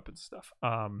more weapons and stuff.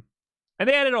 And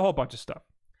they added a whole bunch of stuff.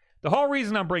 The whole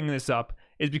reason I'm bringing this up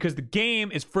is because the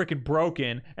game is freaking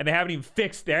broken, and they haven't even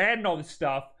fixed, they're adding all this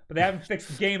stuff, but they haven't fixed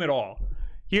the game at all.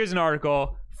 Here's an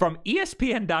article from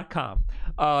ESPN.com.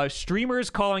 Streamers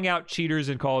calling out cheaters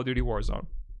in Call of Duty Warzone.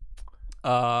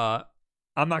 I'm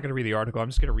not going to read the article. I'm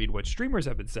just going to read what streamers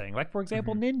have been saying. Like, for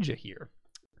example, Ninja here.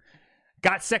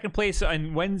 Got second place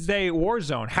on Wednesday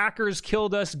Warzone. Hackers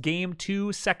killed us. Game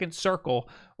 2, second circle.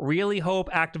 Really hope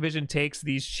Activision takes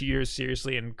these cheaters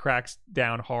seriously and cracks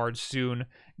down hard soon,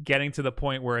 getting to the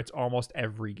point where it's almost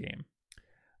every game.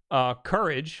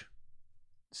 Courage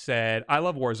said, I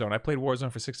love Warzone. I played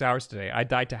Warzone for 6 hours today. I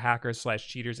died to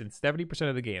hackers/cheaters in 70%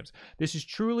 of the games. This is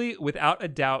truly, without a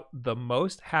doubt, the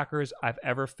most hackers I've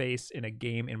ever faced in a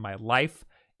game in my life.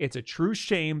 It's a true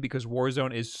shame because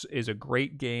Warzone is a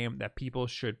great game that people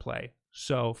should play.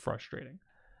 So frustrating.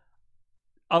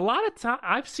 A lot of time,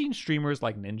 I've seen streamers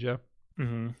like Ninja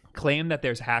claim that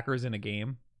there's hackers in a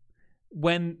game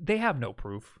when they have no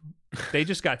proof. They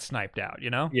just got sniped out, you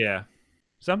know? Yeah.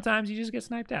 Sometimes you just get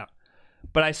sniped out.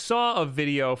 But I saw a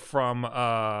video from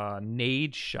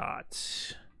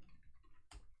Nadeshot,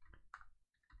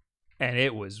 and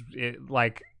it was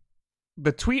like,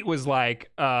 the tweet was like,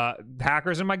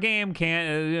 hackers in my game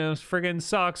can't, friggin'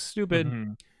 sucks, stupid.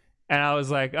 And I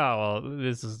was like, oh, well,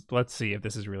 let's see if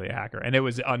this is really a hacker. And it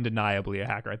was undeniably a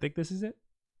hacker. I think this is it.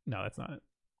 No, that's not it.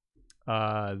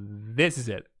 This is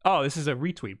it. Oh, this is a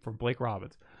retweet from Blake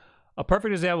Robbins. A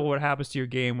perfect example of what happens to your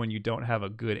game when you don't have a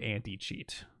good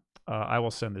anti-cheat. I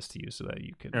will send this to you so that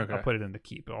you can. Okay. I'll put it in the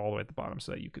keep all the way at the bottom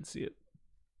so that you can see it.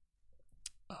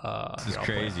 This is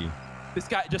crazy. This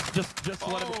guy just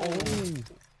let him.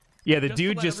 Oh. Yeah, the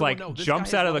dude just like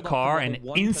jumps out of the car and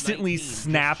instantly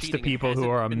snaps to people who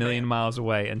are a million miles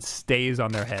away and stays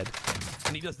on their head.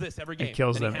 And he does this every game. And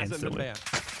kills them instantly.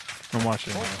 I'm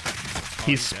watching.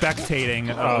 He's spectating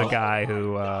the guy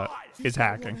who is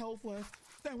hacking.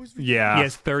 Yeah. He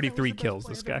has 33 kills,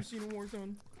 this guy.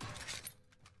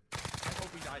 I hope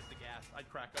he dies to gas. I'd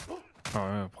crack up. Oh,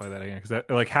 I'm gonna play that again because that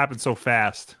like happened so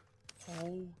fast.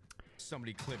 Oh,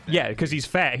 Somebody clip that. Yeah, because he's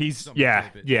fat. He's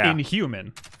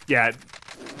inhuman. Yeah,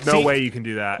 no way you can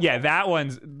do that. Yeah, that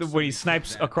one's when he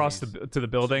snipes across to the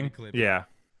building. Yeah,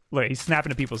 look, he's snapping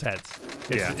at people's heads.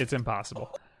 It's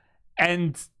impossible,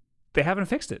 and they haven't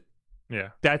fixed it. Yeah,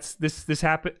 this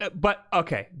happened. But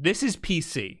okay, this is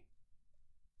PC.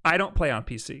 I don't play on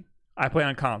PC. I play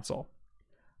on console.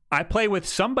 I play with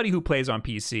somebody who plays on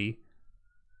PC.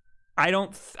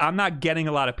 I'm not getting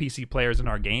a lot of PC players in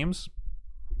our games.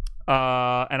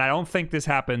 And I don't think this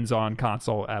happens on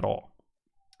console at all.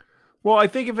 Well, I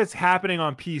think if it's happening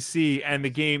on PC and the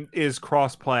game is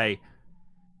cross-play,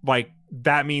 like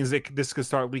that means that this could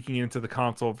start leaking into the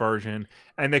console version,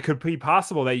 and it could be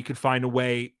possible that you could find a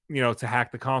way, to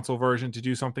hack the console version to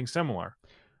do something similar.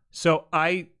 So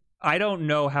I don't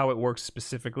know how it works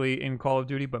specifically in Call of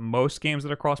Duty, but most games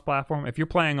that are cross-platform, if you're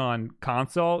playing on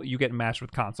console, you get matched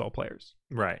with console players.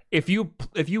 Right. If you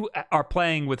are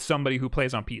playing with somebody who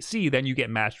plays on PC, then you get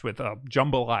matched with a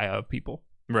jambalaya of people.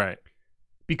 Right.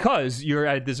 Because you're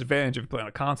at a disadvantage if you play on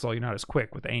a console, you're not as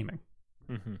quick with aiming.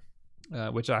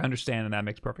 Mm-hmm. Which I understand, and that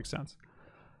makes perfect sense.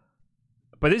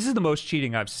 But this is the most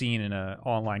cheating I've seen in an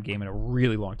online game in a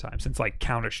really long time, since like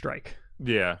Counter-Strike.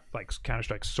 Yeah. Like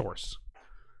Counter-Strike Source.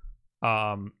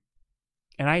 And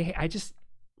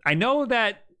I know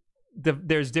that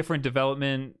there's different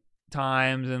development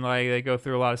times and like they go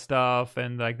through a lot of stuff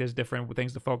and like there's different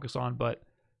things to focus on, but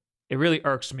it really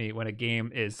irks me when a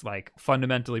game is like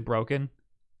fundamentally broken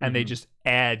and they just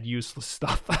add useless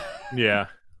stuff. Yeah.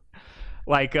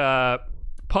 Like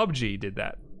PUBG did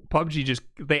that. PUBG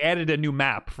they added a new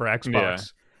map for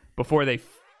Xbox before they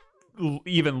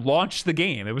even launched the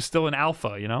game. It was still an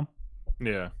alpha,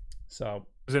 Yeah. So it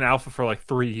was an alpha for like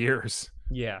 3 years.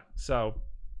 Yeah, so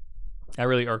that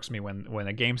really irks me when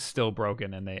a game's still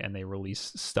broken and they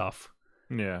release stuff.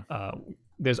 Yeah.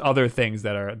 There's other things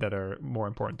that are more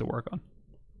important to work on.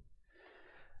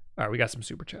 All right, we got some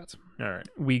super chats. All right.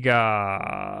 We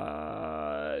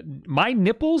got my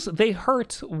nipples, they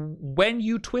hurt when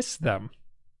you twist them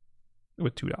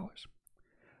with $2.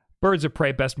 Birds of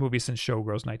Prey, best movie since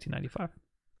Showgirls 1995.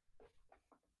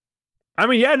 I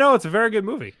mean, yeah, no, it's a very good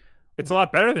movie. It's a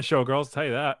lot better than Showgirls, I'll tell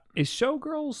you that. Is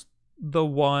Showgirls the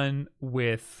one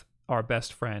with our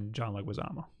best friend, John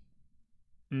Leguizamo?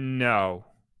 No.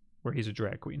 Where he's a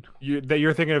drag queen.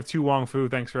 You're thinking of Tu Wong Fu,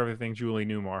 Thanks for Everything, Julie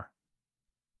Newmar.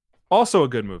 Also a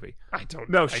good movie.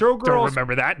 Showgirls. I don't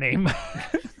remember that name.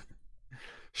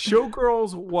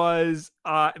 Showgirls was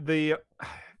I think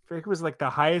it was like the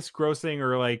highest grossing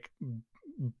or like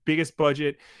biggest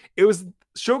budget.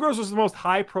 Showgirls was the most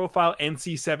high profile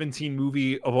NC-17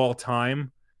 movie of all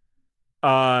time.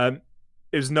 It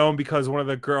was known because one of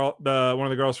the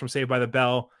girls from Saved by the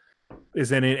Bell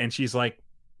is in it, and she's like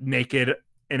naked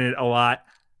in it a lot.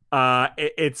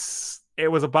 It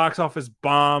was a box office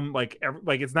bomb. Like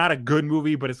it's not a good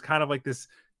movie, but it's kind of like this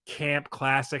camp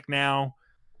classic now.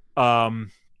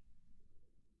 It's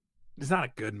not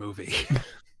a good movie.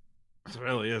 It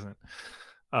really isn't.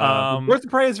 Birds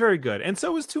of Prey is very good, and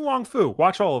so is Tu Wong Fu.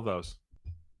 Watch all of those.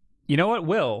 You know what,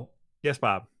 Will? Yes,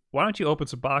 Bob. Why don't you open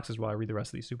some boxes while I read the rest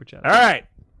of these super chats? All right.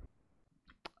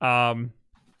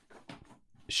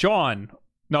 Sean,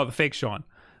 no, the fake Sean,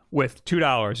 with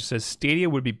 $2 says Stadia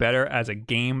would be better as a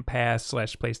Game Pass /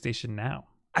 PlayStation Now.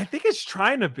 I think it's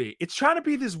trying to be. It's trying to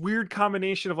be this weird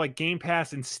combination of like Game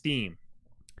Pass and Steam.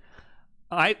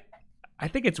 I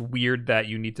think it's weird that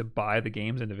you need to buy the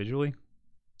games individually.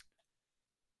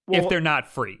 Well, if they're not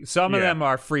free. Some of them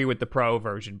are free with the Pro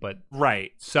version, but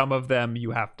some of them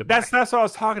you have to buy. That's what I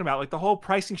was talking about. Like the whole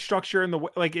pricing structure and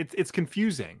it's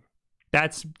confusing.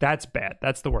 That's bad.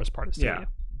 That's the worst part of Stadia. Yeah.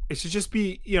 It should just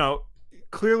be,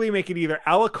 clearly make it either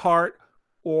a la carte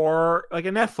or like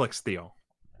a Netflix deal.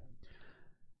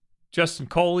 Justin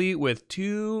Coley with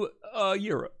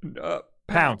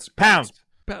pounds.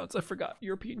 I forgot.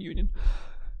 European Union.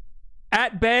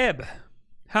 At Beb.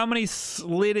 How many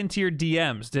slid into your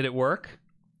DMs? Did it work?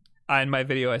 In my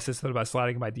video, I said something about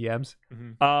sliding in my DMs.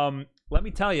 Mm-hmm. Let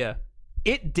me tell you,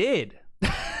 it did.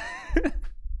 I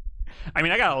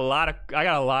mean, I got a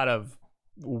lot of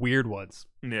weird ones.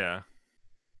 Yeah.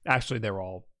 Actually, they're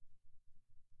all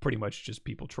pretty much just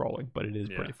people trolling, but it is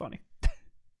pretty funny.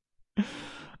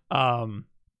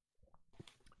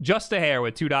 Just a hair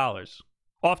with $2.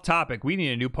 Off topic. We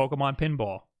need a new Pokemon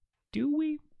pinball. Do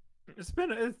we? It's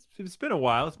been a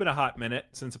while. It's been a hot minute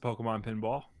since a Pokemon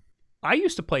pinball. I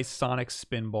used to play Sonic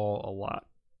Spinball a lot.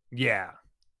 Yeah.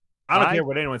 I don't care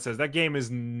what anyone says. That game is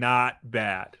not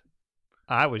bad.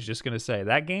 I was just going to say,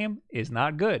 that game is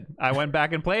not good. I went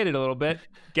back and played it a little bit.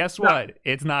 Guess what?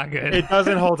 It's not good. It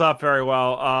doesn't hold up very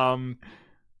well.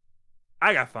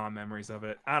 I got fond memories of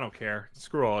it. I don't care.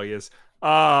 Screw all he is.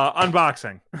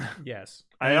 Unboxing. Yes.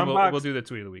 We'll do the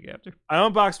tweet of the week after. I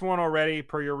unboxed one already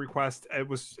per your request.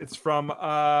 It's from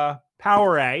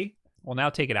PowerA. Well, now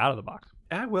take it out of the box.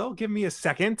 I will. Give me a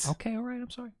second. Okay, all right. I'm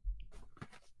sorry.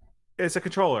 It's a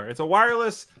controller. It's a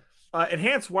wireless,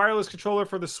 enhanced wireless controller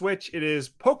for the Switch. It is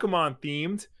Pokemon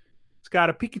themed. It's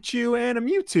got a Pikachu and a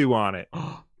Mewtwo on it.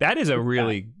 That is a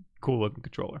really cool looking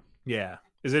controller. Yeah.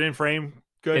 Is it in frame?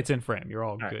 Good. It's in frame. You're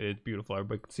all good. Right. It's beautiful.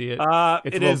 Everybody can see it.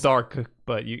 It's a little dark,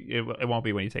 but it won't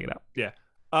be when you take it out. Yeah.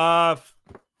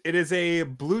 It is a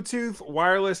Bluetooth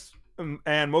wireless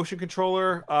and motion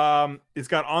controller. It's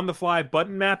got on-the-fly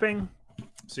button mapping,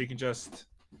 so you can just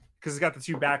because it's got the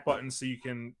 2 back buttons, so you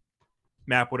can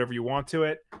map whatever you want to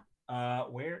it.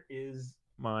 Where is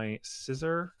my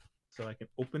scissor so I can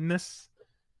open this?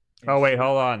 Oh wait,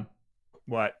 hold on.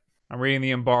 What? I'm reading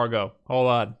the embargo. Hold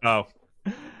on. Oh.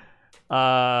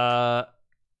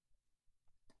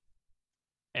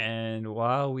 And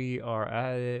while we are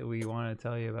at it, we want to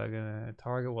tell you about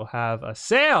Target will have a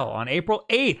sale on April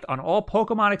 8th on all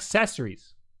Pokemon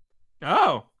accessories.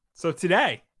 Oh, so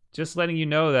today. Just letting you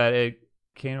know that it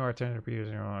came to our attention.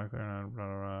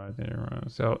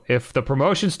 So if the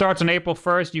promotion starts on April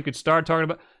 1st, you could start talking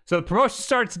about. So the promotion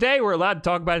starts today. We're allowed to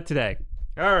talk about it today.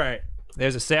 All right.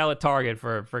 There's a sale at Target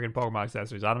for friggin' Pokemon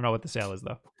accessories. I don't know what the sale is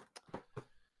though.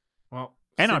 Well,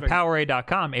 and on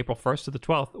PowerA.com, April 1st to the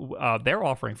 12th, they're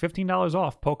offering $15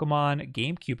 off Pokemon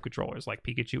GameCube controllers like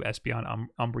Pikachu, Espeon,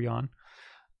 Umbreon,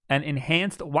 and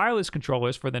enhanced wireless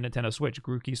controllers for the Nintendo Switch,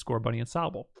 Grookey, Scorbunny, and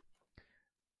Sobble.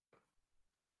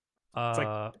 It's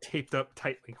like taped up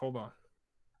tightly. Hold on.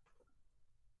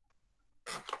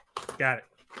 Got it.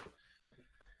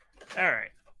 All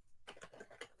right.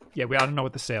 Yeah, I don't know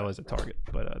what the sale is at Target,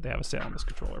 but they have a sale on this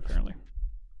controller apparently.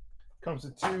 Comes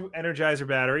with 2 Energizer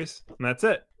batteries, and that's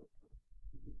it.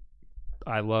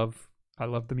 I love the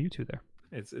Mewtwo there.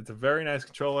 It's a very nice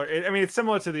controller. It's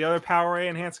similar to the other PowerA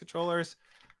enhanced controllers,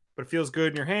 but it feels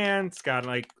good in your hand. It's got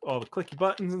like all the clicky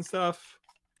buttons and stuff.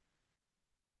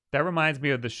 That reminds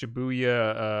me of the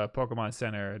Shibuya Pokemon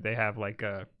Center. They have like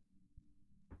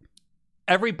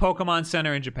every Pokemon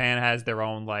Center in Japan has their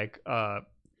own like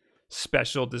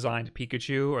special designed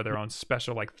Pikachu or their own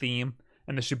special like theme,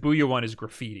 and the Shibuya one is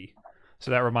graffiti. So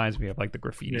that reminds me of like the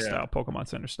graffiti style Pokemon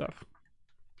Center stuff.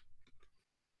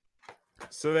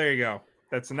 So there you go.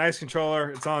 That's a nice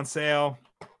controller. It's on sale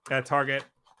at Target.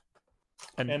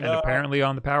 And apparently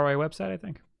on the PowerA website, I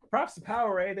think. Props to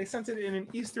PowerA. They sent it in an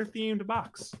Easter-themed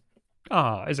box.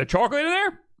 Oh, is there chocolate in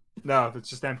there? No, it's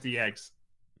just empty eggs.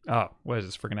 Oh, what is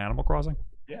this, freaking Animal Crossing?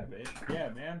 Yeah, babe. Yeah,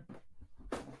 man.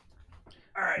 All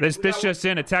right. This just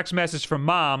in, a text message from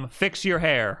Mom. Fix your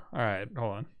hair. All right,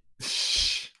 hold on.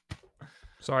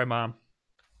 Sorry, Mom.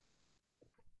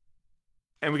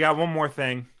 And we got one more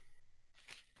thing.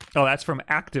 Oh, that's from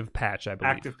Active Patch, I believe.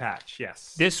 Active Patch,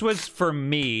 yes. This was for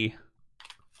me.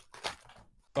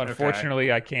 But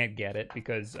unfortunately, I can't get it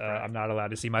because I'm not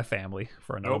allowed to see my family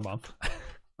for another month.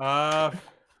 Hold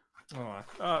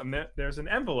on. There's an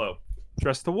envelope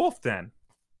addressed to Wolf Den.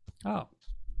 Oh.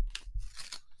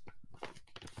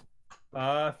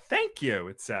 Thank you,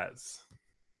 it says.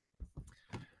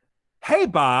 Hey,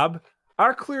 Bob.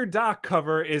 Our clear dock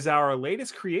cover is our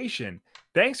latest creation.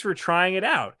 Thanks for trying it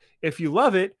out. If you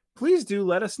love it, please do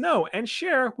let us know and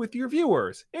share with your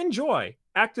viewers. Enjoy.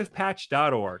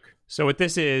 ActivePatch.org. So what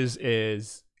this is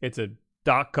it's a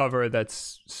dock cover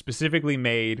that's specifically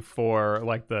made for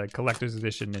like the collector's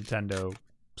edition Nintendo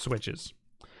Switches.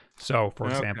 So, for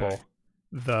example,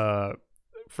 the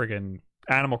friggin'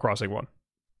 Animal Crossing one.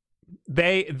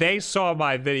 They saw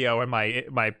my video and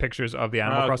my pictures of the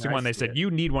Animal Crossing one. They said,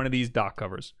 you need one of these dock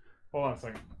covers. Hold on a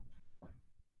second.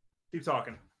 Keep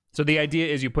talking. So the idea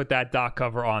is you put that dock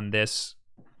cover on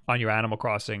your Animal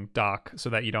Crossing dock so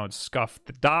that you don't scuff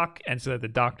the dock and so that the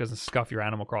dock doesn't scuff your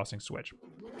Animal Crossing Switch.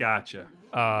 Gotcha.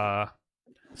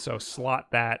 So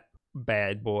slot that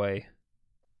bad boy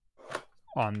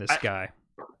on this guy.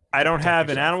 I don't have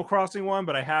an Animal Crossing one,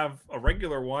 but I have a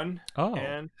regular one. Oh.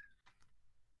 And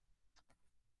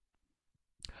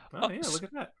yeah, look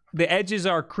at that. The edges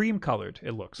are cream colored,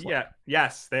 it looks like. Yeah,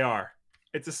 yes, they are.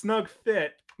 It's a snug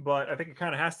fit, but I think it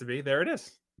kind of has to be. There it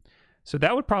is. So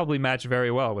that would probably match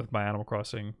very well with my Animal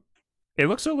Crossing. It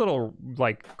looks a little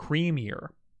like creamier.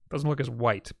 Doesn't look as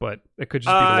white, but it could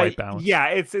just be the white balance. Yeah,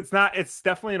 it's not. It's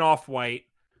definitely an off-white.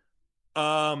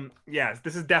 Yeah,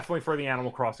 this is definitely for the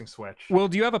Animal Crossing Switch. Well,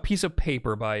 do you have a piece of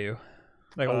paper by you,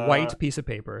 like a white piece of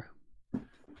paper?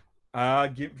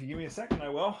 Give me a second. I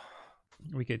will.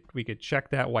 We could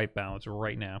check that white balance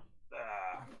right now.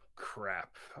 Crap.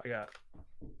 I got.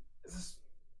 Is this?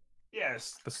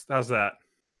 Yes. How's that?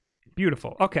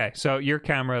 Beautiful. Okay, so your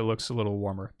camera looks a little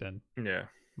warmer than Yeah.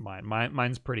 mine.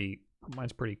 Mine's pretty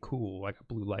cool, like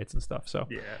blue lights and stuff. So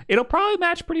yeah, it'll probably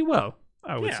match pretty well,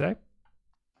 I would Yeah. say.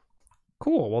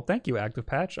 Cool. Well, thank you, Active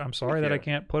Patch. I'm sorry that I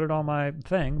can't put it on my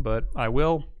thing, but I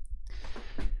will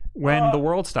when the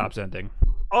world stops ending.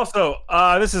 Also,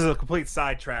 this is a complete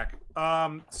sidetrack.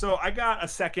 So I got a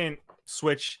second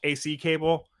Switch AC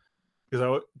cable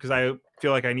because I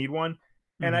feel like I need one,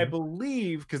 and I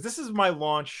believe because this is my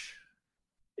launch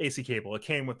AC cable. It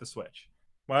came with the Switch.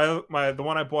 The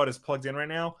one I bought is plugged in right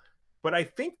now, but I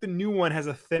think the new one has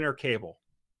a thinner cable.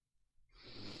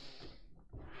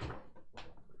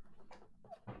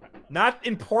 Not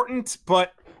important,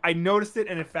 but I noticed it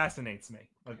and it fascinates me.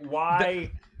 Like,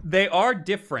 why? They are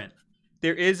different.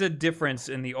 There is a difference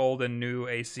in the old and new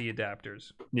AC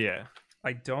adapters. Yeah.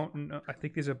 I don't know. I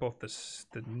think these are both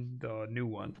the new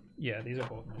one. Yeah, these are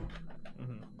both new.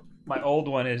 Mm-hmm. My old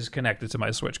one is connected to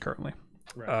my Switch currently.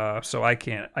 Right. So I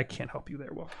can't help you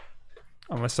there, Will.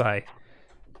 Unless you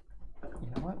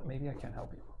know what? Maybe I can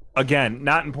help you. Again,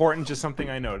 not important, just something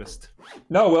I noticed.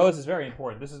 No, Will, this is very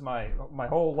important. This is my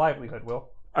whole livelihood, Will.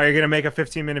 Are you going to make a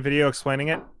 15-minute video explaining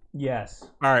it? Yes.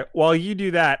 All right. While you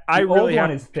do that, I really have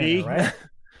to pee. Right?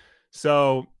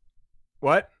 So,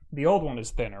 what? The old one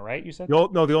is thinner, right? You said? The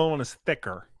old one is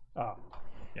thicker. Oh.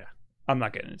 Yeah. I'm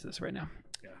not getting into this right now.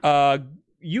 Yeah.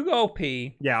 You go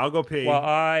pee. Yeah, I'll go pee. While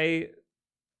I...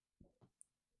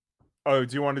 Oh,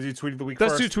 do you want to do Tweet of the Week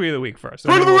first? Let's do Tweet of the Week first.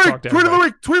 Tweet of the Week! Tweet of the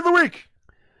Week! Tweet of the Week!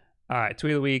 All right,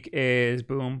 Tweet of the Week is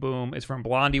boom, boom. It's from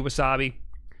Blondie Wasabi.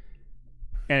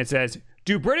 And it says,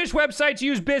 do British websites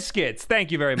use biscuits?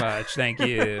 Thank you very much. Thank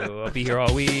you. I'll be here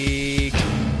all week.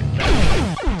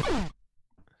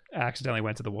 I accidentally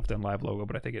went to the Wolf Den Live logo,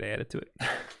 but I think it added to it.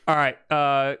 All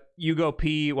right, you go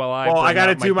pee while I... Well, I got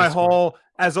to do my whole...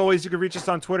 As always, you can reach us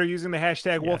on Twitter using the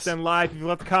hashtag Wolf Den Live. If you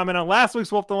left a comment on last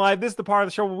week's Wolf Den Live, this is the part of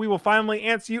the show where we will finally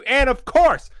answer you. And of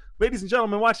course, ladies and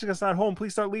gentlemen watching us at home,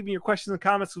 please start leaving your questions and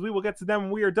comments because we will get to them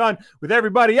when we are done with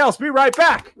everybody else. Be right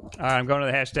back. All right, I'm going to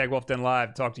the hashtag Wolf Den Live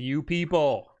to talk to you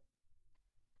people.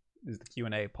 This is the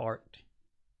Q&A part.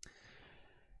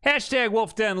 Hashtag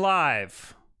Wolf Den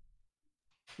Live.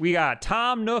 We got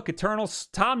Tom Nook's Eternal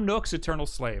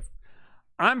Slave.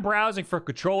 I'm browsing for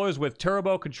controllers with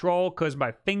turbo control because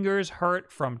my fingers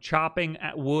hurt from chopping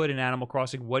at wood in Animal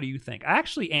Crossing. What do you think? I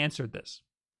actually answered this.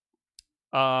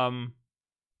 And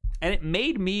it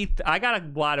made me... I got a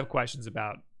lot of questions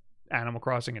about Animal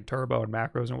Crossing and turbo and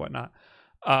macros and whatnot.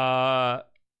 I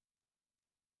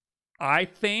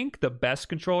think the best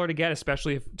controller to get,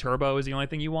 especially if turbo is the only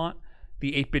thing you want,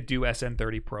 the 8BitDo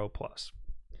SN30 Pro Plus.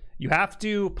 You have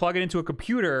to plug it into a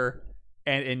computer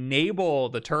and enable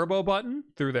the turbo button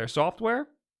through their software.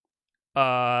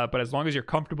 But as long as you're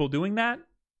comfortable doing that,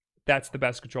 that's the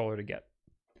best controller to get.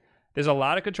 There's a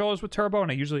lot of controllers with turbo, and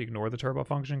I usually ignore the turbo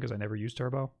function because I never use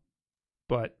turbo.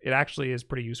 But it actually is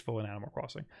pretty useful in Animal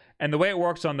Crossing. And the way it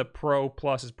works on the Pro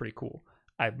Plus is pretty cool.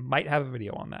 I might have a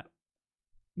video on that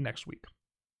next week.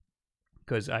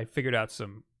 Because I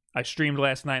streamed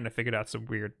last night and I figured out some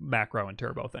weird macro and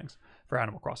turbo things for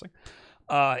Animal Crossing.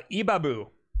 Ibabu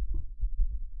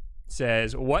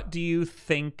says, what do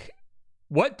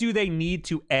they need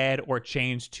to add or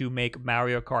change to make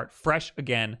Mario Kart fresh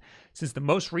again, since the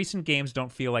most recent games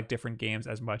don't feel like different games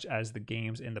as much as the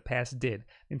games in the past did?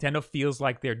 Nintendo feels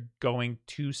like they're going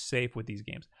too safe with these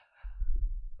games.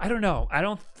 I don't know. I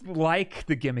don't like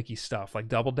the gimmicky stuff, like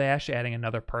Double Dash, adding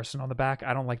another person on the back.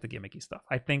 I don't like the gimmicky stuff.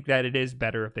 I think that it is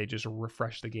better if they just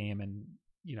refresh the game and,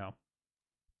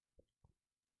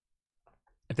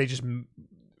 if they just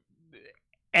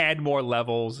add more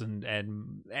levels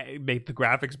and make the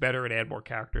graphics better and add more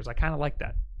characters. I kind of like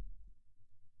that.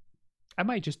 I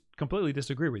might just completely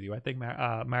disagree with you. I think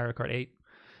Mario Kart 8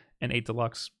 and 8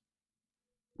 Deluxe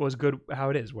was good how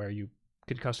it is, where you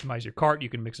could customize your kart, you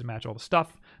can mix and match all the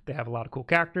stuff. They have a lot of cool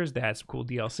characters. They had some cool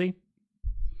DLC.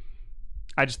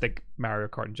 I just think Mario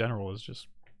Kart in general is just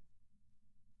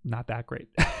not that great.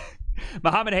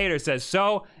 Muhammad Hader says,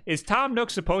 so is Tom Nook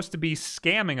supposed to be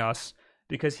scamming us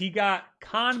because he got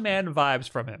con man vibes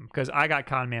from him? Because I got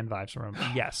con man vibes from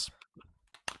him. Yes.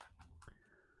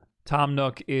 Tom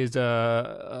Nook is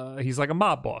he's like a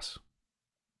mob boss.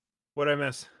 What'd I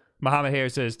miss? Muhammad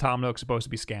Hader says Tom Nook's supposed to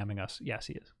be scamming us. Yes,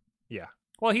 he is. Yeah.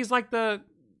 Well, he's like the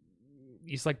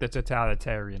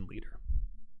totalitarian leader.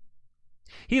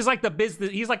 He's like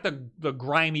the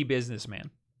grimy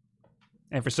businessman.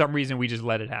 And for some reason we just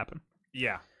let it happen.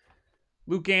 Yeah.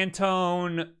 Luke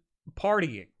Antone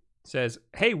Partying says,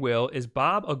 "Hey Will, is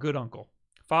Bob a good uncle?"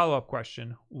 Follow-up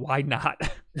question, why not?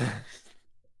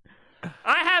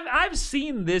 I've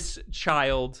seen this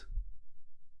child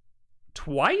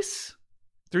twice,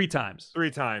 3 times.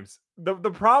 3 times. The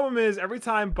problem is every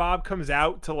time Bob comes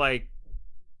out to like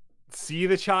see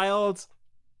the child,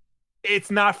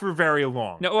 it's not for very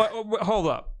long. No, hold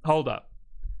up.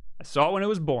 I saw it when it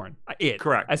was born.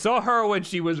 Correct. I saw her when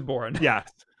she was born.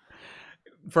 Yes.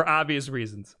 For obvious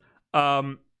reasons.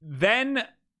 Then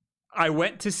I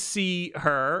went to see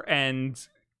her, and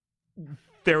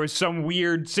there was some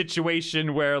weird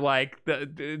situation where like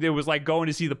it was like going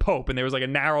to see the Pope, and there was like a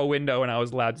narrow window, and I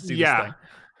was allowed to see this thing.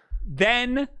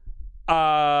 Then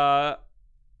I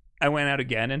went out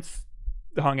again and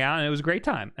hung out, and it was a great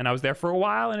time. And I was there for a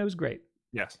while, and it was great.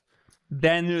 Yes.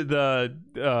 Then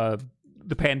the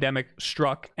pandemic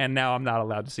struck, and now I'm not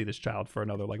allowed to see this child for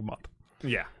another like month.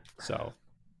 Yeah. So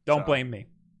don't blame me.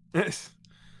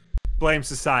 Blame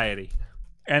society.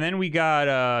 And then we got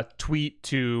a tweet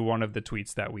to one of the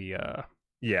tweets that we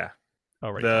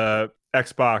already the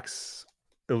Xbox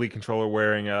Elite controller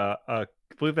wearing I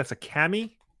believe that's a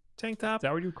cami tank top. Is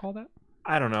that what you would call that?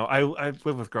 I don't know. I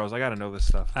live with girls. I got to know this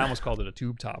stuff. I almost called it a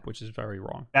tube top, which is very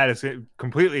wrong. That is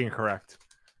completely incorrect.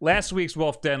 Last week's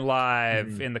Wolf Den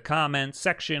Live, in the comments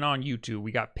section on YouTube,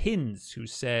 we got Pins, who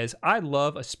says, I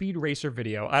love a Speed Racer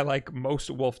video. I like most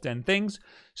Wolf Den things,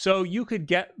 so you could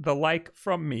get the like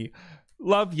from me.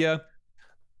 Love ya.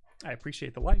 I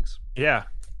appreciate the likes. Yeah.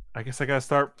 I guess I got to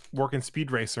start working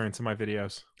Speed Racer into my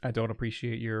videos. I don't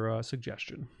appreciate your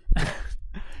suggestion.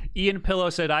 Ian Pillow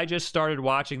said, I just started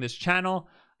watching this channel.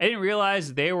 I didn't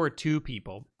realize there were 2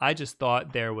 people. I just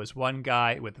thought there was one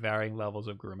guy with varying levels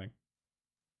of grooming.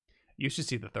 You should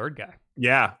see the 3rd guy.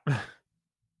 Yeah.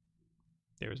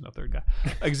 There is no 3rd guy.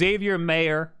 Xavier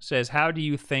Mayer says, how do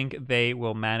you think they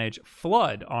will manage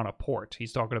Flood on a port?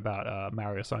 He's talking about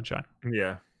Mario Sunshine.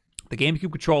 Yeah. The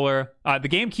GameCube controller, the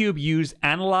GameCube used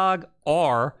analog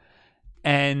R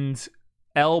and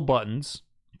L buttons.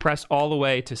 Press all the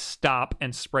way to stop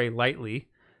and spray lightly.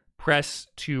 Press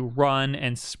to run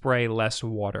and spray less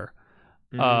water.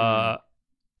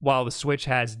 While the Switch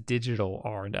has digital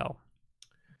R and L.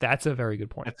 That's a very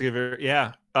good point. That's a very,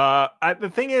 yeah.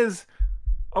 The thing is,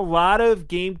 a lot of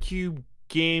GameCube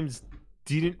games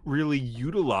didn't really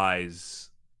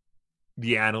utilize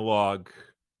the analog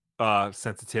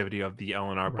sensitivity of the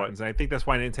L and R buttons. And I think that's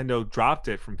why Nintendo dropped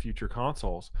it from future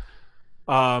consoles.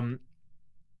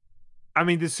 I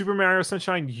mean, did Super Mario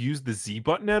Sunshine use the Z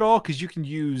button at all? Because you can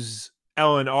use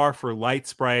L and R for light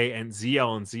spray and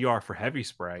ZL and ZR for heavy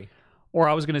spray. Or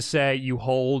I was going to say you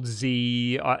hold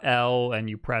Z, L, and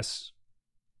you press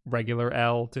regular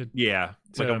L to... Yeah,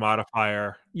 it's like a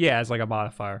modifier. Yeah, it's like a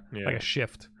modifier, like a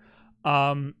shift.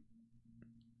 I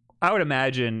would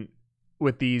imagine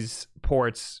with these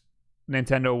ports,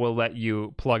 Nintendo will let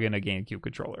you plug in a GameCube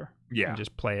controller. Yeah. And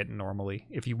just play it normally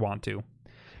if you want to.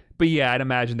 But yeah, I'd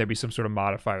imagine there'd be some sort of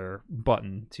modifier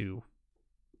button to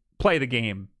play the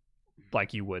game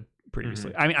like you would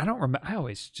previously. I mean, I don't remember. I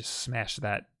always just smash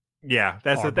that. Yeah,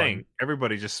 that's R the thing. button.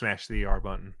 Everybody just smashed the R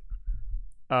button.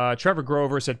 Trevor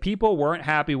Grover said, people weren't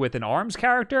happy with an ARMS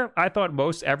character. I thought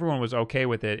most everyone was okay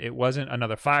with it. It wasn't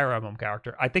another Fire Emblem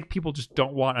character. I think people just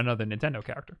don't want another Nintendo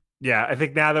character. Yeah, I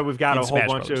think now that we've got a whole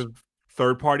bunch of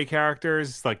third-party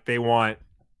characters, like they want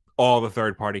all the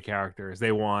third-party characters.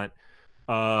 They want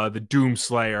the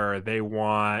Doomslayer. They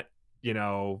want,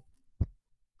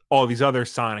 all these other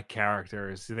Sonic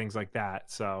characters, things like that.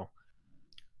 So,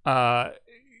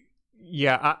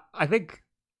 yeah, I think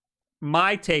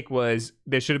my take was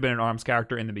there should have been an ARMS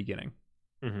character in the beginning.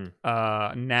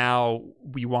 Now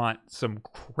we want some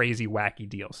crazy wacky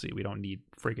DLC. We don't need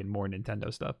freaking more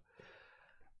Nintendo stuff.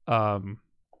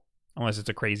 Unless it's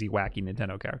a crazy wacky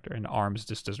Nintendo character, and ARMS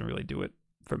just doesn't really do it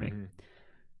for me.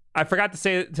 I forgot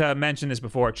to mention this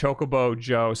before. Chocobo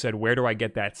Joe said, where do I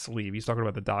get that sleeve? He's talking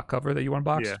about the dock cover that you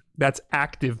unboxed. Yeah. That's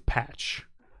Active Patch.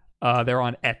 They're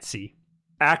on Etsy.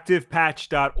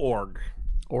 ActivePatch.org.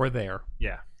 Or there.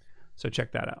 Yeah. So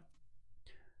check that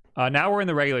out. Now we're in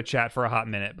the regular chat for a hot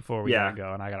minute before we gotta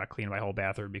go, and I gotta clean my whole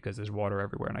bathroom because there's water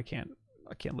everywhere, and I can't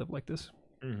live like this.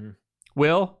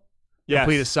 Will,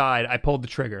 complete aside, I pulled the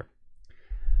trigger.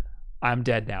 I'm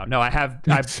dead now. No, I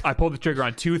pulled the trigger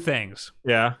on 2 things.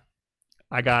 Yeah.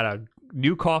 I got a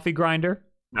new coffee grinder.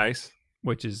 Nice.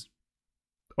 Which is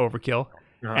overkill.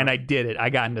 And I did it. I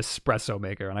got an espresso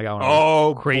maker, and I got one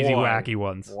of those crazy wacky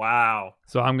ones. Wow.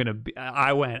 So I'm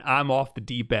off the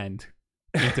deep end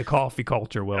into coffee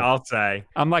culture, Will. I'll say.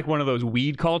 I'm like one of those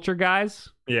weed culture guys.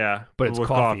 Yeah. But it's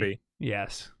coffee.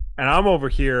 Yes. And I'm over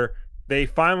here. They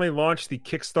finally launched the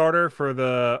Kickstarter for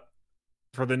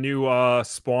the new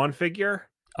Spawn figure.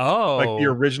 Oh, like the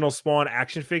original Spawn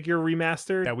action figure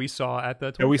remastered that we saw at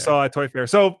the Toy Fair.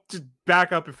 So just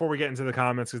back up before we get into the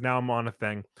comments because now I'm on a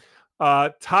thing.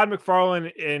 Todd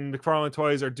McFarlane and McFarlane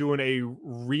Toys are doing a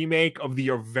remake of the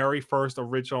very first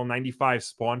original 95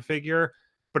 Spawn figure,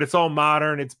 but it's all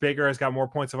modern, it's bigger, it's got more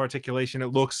points of articulation, it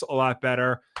looks a lot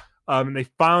better. And they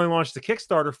finally launched the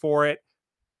Kickstarter for it.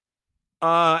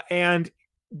 And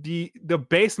the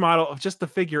base model of just the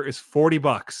figure is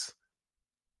 $40.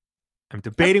 I'm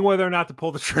debating whether or not to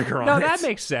pull the trigger on it. No, that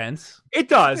makes sense. It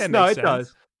does. It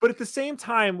does. But at the same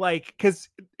time, like, because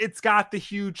it's got the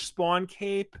huge Spawn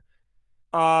cape.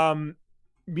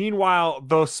 Meanwhile,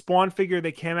 the Spawn figure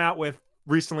they came out with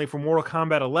recently for Mortal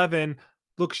Kombat 11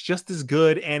 looks just as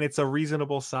good, and it's a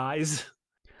reasonable size.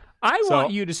 I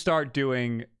want you to start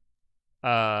doing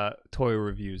toy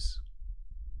reviews,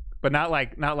 but not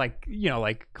like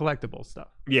like collectible stuff.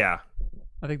 Yeah,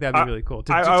 I think that'd be really cool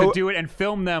to do it and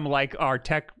film them like our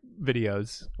tech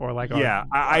videos or like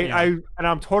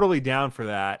I'm totally down for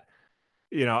that.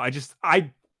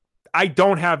 I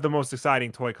don't have the most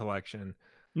exciting toy collection.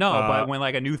 No, but when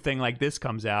like a new thing like this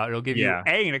comes out, it'll give you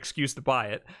A, an excuse to buy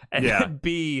it, and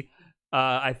B,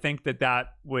 I think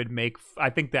that would make. I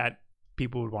think that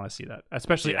people would want to see that,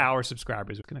 especially our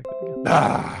subscribers who connected again.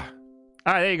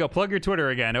 All right, there you go. Plug your Twitter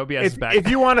again. OBS is back. If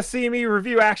you want to see me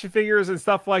review action figures and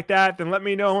stuff like that, then let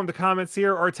me know in the comments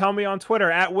here, or tell me on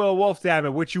Twitter at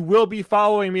WillWolfDammit, which you will be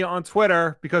following me on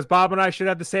Twitter because Bob and I should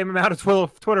have the same amount of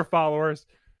Twitter followers.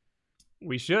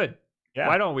 We should. Yeah.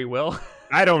 Why don't we, Will?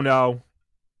 I don't know.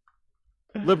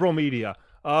 Liberal media.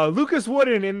 Lucas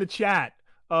Wooden in the chat.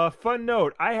 Fun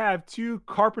note, I have 2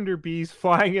 carpenter bees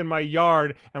flying in my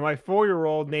yard, and my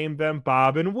 4-year-old named them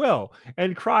Bob and Will,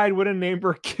 and cried when a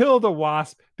neighbor killed a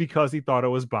wasp because he thought it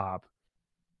was Bob.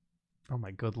 Oh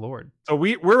my good lord. So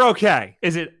we're okay.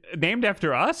 Is it named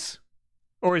after us?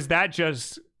 Or is that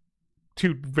just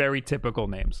 2 very typical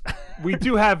names? We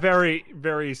do have very,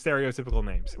 very stereotypical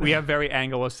names. We have very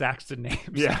Anglo-Saxon names.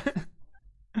 Yeah.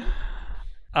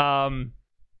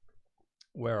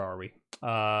 Where are we?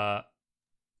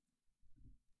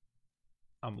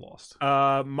 I'm lost.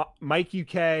 Mike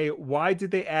UK, why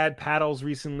did they add paddles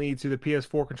recently to the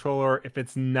PS4 controller if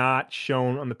it's not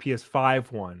shown on the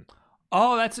PS5 one?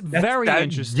 Oh, that's very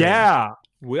interesting. Yeah.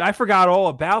 I forgot all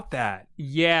about that.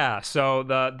 Yeah, so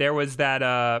there was that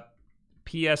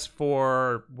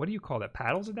PS4, what do you call that,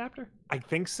 paddles adapter? I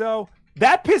think so.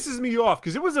 That pisses me off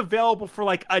because it was available for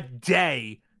like a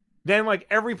day. Then like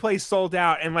every place sold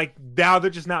out, and like now they're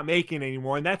just not making it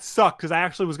anymore, and that sucked because I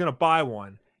actually was gonna buy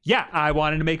one. Yeah, I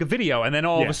wanted to make a video, and then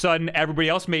all of a sudden everybody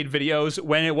else made videos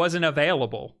when it wasn't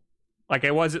available. Like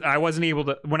I wasn't able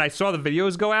to. When I saw the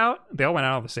videos go out, they all went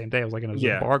out on the same day. It was like in a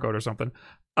barcode or something.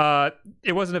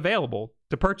 It wasn't available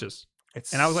to purchase,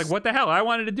 and I was like, "What the hell?" I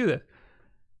wanted to do this,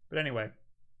 but anyway,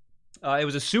 it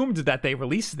was assumed that they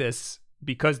released this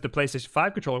because the PlayStation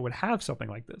 5 controller would have something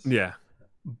like this. Yeah.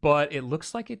 But it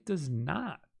looks like it does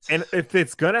not. And if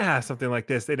it's gonna have something like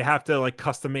this, they'd have to like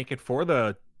custom make it for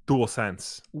the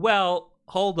DualSense. Well,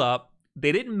 hold up.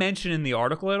 They didn't mention in the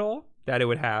article at all that it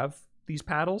would have these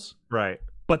paddles. Right.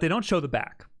 But they don't show the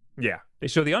back. Yeah. They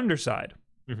show the underside.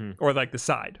 Mm-hmm. Or like the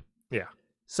side. Yeah.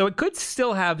 So it could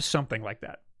still have something like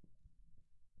that.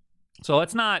 So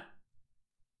let's not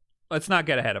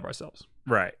get ahead of ourselves.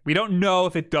 Right. We don't know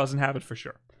if it doesn't have it for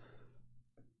sure.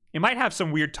 It might have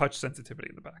some weird touch sensitivity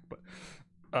in the back,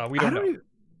 but we don't know.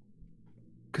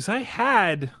 Because I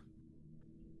had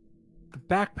the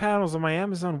back panels on my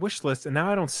Amazon wish list, and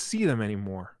now I don't see them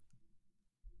anymore.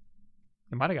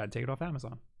 You might have got to take it off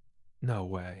Amazon. No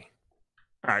way.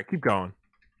 All right, keep going.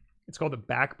 It's called the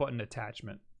back button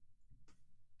attachment.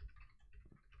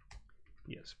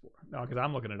 PS4. No, because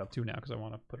I'm looking it up too now because I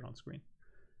want to put it on screen.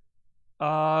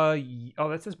 Oh,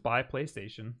 that says buy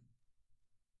PlayStation.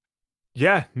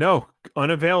 Yeah, no,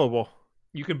 unavailable.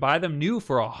 You can buy them new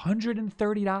for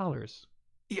 $130.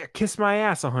 Yeah, kiss my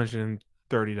ass,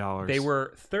 $130. They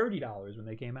were $30 when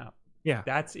they came out. Yeah.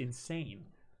 That's insane.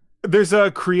 There's a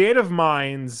Creative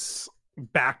Minds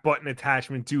back button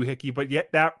attachment doohickey, but yet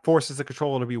that forces the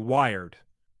controller to be wired.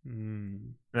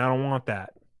 And I don't want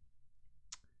that.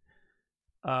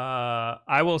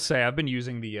 I will say I've been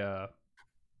using the what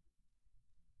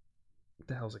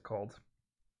the hell is it called?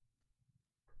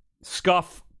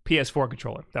 Scuff PS4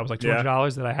 controller. That was like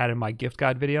 $200 that I had in my gift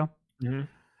guide video. Mm-hmm.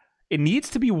 It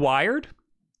needs to be wired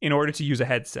in order to use a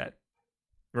headset,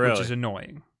 which is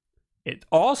annoying. It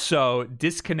also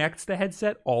disconnects the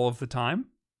headset all of the time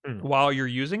while you're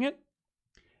using it.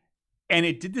 And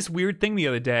it did this weird thing the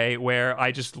other day where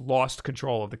I just lost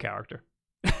control of the character.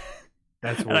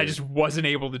 That's weird. And I just wasn't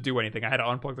able to do anything. I had to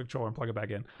unplug the controller and plug it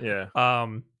back in. Yeah.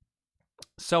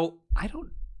 So I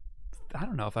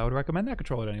don't know if I would recommend that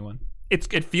controller to anyone.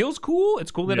 It feels cool.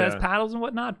 It's cool that it has paddles and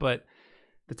whatnot, but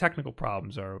the technical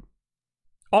problems are.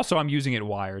 Also, I'm using it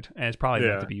wired, and it's probably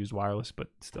meant to be used wireless, but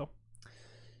still.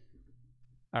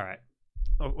 All right.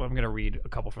 I'm going to read a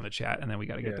couple from the chat, and then we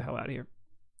got to get the hell out of here.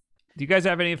 Do you guys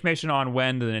have any information on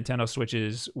when the Nintendo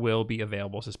Switches will be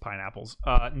available, says Pineapples?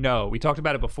 No, we talked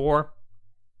about it before.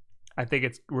 I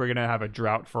think we're going to have a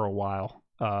drought for a while.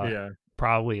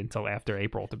 Probably until after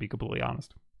April, to be completely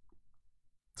honest.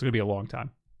 It's going to be a long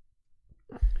time.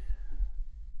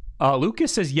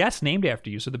 Lucas says, yes, named after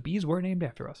you. So the bees were named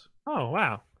after us. Oh,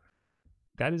 wow.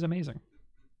 That is amazing.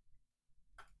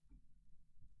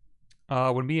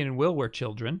 When me and Will were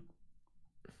children,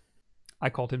 I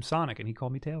called him Sonic, and he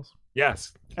called me Tails.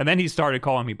 Yes. And then he started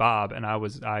calling me Bob, and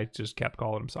I just kept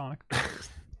calling him Sonic.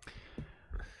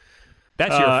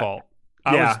 That's your fault.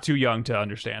 I was too young to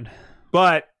understand.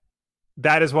 But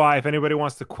that is why, if anybody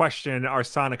wants to question our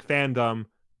Sonic fandom,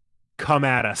 come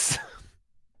at us.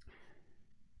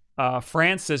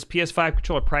 France says PS5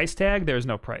 controller price tag. There's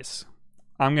no price.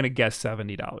 I'm going to guess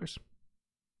 $70.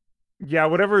 Yeah,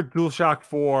 whatever DualShock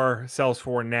 4 sells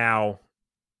for now,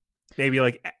 maybe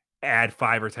like add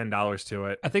 $5 or $10 to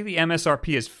it. I think the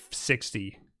MSRP is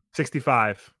 60.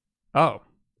 65. Oh.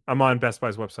 I'm on Best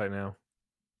Buy's website now.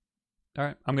 All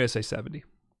right. I'm going to say 70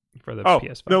 for the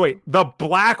PS5. No, wait. The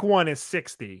black one is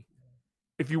 60.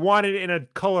 If you want it in a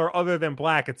color other than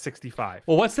black, it's 65.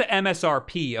 Well, what's the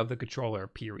MSRP of the controller,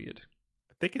 period?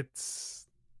 I think it's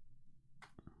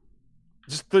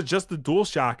just the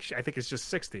DualShock. I think it's just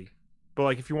 60. But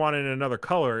like if you want it in another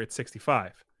color, it's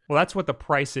 65. Well, that's what the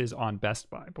price is on Best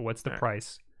Buy. But what's the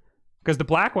price? Because the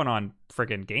black one on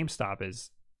friggin' GameStop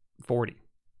is 40.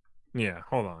 Yeah,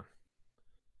 hold on.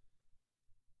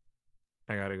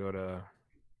 I gotta go to.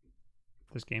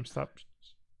 Does GameStop?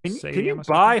 Can you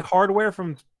buy hardware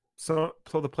from the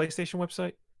PlayStation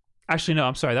website? Actually, no.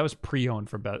 I'm sorry. That was pre-owned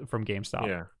from GameStop.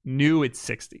 Yeah. New, it's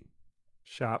 60.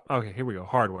 Shop. Okay, here we go.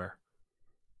 Hardware.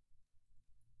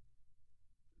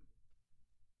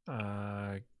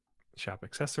 Shop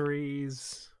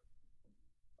accessories.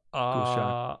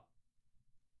 Yeah,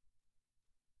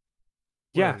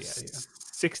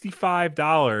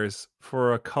 $65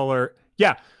 for a color.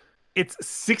 Yeah, it's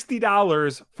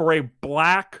 $60 for a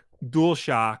black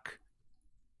DualShock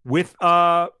with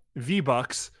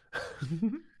V-Bucks.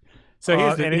 So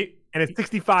here's and it's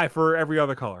 $65 for every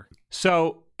other color.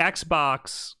 So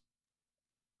Xbox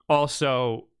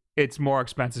also, it's more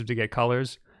expensive to get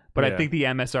colors, but I think the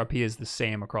MSRP is the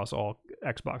same across all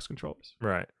Xbox controllers.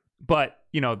 Right. But,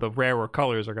 the rarer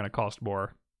colors are going to cost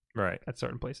more at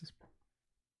certain places.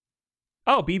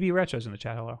 Oh, BB Retro's in the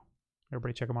chat. Hello.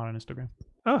 Everybody check him out on Instagram.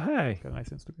 Oh, hey. Got a nice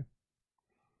Instagram.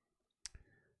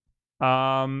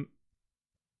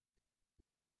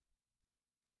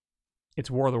 It's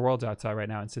War of the Worlds outside right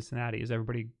now in Cincinnati. Is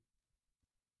everybody...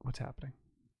 What's happening?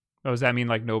 Oh, does that mean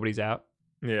like nobody's out?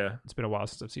 Yeah. It's been a while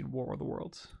since I've seen War of the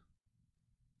Worlds.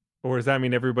 Or does that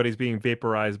mean everybody's being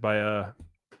vaporized by a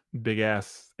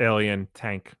big-ass alien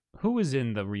tank? Who was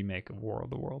in the remake of War of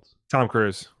the Worlds? Tom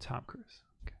Cruise. Tom Cruise.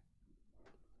 Okay.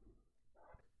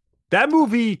 That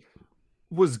movie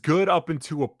was good up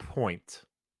until a point.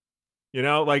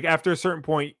 Like after a certain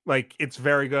point, like it's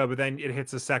very good, but then it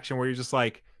hits a section where you're just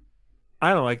like,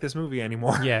 I don't like this movie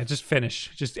anymore. Yeah, just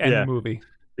finish. Just end the movie.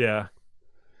 Yeah.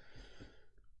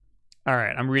 All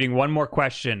right, I'm reading one more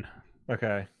question.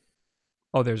 Okay.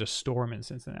 Oh, there's a storm in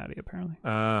Cincinnati, apparently.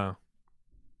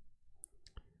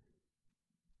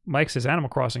 Mike says Animal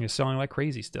Crossing is selling like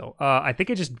crazy still. I think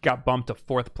it just got bumped to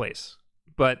 4th place,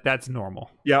 but that's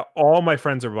normal. Yeah, all my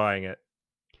friends are buying it.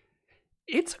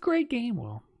 It's a great game,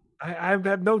 Will. I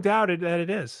have no doubt that it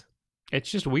is. It's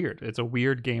just weird. It's a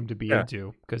weird game to be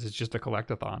into because it's just a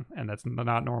collectathon, and that's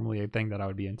not normally a thing that I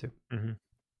would be into. Mm-hmm.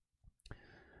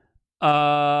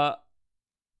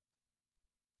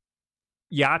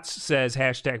 Yachts says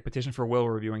 #petition for Will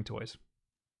reviewing toys.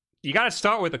 You got to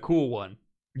start with a cool one.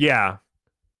 Yeah.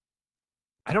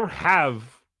 I don't have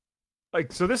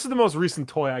so this is the most recent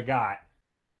toy I got.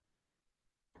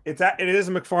 It is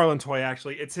a McFarlane toy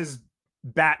actually. It's his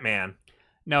Batman.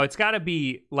 No, it's got to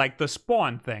be like the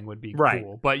Spawn thing would be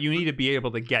cool, but you need to be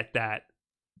able to get that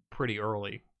pretty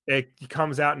early. It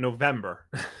comes out in November.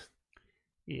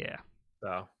 Yeah.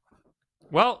 So.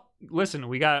 Well, listen,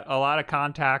 we got a lot of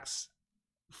contacts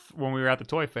when we were at the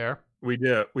toy fair. We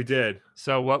did.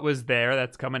 So what was there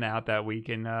that's coming out that we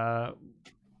can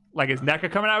is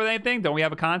NECA coming out with anything? Don't we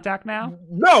have a contact now?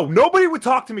 No, nobody would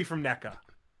talk to me from NECA.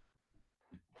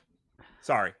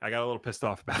 Sorry, I got a little pissed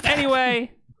off about that.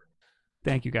 Anyway,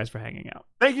 thank you guys for hanging out.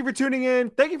 Thank you for tuning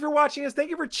in. Thank you for watching us. Thank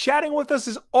you for chatting with us.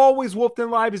 As always, Wolf Den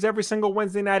Live is every single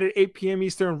Wednesday night at 8 p.m.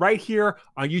 Eastern right here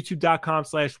on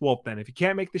youtube.com/wolfden. If you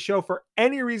can't make the show for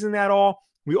any reason at all,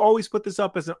 we always put this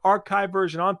up as an archive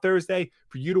version on Thursday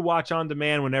for you to watch on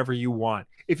demand whenever you want.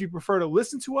 If you prefer to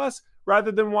listen to us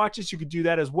rather than watch us, you could do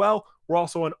that as well. We're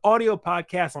also an audio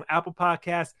podcast on Apple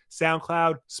Podcasts,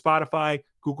 SoundCloud, Spotify,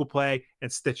 Google Play,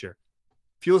 and Stitcher.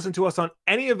 If you listen to us on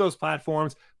any of those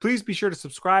platforms, please be sure to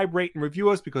subscribe, rate, and review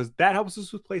us because that helps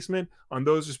us with placement on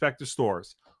those respective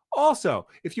stores. Also,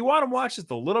 if you want to watch just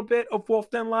a little bit of Wolf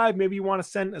Den Live, maybe you want to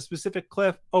send a specific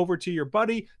clip over to your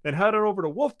buddy, then head on over to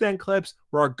Wolf Den Clips,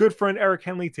 where our good friend Eric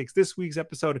Henley takes this week's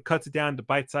episode and cuts it down to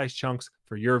bite-sized chunks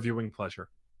for your viewing pleasure.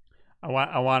 I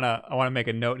want to make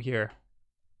a note here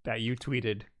that you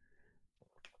tweeted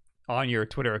on your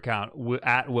Twitter account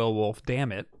at Will Wolf.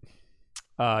 Damn it.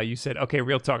 You said, okay,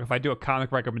 real talk. If I do a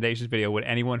comic recommendations video, would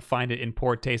anyone find it in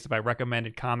poor taste if I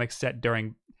recommended comics set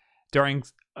during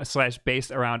 /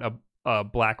 based around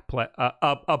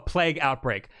a plague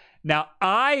outbreak? Now,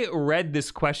 I read this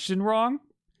question wrong,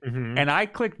 and I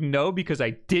clicked no because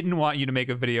I didn't want you to make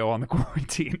a video on the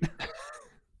quarantine.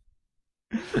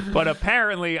 But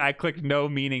apparently, I clicked no,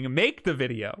 meaning make the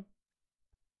video.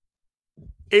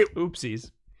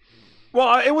 Oopsies.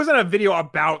 Well, it wasn't a video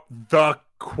about the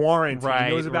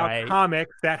quarantine. It was about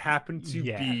comics that happened to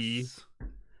be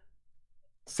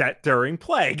set during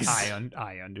plagues.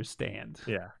 I understand.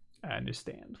 Yeah, I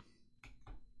understand.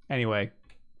 Anyway,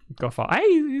 go follow. Hey,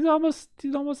 he's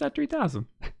almost at 3,000.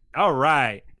 All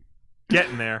right,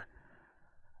 getting there.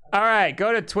 All right,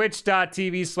 go to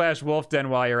twitch.tv/wolfden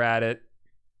while you're at it.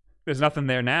 There's nothing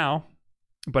there now,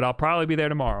 but I'll probably be there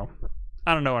tomorrow.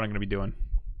 I don't know what I'm going to be doing.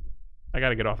 I got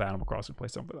to get off Animal Crossing and play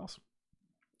something else.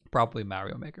 Probably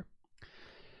Mario Maker.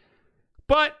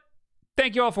 But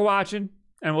thank you all for watching,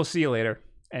 and we'll see you later.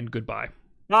 And goodbye.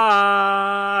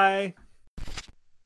 Bye.